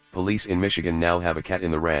 Next, police in Michigan now have a cat in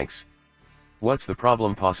the ranks. What's the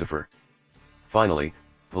problem, Possifer? Finally,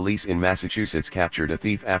 police in Massachusetts captured a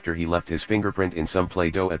thief after he left his fingerprint in some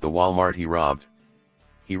Play-Doh at the Walmart he robbed.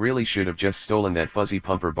 He really should have just stolen that fuzzy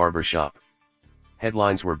pumper barber shop.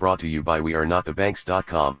 Headlines were brought to you by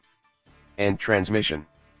wearenotthebanks.com. End transmission.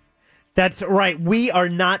 That's right. We are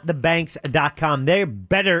not thebanks.com. They're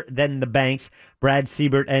better than the banks. Brad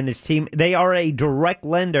Siebert and his team. They are a direct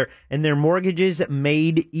lender, and their mortgages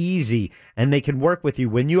made easy. And they can work with you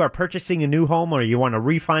when you are purchasing a new home or you want to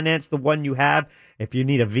refinance the one you have. If you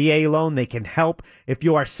need a VA loan, they can help. If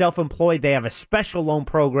you are self-employed, they have a special loan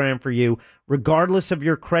program for you. Regardless of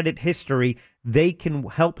your credit history, they can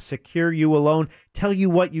help secure you a loan, tell you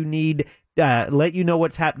what you need, let you know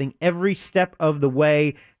what's happening every step of the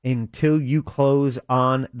way until you close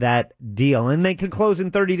on that deal. And they can close in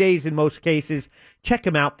 30 days in most cases. Check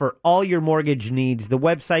them out for all your mortgage needs. The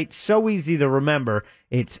website, so easy to remember.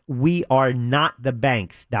 It's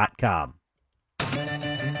wearenotthebanks.com.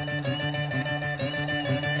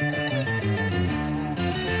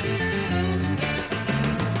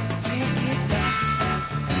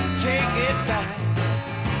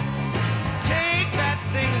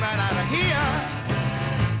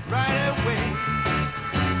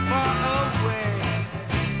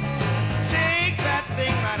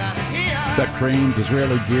 That Cream,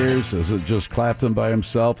 Disraeli Gears, is it just Clapton by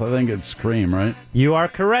himself? I think it's Cream, right? You are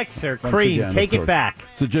correct, sir. Cream, take it back.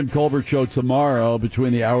 It's the Jim Colbert Show tomorrow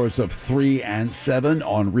between the hours of 3 and 7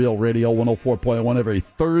 on Real Radio 104.1 every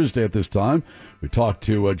Thursday at this time. We talk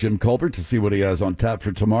to Jim Colbert to see what he has on tap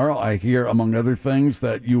for tomorrow. I hear, among other things,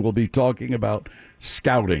 that you will be talking about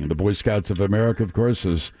scouting. The Boy Scouts of America, of course,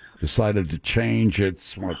 has decided to change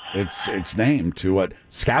its name to what?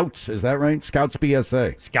 Scouts, is that right? Scouts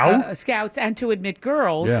BSA. Scouts, and to admit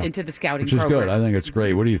girls into the scouting program. Which is good. I think it's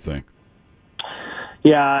great. What do you think?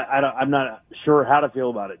 Yeah, I'm not sure how to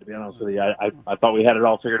feel about it, to be honest with you. I thought we had it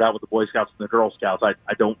all figured out with the Boy Scouts and the Girl Scouts. I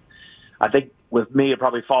think with me, it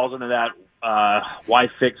probably falls into that why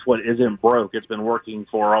fix what isn't broke. It's been working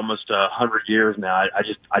for almost 100 years now.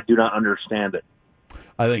 I do not understand it.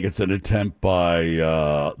 I think it's an attempt by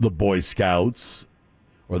the Boy Scouts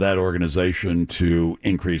or that organization to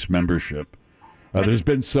increase membership. There's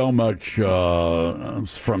been so much from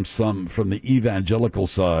the evangelical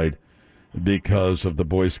side because of the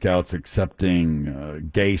Boy Scouts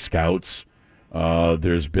accepting gay scouts.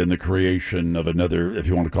 There's been the creation of another, if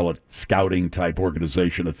you want to call it, scouting-type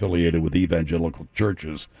organization affiliated with evangelical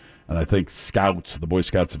churches. And I think Scouts, the Boy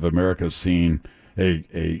Scouts of America, has seen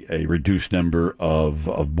a reduced number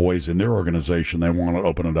of boys in their organization. They want to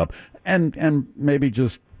open it up and maybe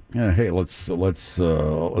just hey, let's join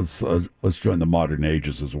the modern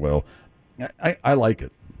ages as well. I like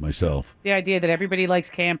it myself. The idea that everybody likes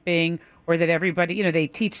camping, or that everybody, they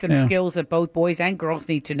teach them skills that both boys and girls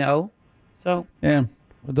need to know. So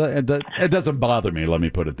it doesn't bother me. Let me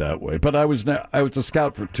put it that way. But I was a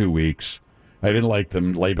scout for 2 weeks. I didn't like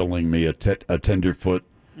them labeling me a tenderfoot,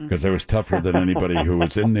 because I was tougher than anybody who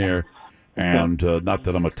was in there, and not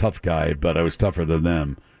that I'm a tough guy, but I was tougher than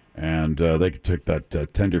them, and they took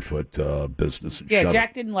that tenderfoot business. And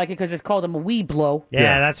Jack didn't like it because it's called him a wee blow.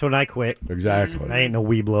 Yeah, that's when I quit. Exactly. I ain't no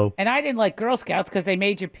wee blow. And I didn't like Girl Scouts because they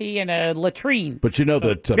made you pee in a latrine. But you know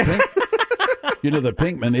that that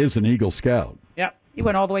Pinkman is an Eagle Scout. Yep, he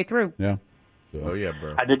went all the way through. Yeah. Oh yeah,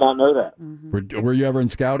 bro. I did not know that. Mm-hmm. Were you ever in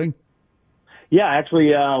scouting? Yeah,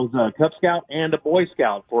 actually, I was a Cub Scout and a Boy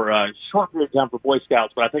Scout for a short period of time for Boy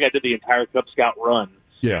Scouts, but I think I did the entire Cub Scout run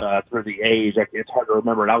through the age. It's hard to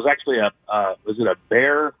remember. And I was actually was it a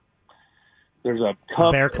bear? There's a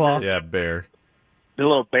cub. Bear claw? Yeah, bear. The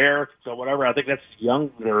little bear, so whatever. I think that's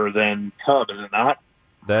younger than Cub, is it not?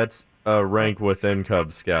 That's a rank within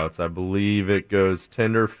Cub Scouts. I believe it goes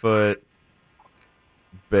tenderfoot,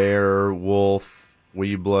 bear, wolf,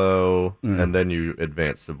 weeblow, and then you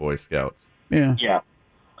advance to Boy Scouts. Yeah. Yeah.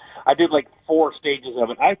 I did like 4 stages of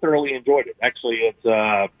it. I thoroughly enjoyed it. Actually, it's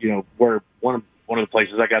where one of the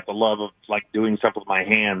places I got the love of like doing stuff with my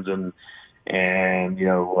hands and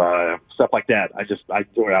stuff like that. I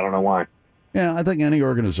enjoy it. I don't know why. Yeah, I think any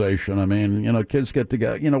organization, I mean, kids get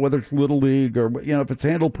together, whether it's Little League or, if it's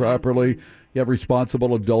handled properly, you have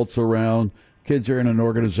responsible adults around, kids are in an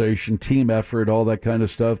organization, team effort, all that kind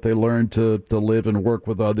of stuff. They learn to live and work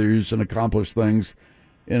with others and accomplish things,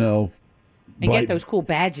 And get those cool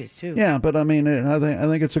badges, too. Yeah, but I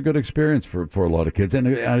think it's a good experience for a lot of kids. And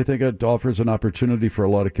I think it offers an opportunity for a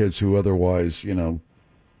lot of kids who otherwise,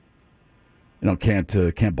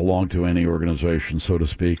 can't belong to any organization, so to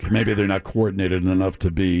speak. Maybe they're not coordinated enough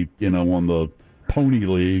to be, on the Pony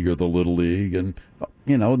League or the Little League, and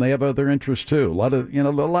and they have other interests too. A lot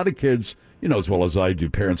of kids, as well as I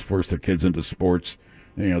do, parents force their kids into sports.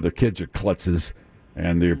 Their kids are klutzes,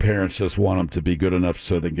 and their parents just want them to be good enough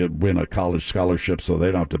so they can win a college scholarship, so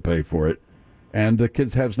they don't have to pay for it. And the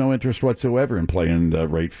kids have no interest whatsoever in playing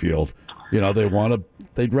right field.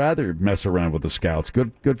 They'd rather mess around with the Scouts.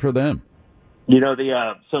 Good for them.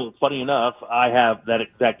 So funny enough, I have that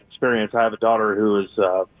exact experience. I have a daughter who is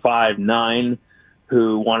 5'9",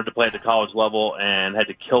 who wanted to play at the college level and had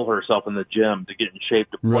to kill herself in the gym to get in shape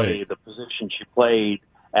to play the position she played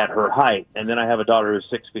at her height. And then I have a daughter who's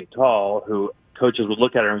 6 feet tall, who coaches would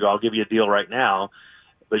look at her and go, "I'll give you a deal right now,"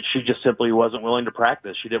 but she just simply wasn't willing to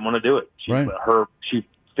practice. She didn't want to do it. She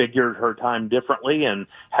figured her time differently and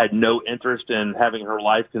had no interest in having her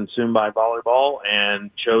life consumed by volleyball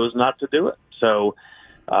and chose not to do it. So,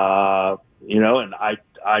 and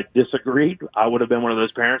I disagreed. I would have been one of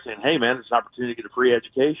those parents saying, hey, man, it's an opportunity to get a free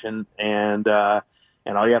education, and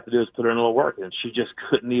all you have to do is put in a little work. And she just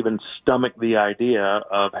couldn't even stomach the idea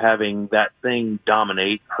of having that thing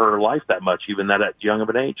dominate her life that much, even at that young of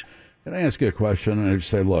an age. Can I ask you a question? And if you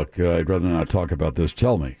say, look, I'd rather not talk about this,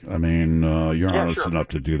 tell me. I mean, you're honest enough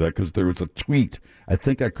to do that, because there was a tweet I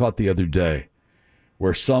think I caught the other day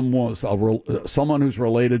where someone who's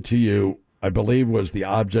related to you, I believe, was the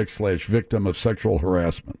object/victim of sexual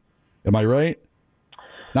harassment. Am I right?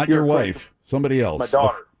 Not your wife, somebody else. My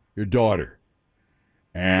daughter. Your daughter.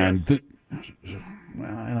 And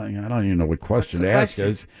I don't even know what question to ask.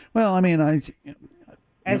 Well, I mean,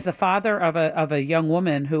 as the father of a young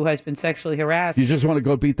woman who has been sexually harassed, you just want to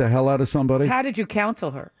go beat the hell out of somebody? How did you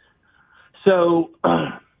counsel her? So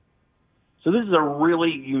this is a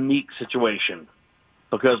really unique situation,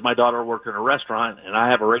 because my daughter worked in a restaurant, and I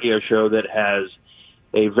have a radio show that has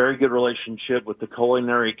a very good relationship with the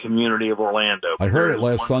culinary community of Orlando. I heard it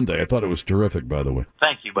last Sunday. I thought it was terrific, by the way.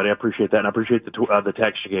 Thank you, buddy. I appreciate that, and I appreciate the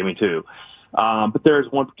text you gave me, too. But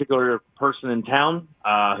there's one particular person in town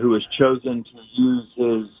who has chosen to use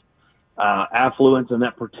his affluence in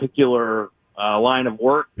that particular line of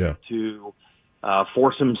work to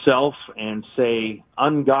force himself and say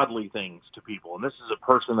ungodly things to people. And this is a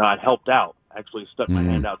person that I helped out, actually stuck my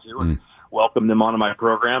hand out to and welcomed them onto my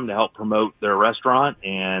program to help promote their restaurant.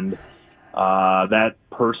 And that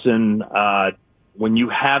person, when you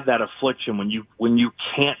have that affliction, when you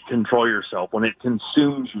can't control yourself, when it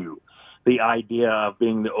consumes you, the idea of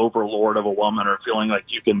being the overlord of a woman, or feeling like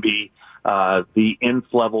you can be the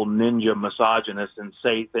nth-level ninja misogynist and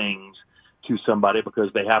say things to somebody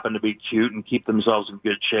because they happen to be cute and keep themselves in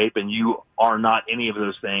good shape, and you are not any of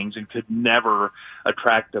those things and could never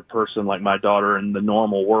attract a person like my daughter in the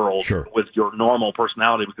normal world with your normal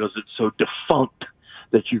personality, because it's so defunct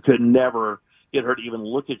that you could never get her to even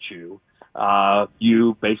look at you.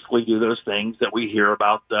 You basically do those things that we hear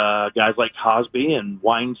about guys like Cosby and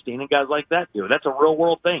Weinstein and guys like that do. That's a real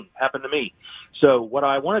world thing. Happened to me. So what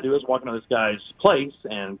I want to do is walk into this guy's place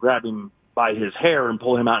and grab him by his hair and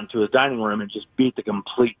pull him out into his dining room and just beat the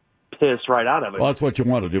complete piss right out of it. Well, that's what you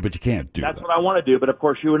want to do, but you can't do that. That's what I want to do. But of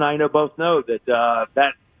course, you and I both know that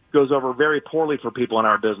that goes over very poorly for people in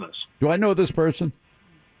our business. Do I know this person?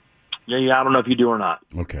 Yeah, I don't know if you do or not.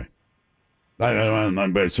 Okay.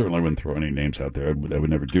 I certainly wouldn't throw any names out there. I would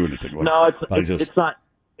never do anything like that. No,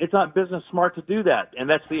 it's not business smart to do that. And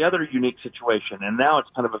that's the other unique situation. And now it's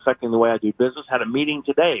kind of affecting the way I do business. Had a meeting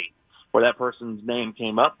today where that person's name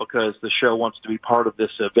came up because the show wants to be part of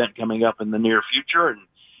this event coming up in the near future. And,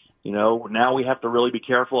 now we have to really be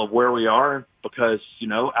careful of where we are because,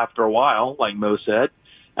 after a while, like Mo said,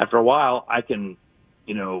 after a while, I can,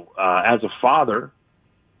 as a father,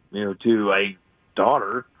 to a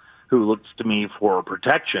daughter who looks to me for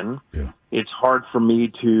protection, it's hard for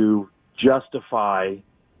me to justify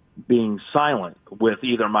being silent with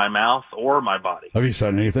either my mouth or my body. Have you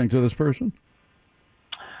said anything to this person?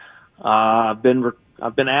 I've been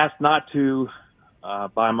asked not to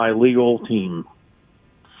by my legal team.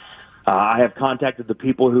 I have contacted the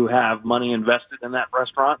people who have money invested in that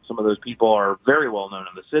restaurant. Some of those people are very well known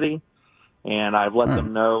in the city, and I've let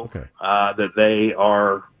them know that they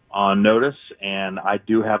are on notice, and I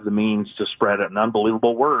do have the means to spread an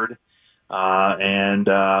unbelievable word.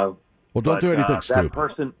 Well, don't do anything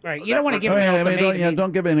stupid. Right, you don't want to give an ultimatum.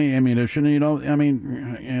 Don't give any ammunition.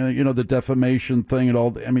 The defamation thing and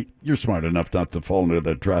all. You're smart enough not to fall into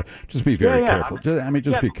that trap. Just be very careful.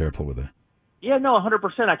 Just be careful with it. Yeah, no,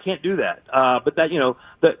 100%. I can't do that. But that,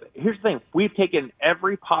 here's the thing: we've taken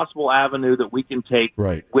every possible avenue that we can take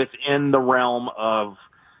within the realm of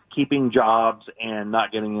keeping jobs and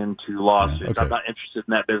not getting into lawsuits. I'm not interested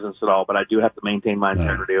in that business at all, but I do have to maintain my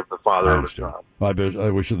integrity of the father of the child. I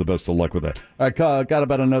wish you the best of luck with that. I got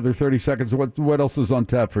about another 30 seconds. What else is on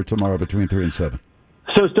tap for tomorrow between 3 and 7?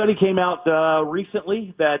 So a study came out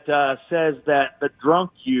recently that says that the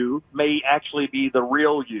drunk you may actually be the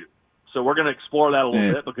real you. So we're going to explore that a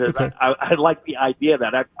little bit because I like the idea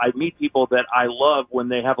that I meet people that I love when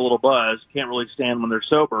they have a little buzz, can't really stand when they're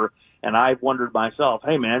sober. And I've wondered myself,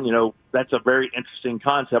 hey, man, that's a very interesting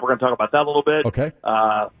concept. We're going to talk about that a little bit. Okay.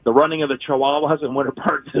 The running of the Chihuahuas in Winter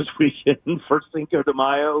Park this weekend for Cinco de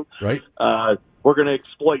Mayo. Right. We're going to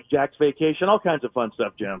exploit Jack's vacation, all kinds of fun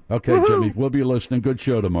stuff, Jim. Okay, Woo-hoo! Jimmy, we'll be listening. Good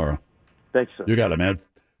show tomorrow. Thanks, sir. You got it, man.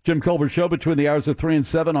 Jim Colbert Show between the hours of 3 and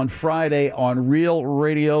 7 on Friday on Real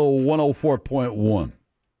Radio 104.1.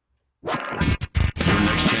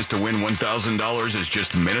 to win $1,000 is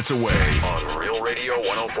just minutes away on Real Radio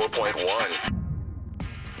 104.1.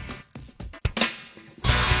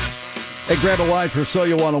 Hey, grab a line for So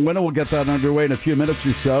You Want to Win It. We'll get that underway in a few minutes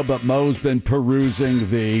or so, but Mo's been perusing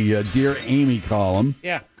the Dear Amy column.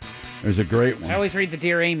 Yeah. There's a great one. I always read the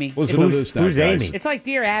Dear Amy. Who's Amy? It's like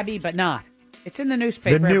Dear Abby, but not. It's in the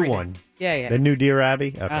newspaper. The new every day. one. Yeah. The new Dear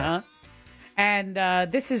Abby? Okay. Uh-huh.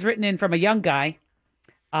 And this is written in from a young guy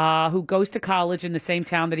who goes to college in the same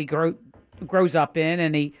town that he grows up in,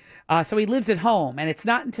 and so he lives at home. And it's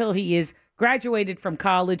not until he is graduated from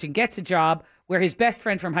college and gets a job where his best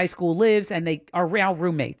friend from high school lives, and they are now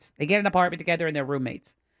roommates. They get an apartment together, and they're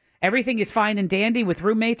roommates. Everything is fine and dandy with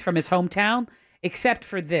roommates from his hometown, except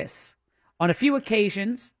for this. On a few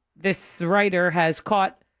occasions, this writer has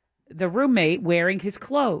caught the roommate wearing his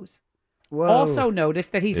clothes. Whoa. Also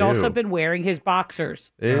noticed that he's Ew. also been wearing his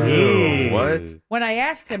boxers. Ew. What? When I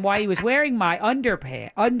asked him why he was wearing my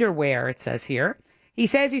underwear, it says here, he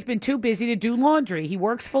says he's been too busy to do laundry. He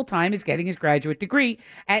works full-time, is getting his graduate degree,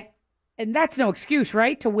 and that's no excuse,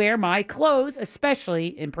 right, to wear my clothes, especially,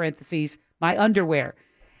 in parentheses, my underwear.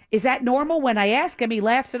 Is that normal? When I ask him, he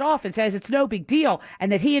laughs it off and says it's no big deal,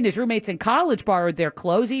 and that he and his roommates in college borrowed their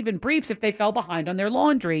clothes, even briefs, if they fell behind on their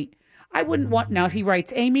laundry. I wouldn't want, now he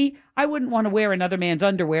writes, Amy, I wouldn't want to wear another man's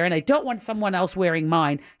underwear, and I don't want someone else wearing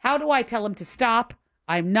mine. How do I tell him to stop?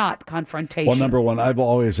 I'm not confrontational. Well, number one, I've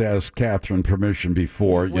always asked Catherine permission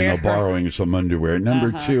before, borrowing some underwear.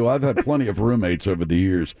 Number two, I've had plenty of roommates over the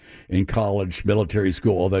years in college, military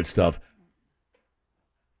school, all that stuff.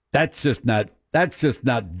 That's just not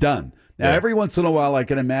done. Now, every once in a while, I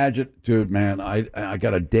can imagine, dude, man, I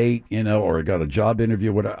got a date, or I got a job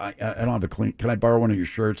interview. I don't have to clean. Can I borrow one of your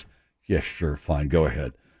shirts? Yes, sure, fine, go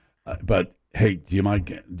ahead. But hey, do you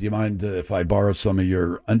mind if I borrow some of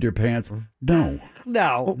your underpants? No.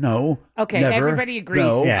 No. Okay, never. everybody agrees.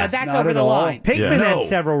 No, that's over the line. Pinkman had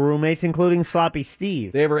several roommates, including Sloppy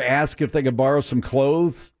Steve. They ever ask if they could borrow some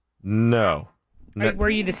clothes? No. Were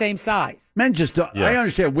you the same size? Men just don't. Yes. I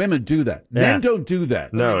understand women do that. Men don't do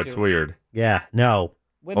that. No, it's weird. Yeah, no.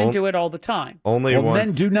 Women do it all the time. Only once.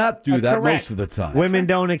 Men do not do that correct. most of the time. Women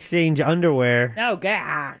don't exchange underwear.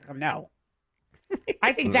 No.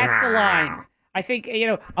 I think that's the line. I think,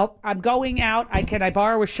 I'm going out. Can I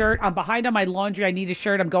borrow a shirt? I'm behind on my laundry. I need a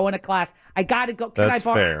shirt. I'm going to class. I got to go. That's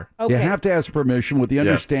fair. Okay. You have to ask permission with the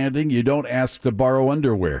understanding you don't ask to borrow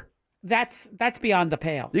underwear. That's beyond the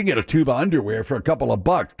pale. You can get a tube of underwear for a couple of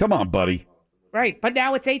bucks. Come on, buddy. Right. But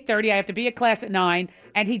now it's 8:30. I have to be at class at 9.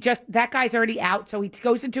 And that guy's already out. So he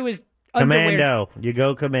goes into his underwear. Commando. You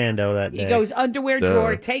go commando that day. He goes underwear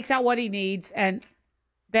drawer, takes out what he needs. And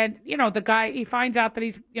then, the guy, he finds out that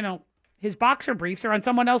he's, his boxer briefs are on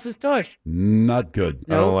someone else's tush. Not good.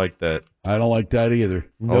 I don't like that. I don't like that either.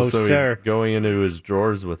 No, also, sir. he's going into his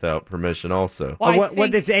drawers without permission also. Well,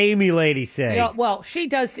 what does Amy lady say? Well, she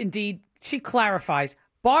does indeed. She clarifies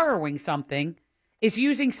borrowing something is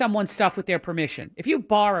using someone's stuff with their permission. If you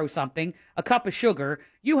borrow something, a cup of sugar,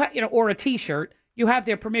 or a T-shirt, you have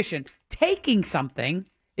their permission. Taking something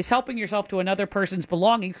is helping yourself to another person's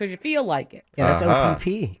belongings because you feel like it. Yeah, that's OPP.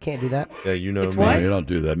 You can't do that. Yeah, you know It's me. what? No, you don't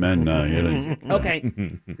do that, men. Okay.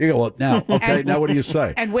 You go, well, now, okay, now what do you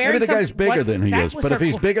say? And wearing Maybe the guy's bigger than he is, but if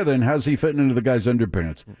he's bigger than, how's he fitting into the guy's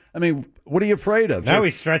underpants? I mean, what are you afraid of? Now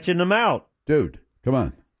he's stretching them out. Dude, come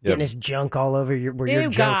on. Getting his junk all over your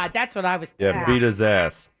junk. God, that's what I was Yeah, beat his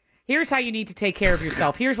ass. Here's how you need to take care of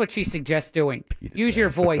yourself. Here's what she suggests doing. Use your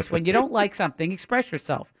voice. When you don't like something, express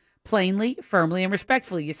yourself. Plainly, firmly, and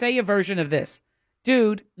respectfully. You say a version of this.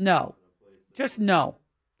 Dude, no. Just no.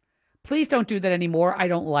 Please don't do that anymore. I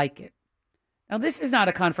don't like it. Now, this is not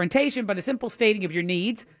a confrontation, but a simple stating of your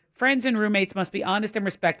needs. Friends and roommates must be honest and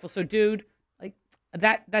respectful. So, dude,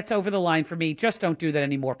 that's over the line for me. Just don't do that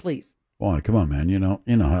anymore, please. Boy, come on, man.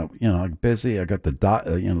 I'm busy. I got the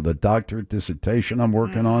doctorate dissertation I'm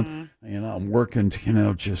working on. I'm working,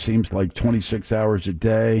 just seems like 26 hours a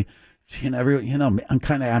day. I'm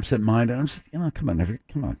kind of absent-minded. I'm just, come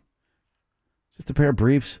on. Just a pair of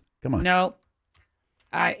briefs. Come on. No.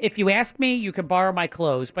 If you ask me, you can borrow my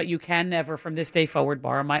clothes, but you can never, from this day forward,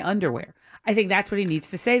 borrow my underwear. I think that's what he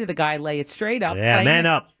needs to say to the guy. Lay it straight up. Yeah, man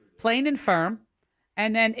up. Plain and firm.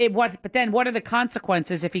 And then what are the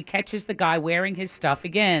consequences if he catches the guy wearing his stuff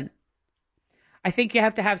again? I think you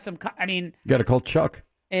have to have some, You got to call Chuck.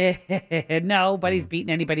 No, but he's beating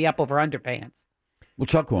anybody up over underpants. Well,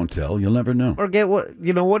 Chuck won't tell. You'll never know. Or get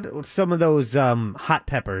some of those hot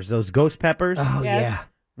peppers, those ghost peppers. Oh, yeah.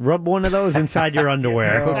 Rub one of those inside your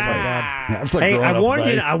underwear. Oh, my God. That's like Hey, I growing up, warned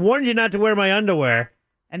you. right? I warned you not to wear my underwear.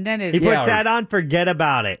 And then He puts that on. Forget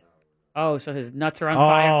about it. Oh, so his nuts are on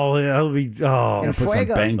fire? Oh, it'll be. Oh, Put some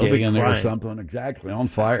He'll Bengay be in there or crying. something. Exactly, on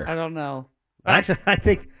fire. I don't know. Actually, I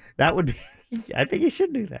think that would be. I think you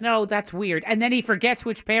should do that. No, that's weird. And then he forgets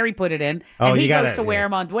which pair he put it in, Oh, and he you gotta- goes to wear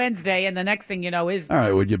them on Wednesday, and the next thing you know is All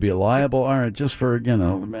right, would you be liable? All right, just for,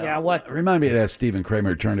 Yeah, what? Remind me to ask Stephen Kramer,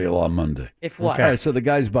 attorney at law, Monday. If what? All right, so the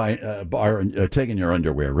guy's taking your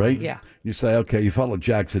underwear, right? Yeah. You say, okay, you follow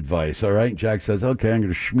Jack's advice, all right? Jack says, okay, I'm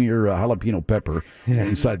going to smear jalapeno pepper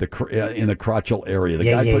inside the in the crotchal area. The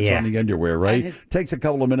guy puts on the underwear, right? Takes a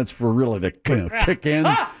couple of minutes for really to kick in,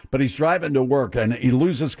 but he's driving to work, and he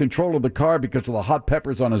loses control of the car because of the hot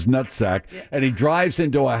peppers on his nutsack, and he drives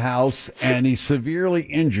into a house, and he's severely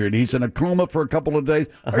injured. He's in a coma for a couple of days.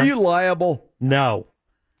 Are you liable? No.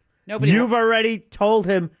 Nobody. You've already told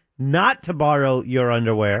him not to borrow your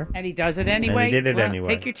underwear. And he does it anyway. And he did it Well, anyway.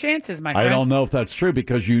 Take your chances, my friend. I don't know if that's true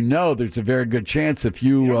because there's a very good chance if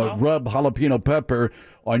you rub jalapeno pepper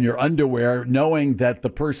on your underwear, knowing that the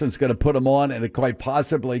person's going to put them on, and it quite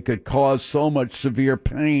possibly could cause so much severe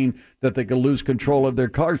pain that they could lose control of their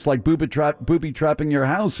car. It's like booby trapping your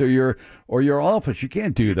house or your office. You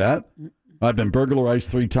can't do that. I've been burglarized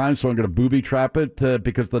 3 times, so I'm going to booby trap it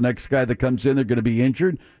because the next guy that comes in, they're going to be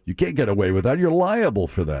injured. You can't get away with that. You're liable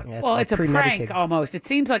for that. Yeah, Well, like it's a prank almost. It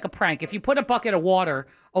seems like a prank. If you put a bucket of water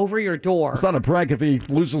over your door. It's not a prank if he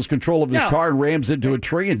loses control of his car and rams into a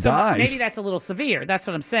tree and dies. Maybe that's a little severe. That's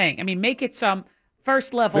what I'm saying. I mean, make it some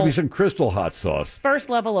first level. Maybe some crystal hot sauce. First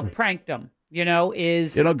level of prankdom,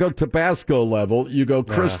 is. You don't go Tabasco level, you go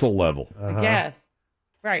crystal level. I guess.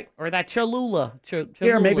 Right. Or that Cholula.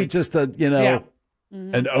 Yeah, maybe just a, Yeah.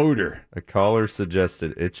 an odor. A caller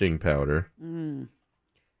suggested itching powder.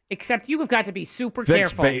 Except you have got to be super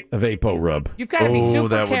Vicks careful. Vapo rub. You've got to be super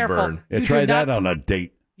that would careful. burn. Yeah, You try do that not- on a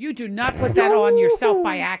date. You do not put that on yourself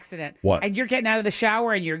by accident. What? And you're getting out of the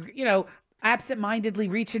shower and you're, absent-mindedly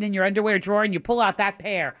reaching in your underwear drawer and you pull out that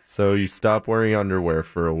pair. So you stop wearing underwear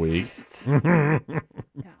for a week.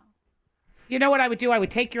 You know what I would do? I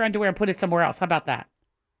would take your underwear and put it somewhere else. How about that?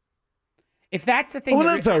 If that's the thing. Well,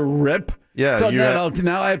 that that's a rip. Yeah, So you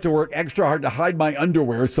now I have to work extra hard to hide my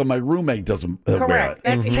underwear so my roommate doesn't wear Correct. it.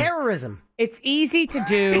 That's terrorism. It's easy to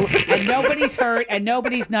do, and nobody's hurt, and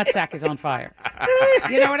nobody's nutsack is on fire.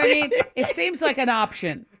 You know what I mean? It seems like an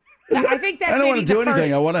option. I think that's I don't maybe want to do the anything.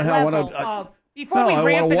 first I want level to. of- before No, we I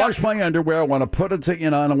ramp want it to up wash to- my underwear. I want to put it,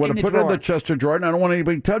 and I want In to the put it in drawer. the chest of drawer, and I don't want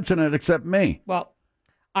anybody touching it except me. Well,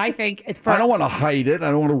 I think I don't want to hide it. I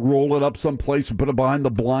don't want to roll it up someplace and put it behind the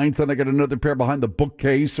blinds. Then I get another pair behind the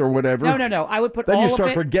bookcase or whatever. No. I would put Then all you of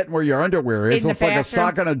start it forgetting where your underwear is. in the It's like a bathroom.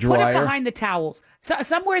 sock and a Put dryer. it behind the towels,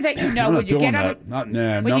 somewhere that you know I'm when not you doing get out.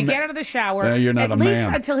 that. When you get out of the shower, No, you're not at a least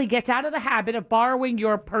man. until he gets out of the habit of borrowing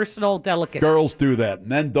your personal delicates. Girls do that.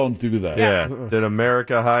 Men don't do that. Yeah. Did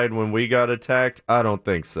America hide when we got attacked? I don't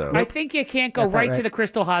think so. I think you can't go That's not right to right. the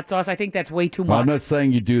crystal hot sauce. I think that's way too Well, much. I'm not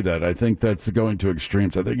saying you do that. I think that's going to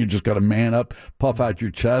extremes. I think you just got to man up, puff out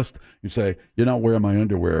your chest. You say, "You're not wearing my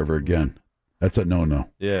underwear ever again." That's a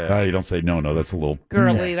no-no. Yeah. You don't say no-no. That's a little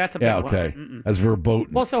Girly, that's a big yeah. one. Okay, Mm-mm. that's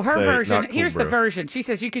verboten. Well, so her Say, version, not cool, here's the bro. version. She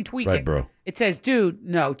says you can tweak Right, it. bro. It says, dude,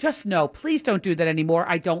 no, just no. Please don't do that anymore.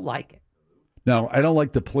 I don't like it. No, I don't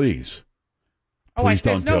like the please. Please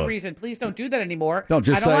there's don't no do it. reason. Please don't do that anymore. No,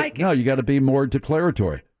 just I don't say like it. no. You got to be more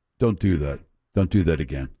declaratory. Don't do that. Don't do that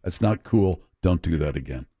again. That's not cool. Don't do that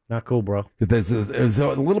again. Not cool, bro. There's a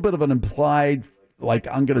little bit of an implied, like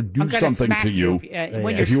I'm going to do I'm gonna something smack to you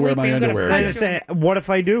when you're if you wear my sleeping, I'm gonna underwear. punch I just say, what if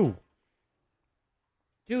I do?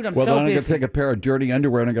 Dude, I'm Well, so then I'm going to busy. take a pair of dirty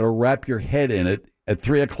underwear and I'm going to wrap your head in it at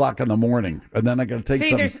 3:00 in the morning, and then I'm going to take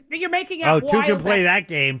See, some. you're making Oh, out two wild can play that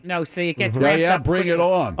game. No, see, it gets Yeah, ramped yeah, up bring it quickly.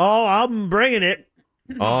 on. Oh, I'm bringing it.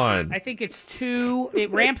 On. I think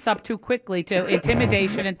it ramps up too quickly to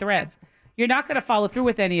intimidation and threats. You're not going to follow through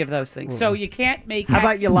with any of those things. So you can't make How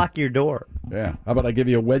about you lock your door? Yeah. How about I give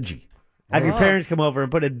you a wedgie? Have your parents come over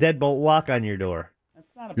and put a deadbolt lock on your door.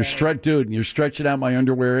 You're stretching out my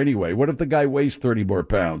underwear anyway. What if the guy weighs 30 more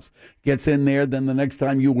pounds? Gets in there, then the next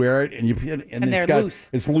time you wear it, and they're loose.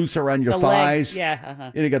 It's loose around your The thighs. legs, yeah,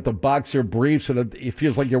 uh-huh. And you got the boxer briefs, and it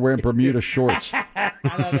feels like you're wearing Bermuda shorts. I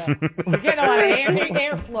don't know. We're getting a lot of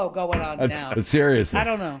airflow going on now. But seriously. I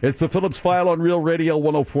don't know. It's the Phillips File on Real Radio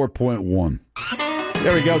 104.1.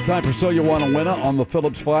 There we go. Time for So You Want to Win It on the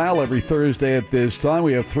Phillips File. Every Thursday at this time,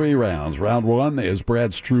 we have 3 rounds. Round 1 is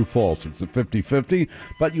Brad's True False. It's a 50-50,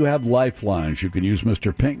 but you have lifelines. You can use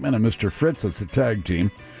Mr. Pinkman and Mr. Fritz. It's a tag team.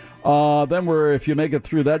 Then if you make it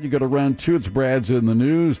through that, you go to round 2. It's Brad's in the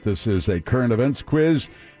News. This is a current events quiz.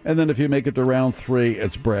 And then if you make it to round 3,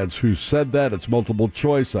 it's Brad's Who Said That. It's multiple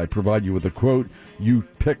choice. I provide you with a quote. You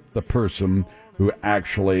pick the person who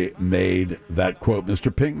actually made that quote.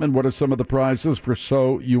 Mr. Pinkman, what are some of the prizes for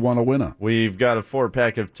So You Want to Winna? We've got a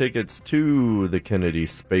 4-pack of tickets to the Kennedy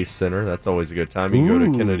Space Center. That's always a good time. You can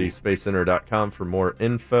go to KennedySpaceCenter.com for more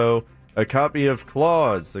info. A copy of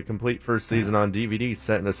Claws, the complete first season on DVD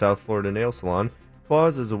set in a South Florida nail salon.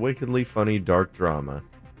 Claws is a wickedly funny dark drama.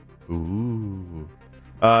 Ooh.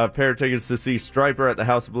 A pair of tickets to see Stryper at the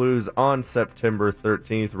House of Blues on September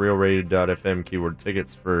 13th. RealRated.fm keyword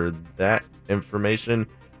tickets for that information.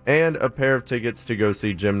 And a pair of tickets to go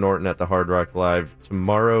see Jim Norton at the Hard Rock Live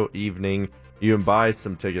tomorrow evening. You can buy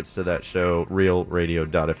some tickets to that show,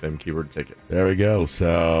 RealRadio.fm keyword tickets. There we go.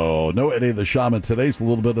 So, no Eddie the Shaman today. He's a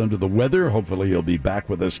little bit under the weather. Hopefully he'll be back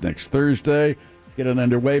with us next Thursday. Let's get it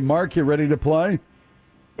underway. Mark, you ready to play?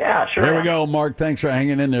 Yeah, sure. There we go, Mark. Thanks for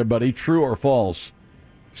hanging in there, buddy. True or false?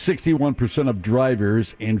 61% of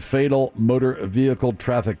drivers in fatal motor vehicle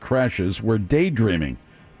traffic crashes were daydreaming.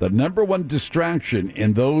 The number one distraction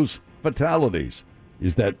in those fatalities.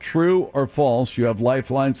 Is that true or false? You have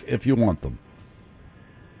lifelines if you want them.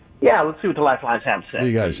 Yeah, let's see what the lifelines have to say. What do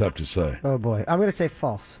you guys have to say? Oh, boy. I'm going to say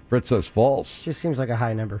false. Fritz says false. Just seems like a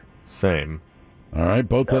high number. Same. All right,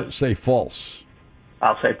 both say false.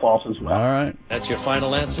 I'll say false as well. All right. That's your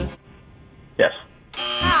final answer? Yes.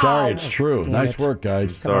 I'm sorry, it's true. Damn Nice it. work,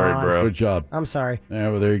 guys. Sorry, bro. Good job. I'm sorry. Yeah,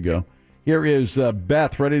 well, there you go. Here is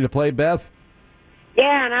Beth. Ready to play, Beth?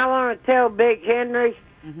 Yeah, and I want to tell Big Henry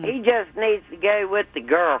he just needs to go with the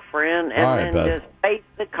girlfriend and All right, then Beth. just face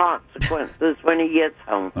the consequences when he gets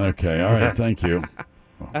home. Okay, all right, thank you.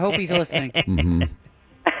 I hope he's listening. Mm-hmm.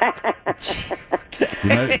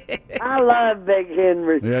 I love Big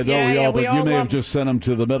Henry. Yeah, no, but you may have just sent him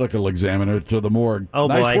to the medical examiner, to the morgue. Oh,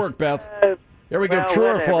 nice boy. work, Beth. Here we go. well, True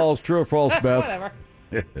or whatever. false? True or false, Beth?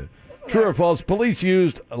 True or false? Police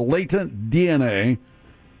used latent DNA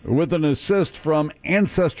with an assist from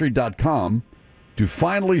Ancestry.com to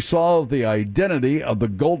finally solve the identity of the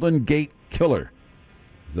Golden Gate Killer.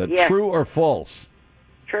 Is that Yes. true or false?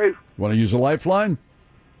 True. Want to use a lifeline?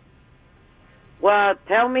 Well,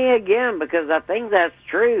 tell me again because I think that's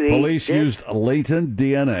true. Police used latent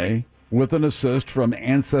DNA with an assist from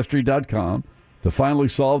Ancestry.com to finally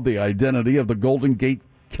solve the identity of the Golden Gate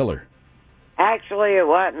Killer. Actually, it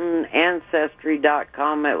wasn't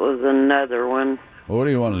Ancestry.com. It was another one. Well, what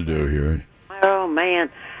do you want to do here? Oh, man.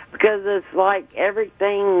 Because it's like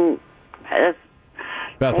everything...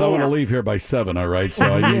 Beth, I want to leave here by 7, all right? So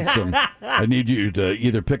I need you to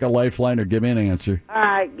either pick a lifeline or give me an answer. All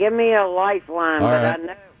right, give me a lifeline, All but right. I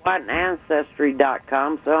know it wasn't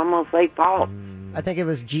Ancestry.com, so I'm going to say false. I think it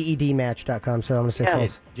was GEDmatch.com, so I'm going to say Yes.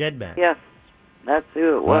 false. Jedmatch. Yes, that's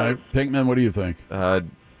who it All was. right, Pinkman, what do you think?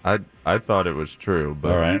 I thought it was true,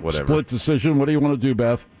 but All right, whatever. split decision. What do you want to do,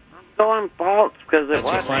 Beth? Going false because it That's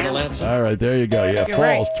your wasn't final answer? All right, there you go. Yeah, You're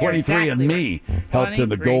right. false. You're 23 and exactly me helped in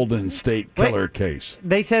the 23. Golden State Killer case.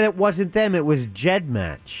 They said it wasn't them, it was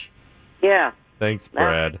Jedmatch. Yeah. Thanks,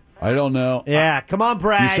 Brad. I don't know. Yeah, come on,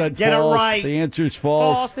 Brad. You said Get false. it right. The answer's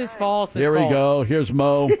false. False is false is Here we false. go. Here's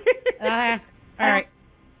Mo. All right.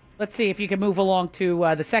 Let's see if you can move along to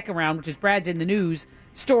the second round, which is Brad's in the news.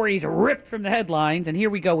 Stories ripped from the headlines. And here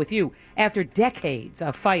we go with you. After decades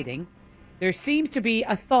of fighting, there seems to be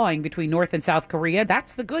a thawing between North and South Korea.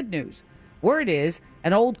 That's the good news. Word is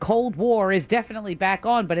an old Cold War is definitely back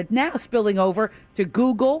on, but it's now spilling over to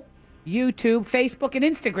Google, YouTube, Facebook, and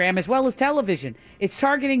Instagram, as well as television. It's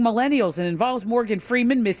targeting millennials and involves Morgan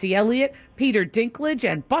Freeman, Missy Elliott, Peter Dinklage,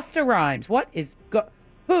 and Busta Rhymes.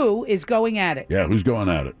 Who is going at it? Yeah, who's going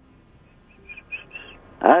at it?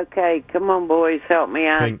 Okay, come on, boys, help me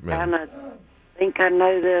out. Pinkman. I kind of think I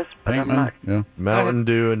know this, but I'm Pinkman? not. Yeah. Mountain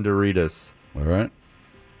Dew and Doritos. All right.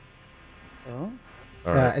 All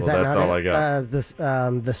right, Is well, that that's not all it? I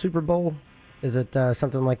got. The Super Bowl? Is it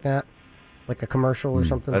something like that? Like a commercial or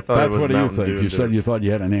something? I thought it Beth, was what do you Mountain think? Dew You and said you thought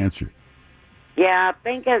you had an answer. Yeah, I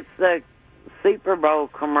think it's the Super Bowl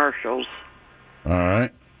commercials. All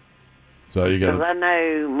right. So you got Because I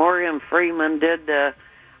know Morgan Freeman did the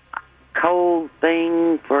cold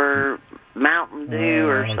thing for Mountain Dew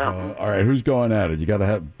or something. All right, who's going at it? You got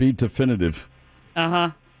to be definitive.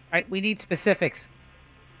 All right, we need specifics.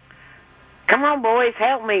 Come on, boys,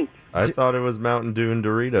 help me. I thought it was Mountain Dew and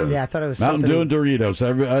Doritos. Yeah, I thought it was Mountain something... Dew and Doritos.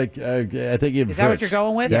 I think you. Is that what you're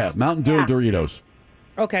going with? Yeah, Mountain Dew and Doritos.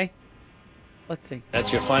 Okay. Let's see.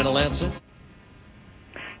 That's your final answer?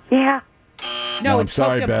 Yeah. No, I'm it's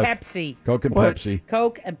sorry, Coke and Beth. Pepsi. Coke and What? Pepsi.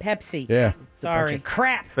 Coke and Pepsi. Yeah. Sorry.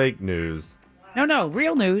 Crap. Fake news. No,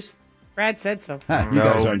 real news. Brad said so. You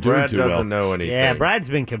guys aren't doing Brad too doesn't well. know anything. Yeah, Brad's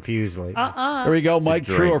been confused lately. Here we go, Mike.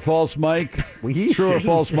 He True or drinks. false, Mike? True or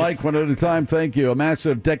false, Mike? One at a time. Thank you. A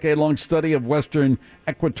massive decade-long study of Western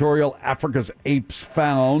Equatorial Africa's apes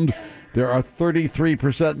found there are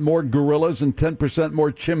 33% more gorillas and 10%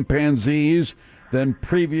 more chimpanzees than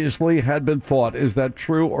previously had been thought. Is that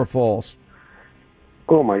true or false?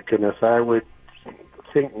 Oh, my goodness. I would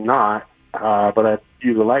think not, but I'd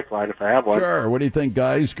use a lifeline if I have one. Sure. What do you think,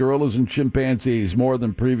 guys? Gorillas and chimpanzees more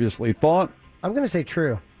than previously thought? I'm going to say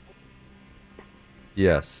true.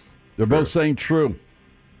 Yes. They're both saying true.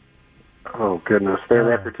 Oh, goodness. Their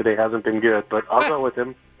record today hasn't been good, but I'll go with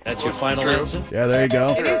him. That's your final answer? Yeah, there you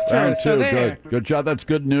go. It is true, Round so two. there. Good job. That's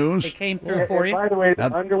good news. It came through for you. By the way,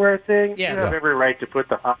 the underwear thing, Yes. you have every right to put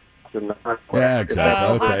the hot sauce in the underwear. Yeah,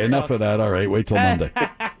 exactly. hot Okay, enough sauce. of that. All right, wait till Monday.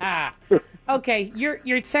 Okay,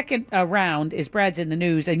 your second round is Brad's in the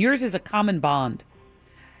news, and yours is a common bond.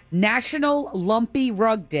 National Lumpy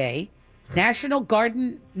Rug Day, National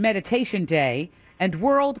Garden Meditation Day, and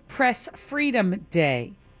World Press Freedom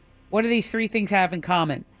Day. What do these three things have in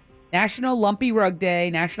common? National Lumpy Rug Day,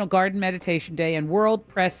 National Garden Meditation Day, and World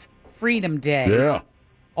Press Freedom Day. Yeah.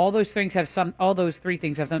 All those things have some. All those three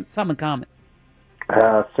things have some in common.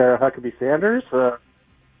 Sarah Huckabee Sanders.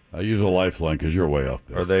 I use a lifeline because you're way off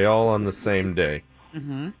there. Are they all on the same day?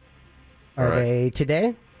 Mm-hmm. Are they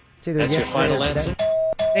today? It's either That's your yesterday final or answer? today.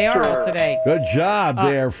 They are all today. Good job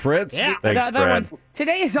there, Fritz. Yeah, Thanks, that Brad. one's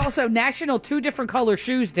today is also National Two Different Color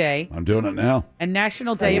Shoes Day I'm doing it now. and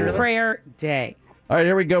National Day of Prayer Day. All right,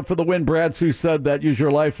 here we go for the win. Brad, who said that? Use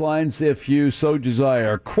your lifelines if you so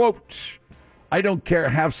desire. Quote, I don't care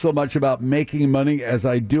half so much about making money as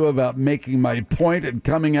I do about making my point and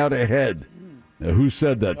coming out ahead. Now, who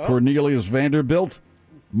said that? Cornelius Vanderbilt,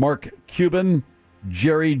 Mark Cuban,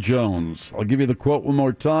 Jerry Jones. I'll give you the quote one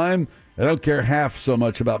more time. I don't care half so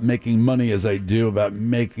much about making money as I do about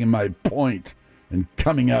making my point and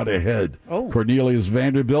coming out ahead. Cornelius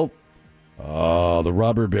Vanderbilt, the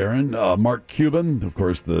robber baron, Mark Cuban, of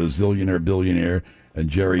course, the zillionaire billionaire, and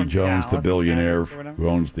Jerry Jones, the billionaire who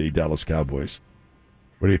owns the Dallas Cowboys.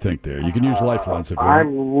 What do you think there? You can use lifelines if you want.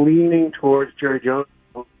 I'm leaning towards Jerry Jones.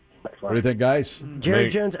 What do you think, guys? Jerry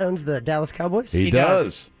Jones owns the Dallas Cowboys? He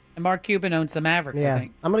does. And Mark Cuban owns the Mavericks, I Yeah.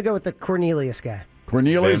 think. I'm going to go with the Cornelius guy.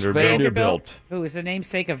 Cornelius Vanderbilt. Who is the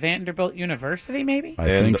namesake of Vanderbilt University, maybe? I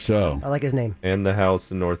think so. I like his name. And the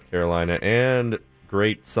house in North Carolina. And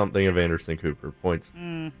great something of Anderson Cooper. Points.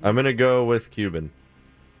 I'm going to go with Cuban.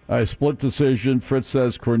 A split decision. Fritz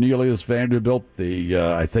says Cornelius Vanderbilt,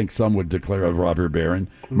 I think some would declare a robber baron.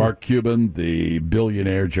 Mark Cuban, the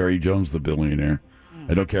billionaire. Jerry Jones, the billionaire.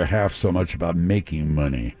 I don't care half so much about making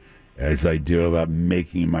money as I do about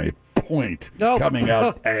making my point, coming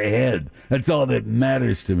out ahead. That's all that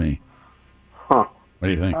matters to me. Huh. What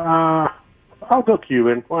do you think? I'll go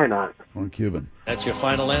Cuban. Why not? On Cuban. That's your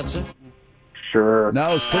final answer? Sure. No,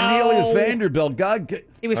 it's Cornelius Vanderbilt. God,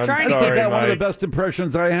 He was I'm trying I to think get that one of the Mike. best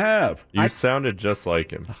impressions I have. You sounded just like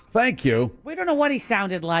him. Thank you. We don't know what he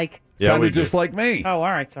sounded like. Yeah, we Sounded do. just like me. Oh, all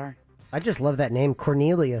right, sorry. I just love that name,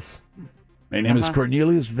 Cornelius. My name is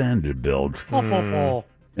Cornelius Vanderbilt. Full.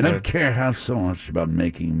 And I don't care half so much about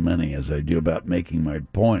making money as I do about making my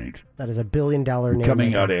point. That is $1 billion name.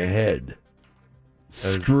 Coming out ahead.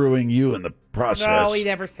 Screwing you in the process. No, he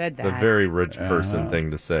never said It's a that. very rich person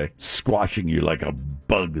thing to say. Squashing you like a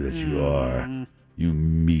bug that you are. You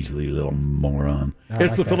measly little moron.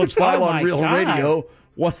 It's the Phillips File on my Real God. Radio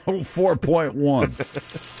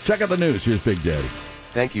 104.1. Check out the news. Here's Big Daddy.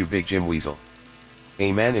 Thank you, Big Jim Weasel.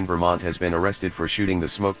 A man in Vermont has been arrested for shooting the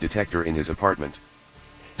smoke detector in his apartment.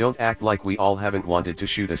 Don't act like we all haven't wanted to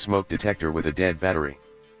shoot a smoke detector with a dead battery.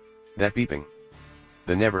 That beeping.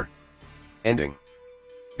 The never ending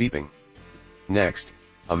beeping. Next,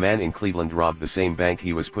 a man in Cleveland robbed the same bank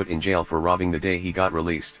he was put in jail for robbing the day he got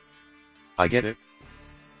released. I get it.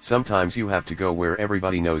 Sometimes you have to go where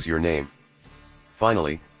everybody knows your name.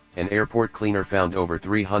 Finally, an airport cleaner found over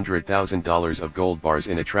 $300,000 of gold bars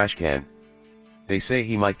in a trash can. They say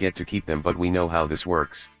he might get to keep them, but we know how this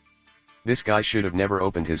works. This guy should have never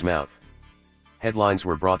opened his mouth. Headlines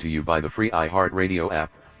were brought to you by the free iHeartRadio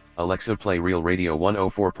app. Alexa, play Real Radio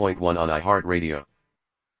 104.1 on iHeartRadio.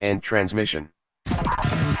 End transmission.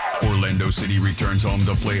 Orlando City returns home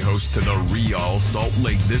to play host to the Real Salt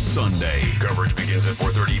Lake this Sunday. Coverage begins at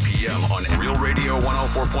 4:30 p.m. on Real Radio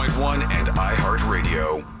 104.1 and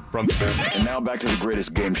iHeartRadio. And now back to the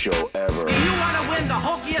greatest game show ever. Do you want to win the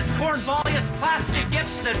hokiest, cornballiest plastic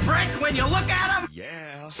gifts that break when you look at them?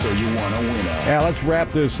 Yeah. So you want to win a... Yeah, let's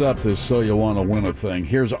wrap this up, this So You Want to Win a thing.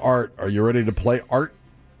 Here's Art. Are you ready to play, Art?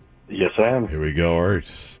 Yes, I am. Here we go,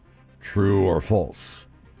 Art. True or false?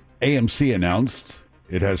 AMC announced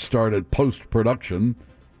it has started post-production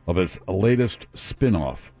of its latest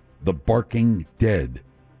spin-off, The Barking Dead.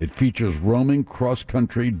 It features roaming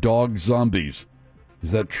cross-country dog zombies.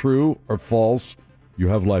 Is that true or false? You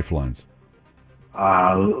have lifelines.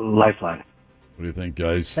 Lifeline. What do you think,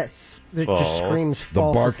 guys? That just screams The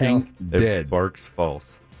false as hell. Barking Dead. Barks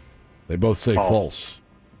false. They both say false.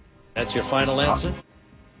 That's your final answer?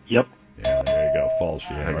 Yep. Yeah, there you go. False.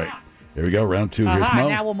 Yeah, right. Here we go. Round two. Here's Mo.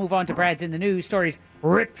 Now we'll move on to Brad's in the news. Stories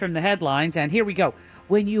ripped from the headlines. And here we go.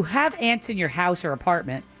 When you have ants in your house or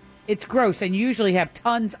apartment, it's gross, and you usually have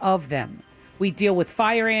tons of them. We deal with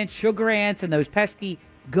fire ants, sugar ants, and those pesky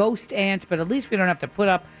ghost ants, but at least we don't have to put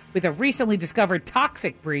up with a recently discovered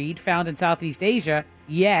toxic breed found in Southeast Asia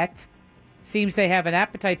yet. Seems they have an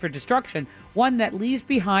appetite for destruction, one that leaves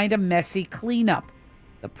behind a messy cleanup.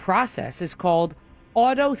 The process is called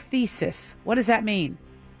autothesis. What does that mean?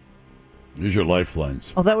 Here's your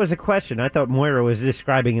lifelines. Oh, that was a question. I thought Moira was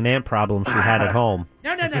describing an ant problem she had at home.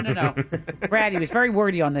 No. Brad, he was very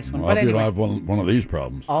wordy on this one. Well, But you don't anyway, have one of these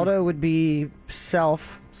problems. Auto would be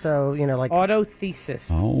self, so, like autothesis.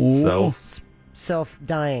 Oh.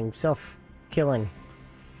 Self-dying, self-killing.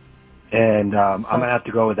 And I'm going to have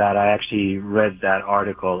to go with that. I actually read that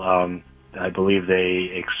article. I believe they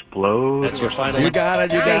explode. That's your final You got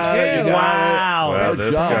it. Wow. Wow, Good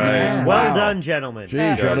this job, guy. man. Well Wow. done, gentlemen.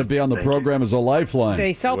 Geez, you ought to be on the program as a lifeline. They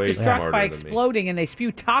Way self-destruct smarter by than me. exploding, and they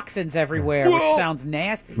spew toxins everywhere, which sounds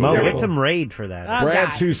nasty. Mo, get some raid for that. Oh,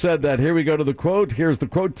 Brad's God. who said that. Here we go to the quote. Here's the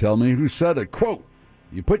quote. Tell me who said it. Quote,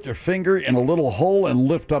 you put your finger in a little hole and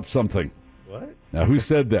lift up something. What? Now, who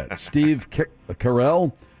said that? Steve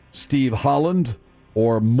Carell, Steve Holland,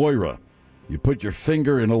 or Moira? You put your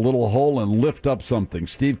finger in a little hole and lift up something.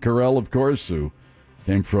 Steve Carell, of course, who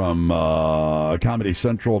came from Comedy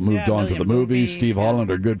Central, moved on to the movies. Steve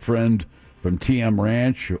Holland, our good friend from TM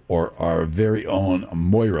Ranch, or our very own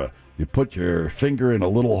Moira. You put your finger in a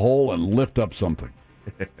little hole and lift up something.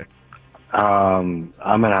 I'm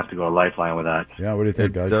going to have to go lifeline with that. Yeah, what do you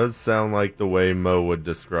think, guys? It does sound like the way Mo would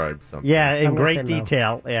describe something. Yeah, in I'm gonna great say Mo.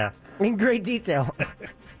 detail. Yeah. In great detail. What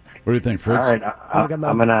do you think, Fritz? All right, I'm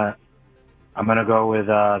gonna go with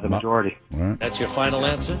the majority. All right. That's your final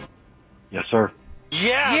answer? Yes, sir.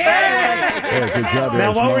 Yeah, good job. Now,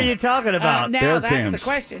 Here's what Mo. were you talking about? Now Bear that's cans. the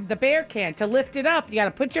question. The bear can. To lift it up, you got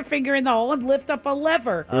to put your finger in the hole and lift up a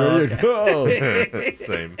lever. There you go.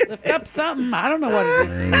 Same. Lift up something. I don't know what it is.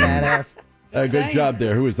 Badass. Good saying. job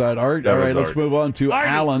there. Who was that, Art? That All right, was let's Art. move on to Artie.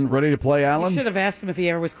 Alan. Ready to play, You Alan? should have asked him if he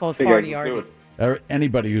ever was called I think I Farty can Artie. do it.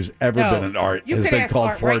 Anybody who's ever been an Art you has could been ask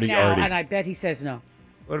called Art right Farty now, Artie. and I bet he says no.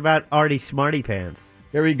 What about Artie Smarty Pants?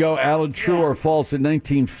 Here we go, Alan. True or false? In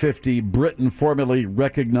 1950, Britain formally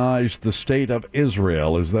recognized the state of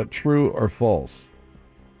Israel. Is that true or false?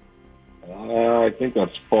 I think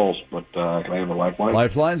that's false, but can I have a lifeline?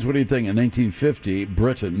 Lifelines, what do you think? In 1950,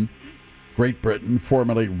 Great Britain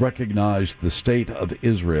formally recognized the state of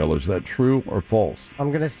Israel. Is that true or false? I'm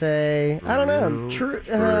going to say, I don't know. True.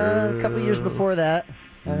 A couple years before that,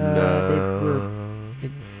 they were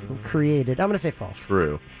created. I'm going to say false.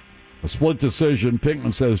 True. A split decision.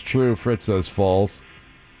 Pinkman says true. Fritz says false.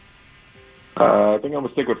 I think I'm going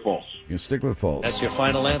to stick with false. You can stick with false. That's your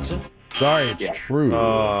final answer? Sorry, it's true.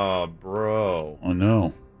 Oh, bro. Oh,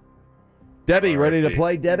 no. Debbie, ready to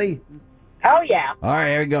play, Debbie? Oh, yeah. All right,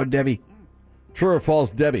 here we go, Debbie. True or false,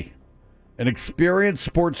 Debbie? An experienced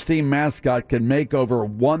sports team mascot can make over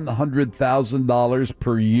 $100,000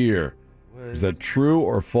 per year. Is that true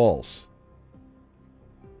or false?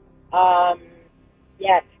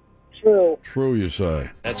 Yes. True. True, you say.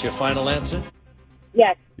 That's your final answer?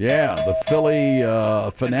 Yes. Yeah, the Philly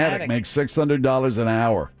Fanatic makes $600 an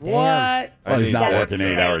hour. What? Well, he's not That's working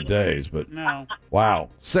 8-hour days, but No. wow,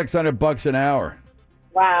 $600 an hour.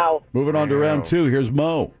 Wow. Moving on to round two. Here's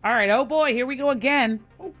Mo. All right, oh boy, here we go again.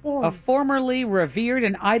 A formerly revered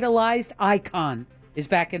and idolized icon is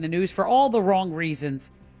back in the news for all the wrong reasons.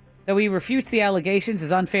 Though he refutes the allegations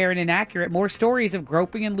as unfair and inaccurate, more stories of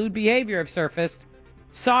groping and lewd behavior have surfaced.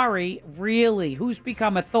 Sorry, really, who's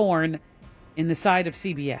become a thorn in the side of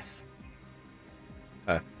CBS?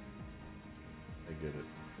 I get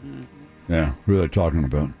it. Yeah, who are they talking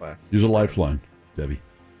about? Classic. Use a lifeline, Debbie.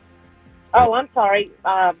 Oh, I'm sorry.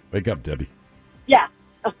 Wake up, Debbie. Yeah.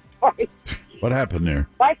 I'm sorry. What happened there?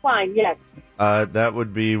 Lifeline, yes. That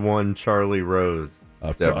would be one Charlie Rose.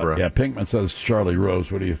 Deborah. Yeah, Pinkman says Charlie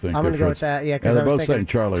Rose. What do you think? I'm there, going to go Fritz? with that. Yeah, because they're I was both thinking saying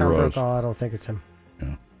Charlie Tom Rose. Brokaw. I don't think it's him.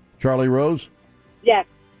 Yeah. Charlie Rose? Yes.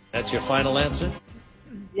 That's your final answer?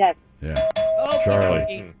 Yes. Yeah. Oh,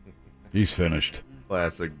 Charlie. He's finished.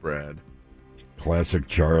 Classic Brad. Classic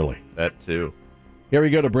Charlie. That too. Here we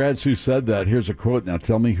go to Brad's Who Said That. Here's a quote. Now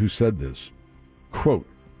tell me who said this. Quote,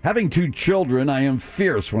 having 2 children, I am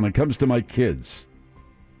fierce when it comes to my kids.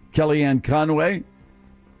 Kellyanne Conway,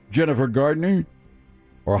 Jennifer Gardner,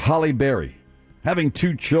 or Holly Berry. Having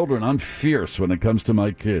 2 children, I'm fierce when it comes to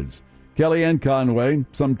my kids. Kellyanne Conway,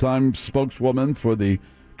 sometimes spokeswoman for the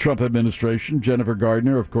Trump administration. Jennifer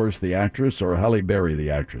Gardner, of course, the actress, or Halle Berry, the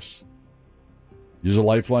actress. Use a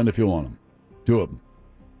lifeline if you want them. 2 of them.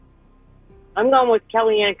 I'm going with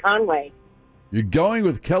Kellyanne Conway. You're going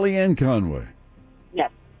with Kellyanne Conway.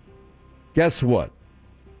 Yes. Guess what?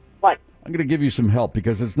 What? I'm going to give you some help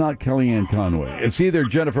because it's not Kellyanne Conway. It's either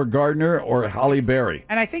Jennifer Gardner or Halle Berry.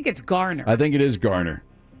 And I think it's Garner. I think it is Garner.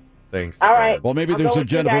 Thanks. All right. Well, maybe I'll there's go a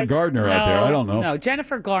with you Jennifer guys. Gardner out there. I don't know. No,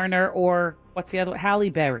 Jennifer Garner or what's the other one? Halle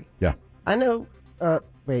Berry. Yeah. I know.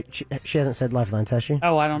 Wait, she hasn't said lifelines, has she?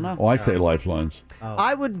 Oh, I don't know. Oh, I say lifelines.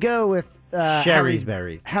 I would go with Sherry's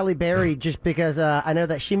berries. Halle Berry, just because I know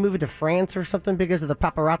that she moved to France or something because of the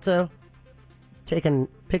paparazzo taking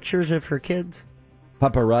pictures of her kids.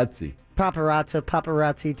 Paparazzi.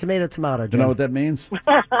 Paparazzi, tomato, You Jim. know what that means?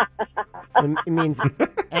 It means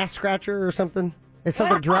ass scratcher or something. It's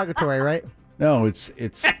something derogatory, right? No, it's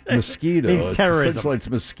mosquito. Means It's terrorism. essentially it's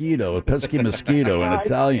mosquito, a pesky mosquito. In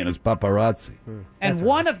Italian, it's paparazzi. And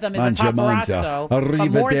one of them is a Mangia, mangia. paparazzo,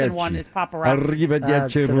 but more than one is paparazzi.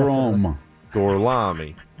 Arrivederci, so that's Rome.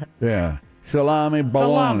 Gorlami. Yeah. Salami,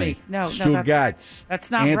 bologna. No, Stugats.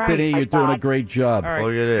 that's not Anthony, right. you're doing a great job. All right.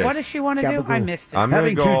 Look at this. What does she want to do? I missed it. I'm gonna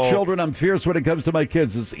Having go, 2 children, I'm fierce when it comes to my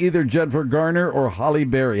kids. It's either Jennifer Garner or Halle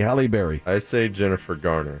Berry. Halle Berry. I say Jennifer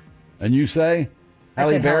Garner. And you say? I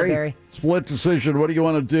said Halle Berry. Split decision. What do you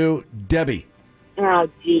want to do? Debbie. Oh,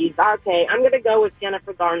 geez. Okay, I'm going to go with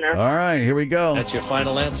Jennifer Garner. All right, here we go. That's your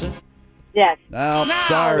final answer? Yes. No,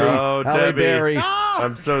 sorry. Oh, Halle Debbie. Berry.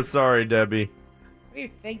 I'm so sorry, Debbie. What are you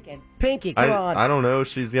thinking? Pinky, come on. I don't know.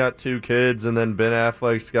 She's got 2 kids, and then Ben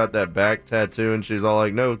Affleck's got that back tattoo, and she's all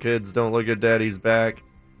like, no, kids, don't look at daddy's back.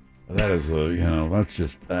 That is that's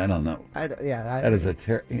just, I don't know. That is a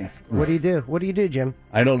What do you do? What do you do, Jim?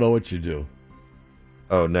 I don't know what you do.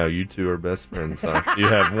 Oh, now you 2 are best friends, huh? You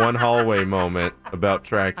have one hallway moment about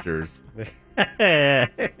tractors. Oh, we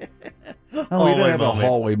don't have a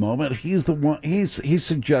hallway moment. He's the one. He's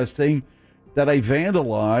suggesting that I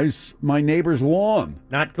vandalize my neighbor's lawn.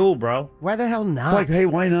 Not cool, bro. Why the hell not? It's like, hey,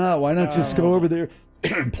 why not? Why not just go over there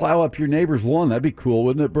and plow up your neighbor's lawn? That'd be cool,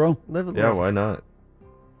 wouldn't it, bro? Yeah, why not?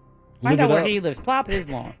 Find Live out it where up. he lives. Plow up his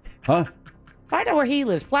lawn. Huh? Find out where he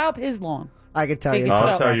lives. Plow up his lawn. I can tell you.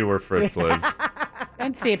 I'll tell you where Fritz lives.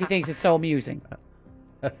 And see if he thinks it's so amusing.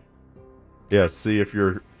 Yeah, see if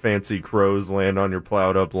your fancy crows land on your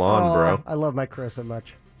plowed up lawn, bro. I love my crows so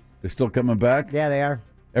much. They're still coming back? Yeah, they are.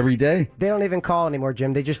 Every day? They don't even call anymore,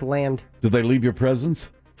 Jim. They just land. Do they leave your presents?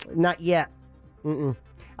 Not yet. Mm-mm.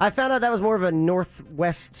 I found out that was more of a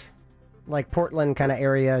northwest, like Portland kind of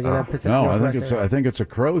area. You know, Pacific No, Northwest area. I think it's a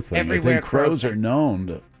crow thing. Everywhere I think crows crow are known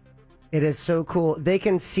to. It is so cool. They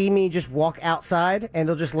can see me just walk outside, and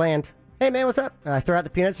they'll just land. Hey, man, what's up? And I throw out the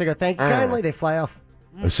peanuts. I go, thank you kindly. They fly off.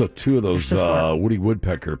 I saw 2 of those You're so smart. Woody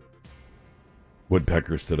woodpeckers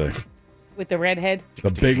today. With the red head.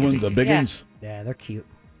 The big ones, the big Yeah. ones. Yeah, they're cute.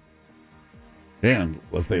 And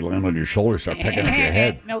unless they land on your shoulder, start pecking at your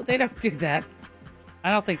head. No, they don't do that.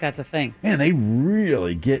 I don't think that's a thing. Man, they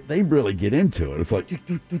really get into it. It's like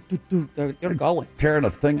They're going. tearing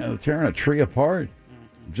a tree apart.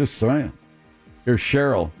 I'm just saying. Here's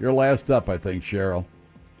Cheryl. You're last up, I think, Cheryl.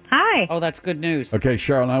 Hi. Oh, that's good news. Okay,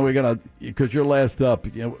 Cheryl. Now we gotta, because you're last up.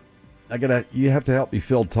 You have to help me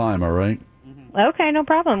fill time. All right. Okay, no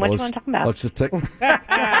problem. What do you Well, want to talk about? Let's just take.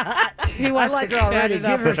 She wants like to her already. shut it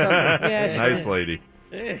up. Give her something. Yeah, Nice lady.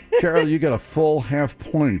 Cheryl, you get a full half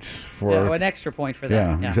point for. Yeah, an extra point for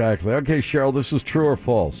that. Yeah, exactly. Okay, Cheryl, this is true or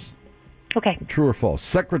false? Okay. True or false?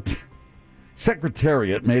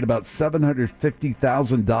 Secretariat made about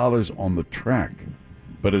 $750,000 on the track,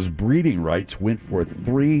 but his breeding rights went for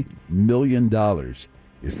 $3 million.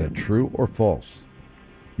 Is that true or false?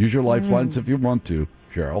 Use your lifelines if you want to,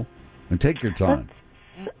 Cheryl, and take your time.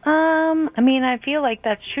 I mean, I feel like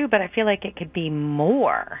that's true, but I feel like it could be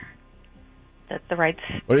more. That the rights.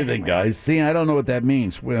 What do you think, guys? See, I don't know what that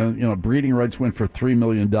means. Well, breeding rights went for $3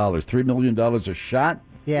 million. $3 million a shot?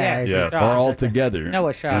 Yeah. Yes. Or all together No,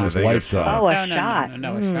 a shot. in his I think a lifetime. shot. Oh, a No, shot.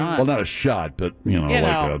 no, a shot. Well, not a shot, but, like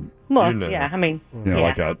a... Well, You know. yeah, I mean,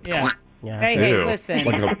 like a... Yeah. Yeah. Hey, Ew. listen.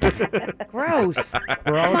 Like a Gross.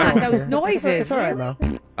 We're all Come on, adults those here. noises. It's all right, Mo.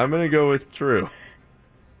 I'm going to go with true.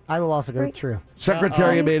 I will also go with true.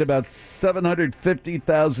 Secretary made about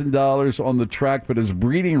 $750,000 on the track, but his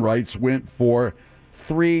breeding rights went for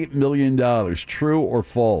 $3 million. True or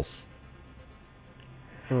false?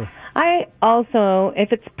 I also,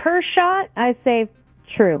 if it's per shot, I say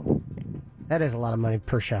true. That is a lot of money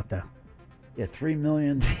per shot, though. Yeah, $3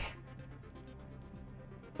 million.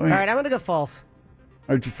 All right, I'm going to go false.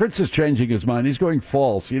 All right, Fritz is changing his mind. He's going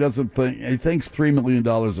false. He thinks $3 million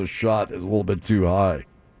a shot is a little bit too high.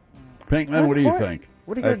 Pinkman, what do you think?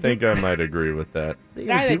 I think I might agree with that.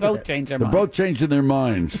 Yeah, they both change their They're mind. both changing their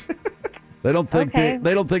minds. They don't think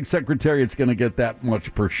they don't think Secretariat's going to get that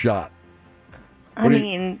much per shot. I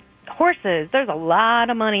mean, horses. There's a lot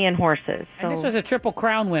of money in horses. So. And this was a Triple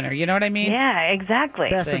Crown winner. You know what I mean? Yeah, exactly.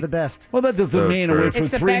 Best of the best. Well, that doesn't mean it went from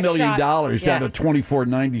It's the $3 best million shot. down to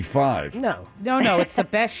 $24.95. No. It's the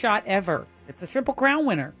best shot ever. It's a Triple Crown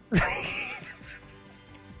winner.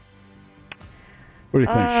 What do you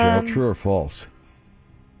think, Cheryl? True or false?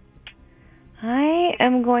 I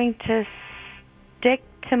am going to stick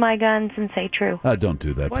to my guns and say true. Don't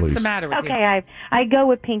do that, please. What's the matter with you? Okay, I go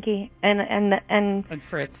with Pinky and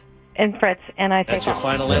Fritz. And I say That's your false.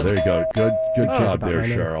 final Yeah, there you go. Good Oh, job there,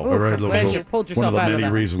 Cheryl. Ooh, I'm glad you pulled yourself one of the out of many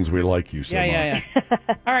that. reasons we like you so much. Yeah.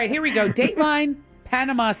 All right, here we go. Dateline,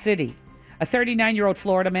 Panama City. A 39-year-old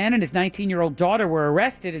Florida man and his 19-year-old daughter were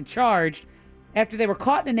arrested and charged after they were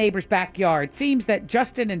caught in a neighbor's backyard. Seems that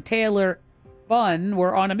Justin and Taylor Bunn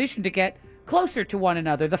were on a mission to get closer to one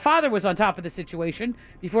another. The father was on top of the situation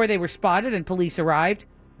before they were spotted and police arrived.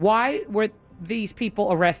 Why were these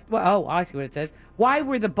people arrested? Well, I see what it says. Why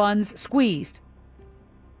were the Bunns squeezed?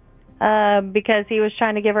 Because he was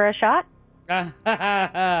trying to give her a shot.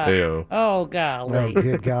 Ew. Oh, golly. Oh,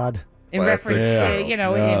 good God. In reference,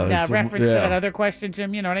 reference to that other question,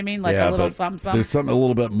 Jim, you know what I mean? Like a little but something. There's something a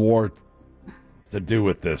little bit more to do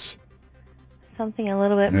with this. Something a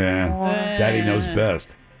little bit more. Daddy knows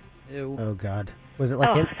best. Ew. Oh, God. Was it like...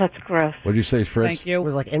 Oh, that's gross. What'd you say, Fritz? Thank you.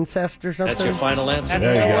 Was it like incest or something? That's your final answer.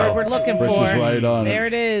 That's There you the go. word we're looking Fritz for. is right on there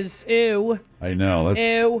it. it is. Ew. I know. That's,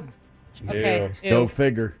 Ew. Okay. Ew. Go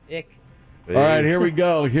figure. Ick. All right, here we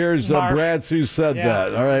go. Here's Mark. Brad who said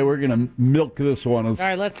that. All right, we're going to milk this one. All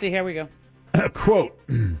right, let's see. Here we go. Quote,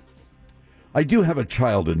 I do have a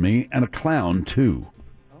child in me and a clown, too.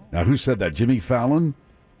 Now, who said that? Jimmy Fallon?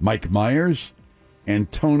 Mike Myers?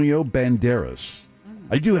 Antonio Banderas?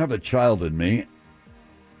 I do have a child in me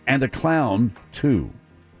and a clown, too.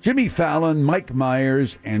 Jimmy Fallon, Mike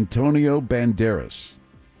Myers, Antonio Banderas.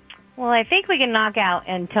 Well, I think we can knock out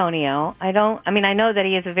Antonio. I know that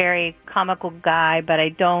he is a very comical guy, but I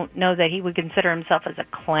don't know that he would consider himself as a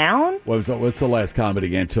clown. What's the last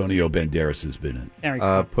comedy Antonio Banderas has been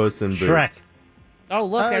in? Puss in Boots. Shrek. Oh,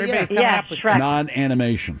 look, Oh, everybody's yeah. coming Yeah, up with Shrek.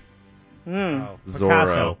 Non-animation.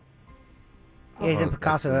 Zorro. Yeah, he's in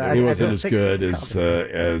Picasso. He wasn't as good as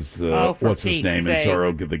for what's his Pete's name in sake.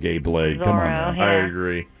 Zorro the Gay Blade. Come on Zorro, now. yeah. I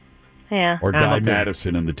agree. Yeah. Or Guy Hamilton.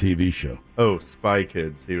 Madison in the TV show. Oh, Spy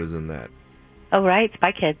Kids. He was in that. Oh, right.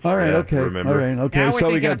 Spy Kids. All right, Yeah, okay. remember. All right, okay. Now we're So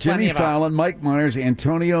we thinking got of plenty Jimmy of Fallon, Mike Myers,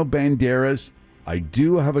 Antonio Banderas. I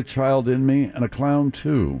do have a child in me and a clown,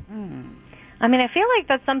 too. I mean, I feel like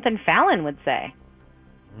that's something Fallon would say.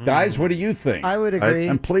 Guys, what do you think? I would agree.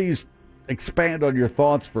 And please expand on your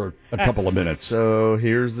thoughts for a couple of minutes. So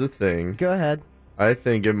here's the thing. Go ahead. I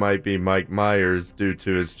think it might be Mike Myers due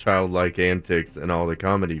to his childlike antics in all the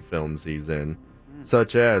comedy films he's in,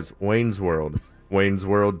 such as Wayne's World, Wayne's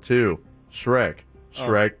World 2, Shrek,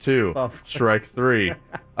 Shrek 2, Shrek 3.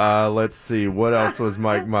 Let's see, what else was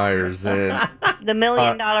Mike Myers in? The $1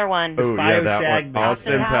 million one. Oh, Spy yeah, Who that Shagged one. Me.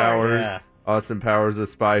 Austin Powers. Yeah. Austin Powers, The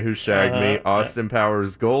Spy Who Shagged Me. Austin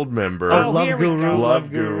Powers, Gold Member. Oh, Love here we Guru. go. Love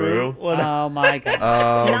Guru. Oh, my God.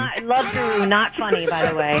 Not Love Guru, not funny, by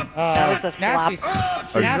the way. That was a Now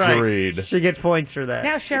flop. Agreed. She gets points for that.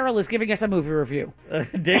 Now Cheryl is giving us a movie review.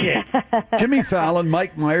 Dig it. Jimmy Fallon,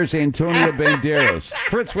 Mike Myers, Antonio Banderas.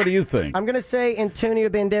 Fritz, what do you think? I'm going to say Antonio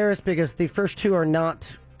Banderas because the first two are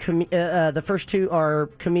not. The first two are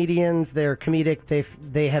comedians. They're comedic.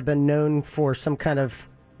 They have been known for some kind of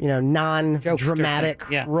non-dramatic Jokester.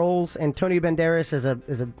 Yeah. roles. Antonio Banderas is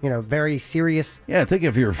a very serious. Yeah, I think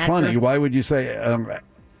if you're funny, Actor. why would you say,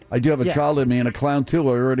 I do have a Yeah. child in me and a clown, too?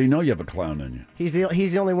 I already know you have a clown in you. He's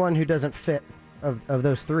the only one who doesn't fit of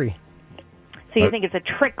those three. So you think it's a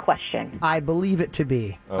trick question? I believe it to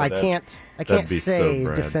be. Oh, I that- can't that'd be so say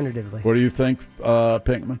Brad. definitively. What do you think,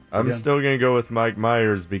 Pinkman? I'm Again? still going to go with Mike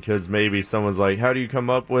Myers because maybe someone's like, how do you come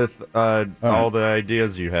up with all the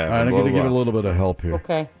ideas you have? All right, And I'm blah, going to blah, give a blah. little bit of help here.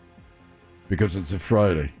 Okay. Because it's a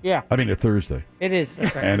Friday. Yeah. I mean, a Thursday. It is.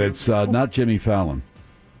 That's right. And it's not Jimmy Fallon.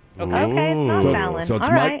 Okay, it's not So, Fallon. so it's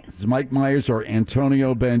All Mike, right. it's Mike Myers or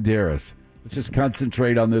Antonio Banderas. Let's just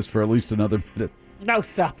concentrate on this for at least another minute. No,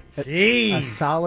 stop. Jeez. A solid.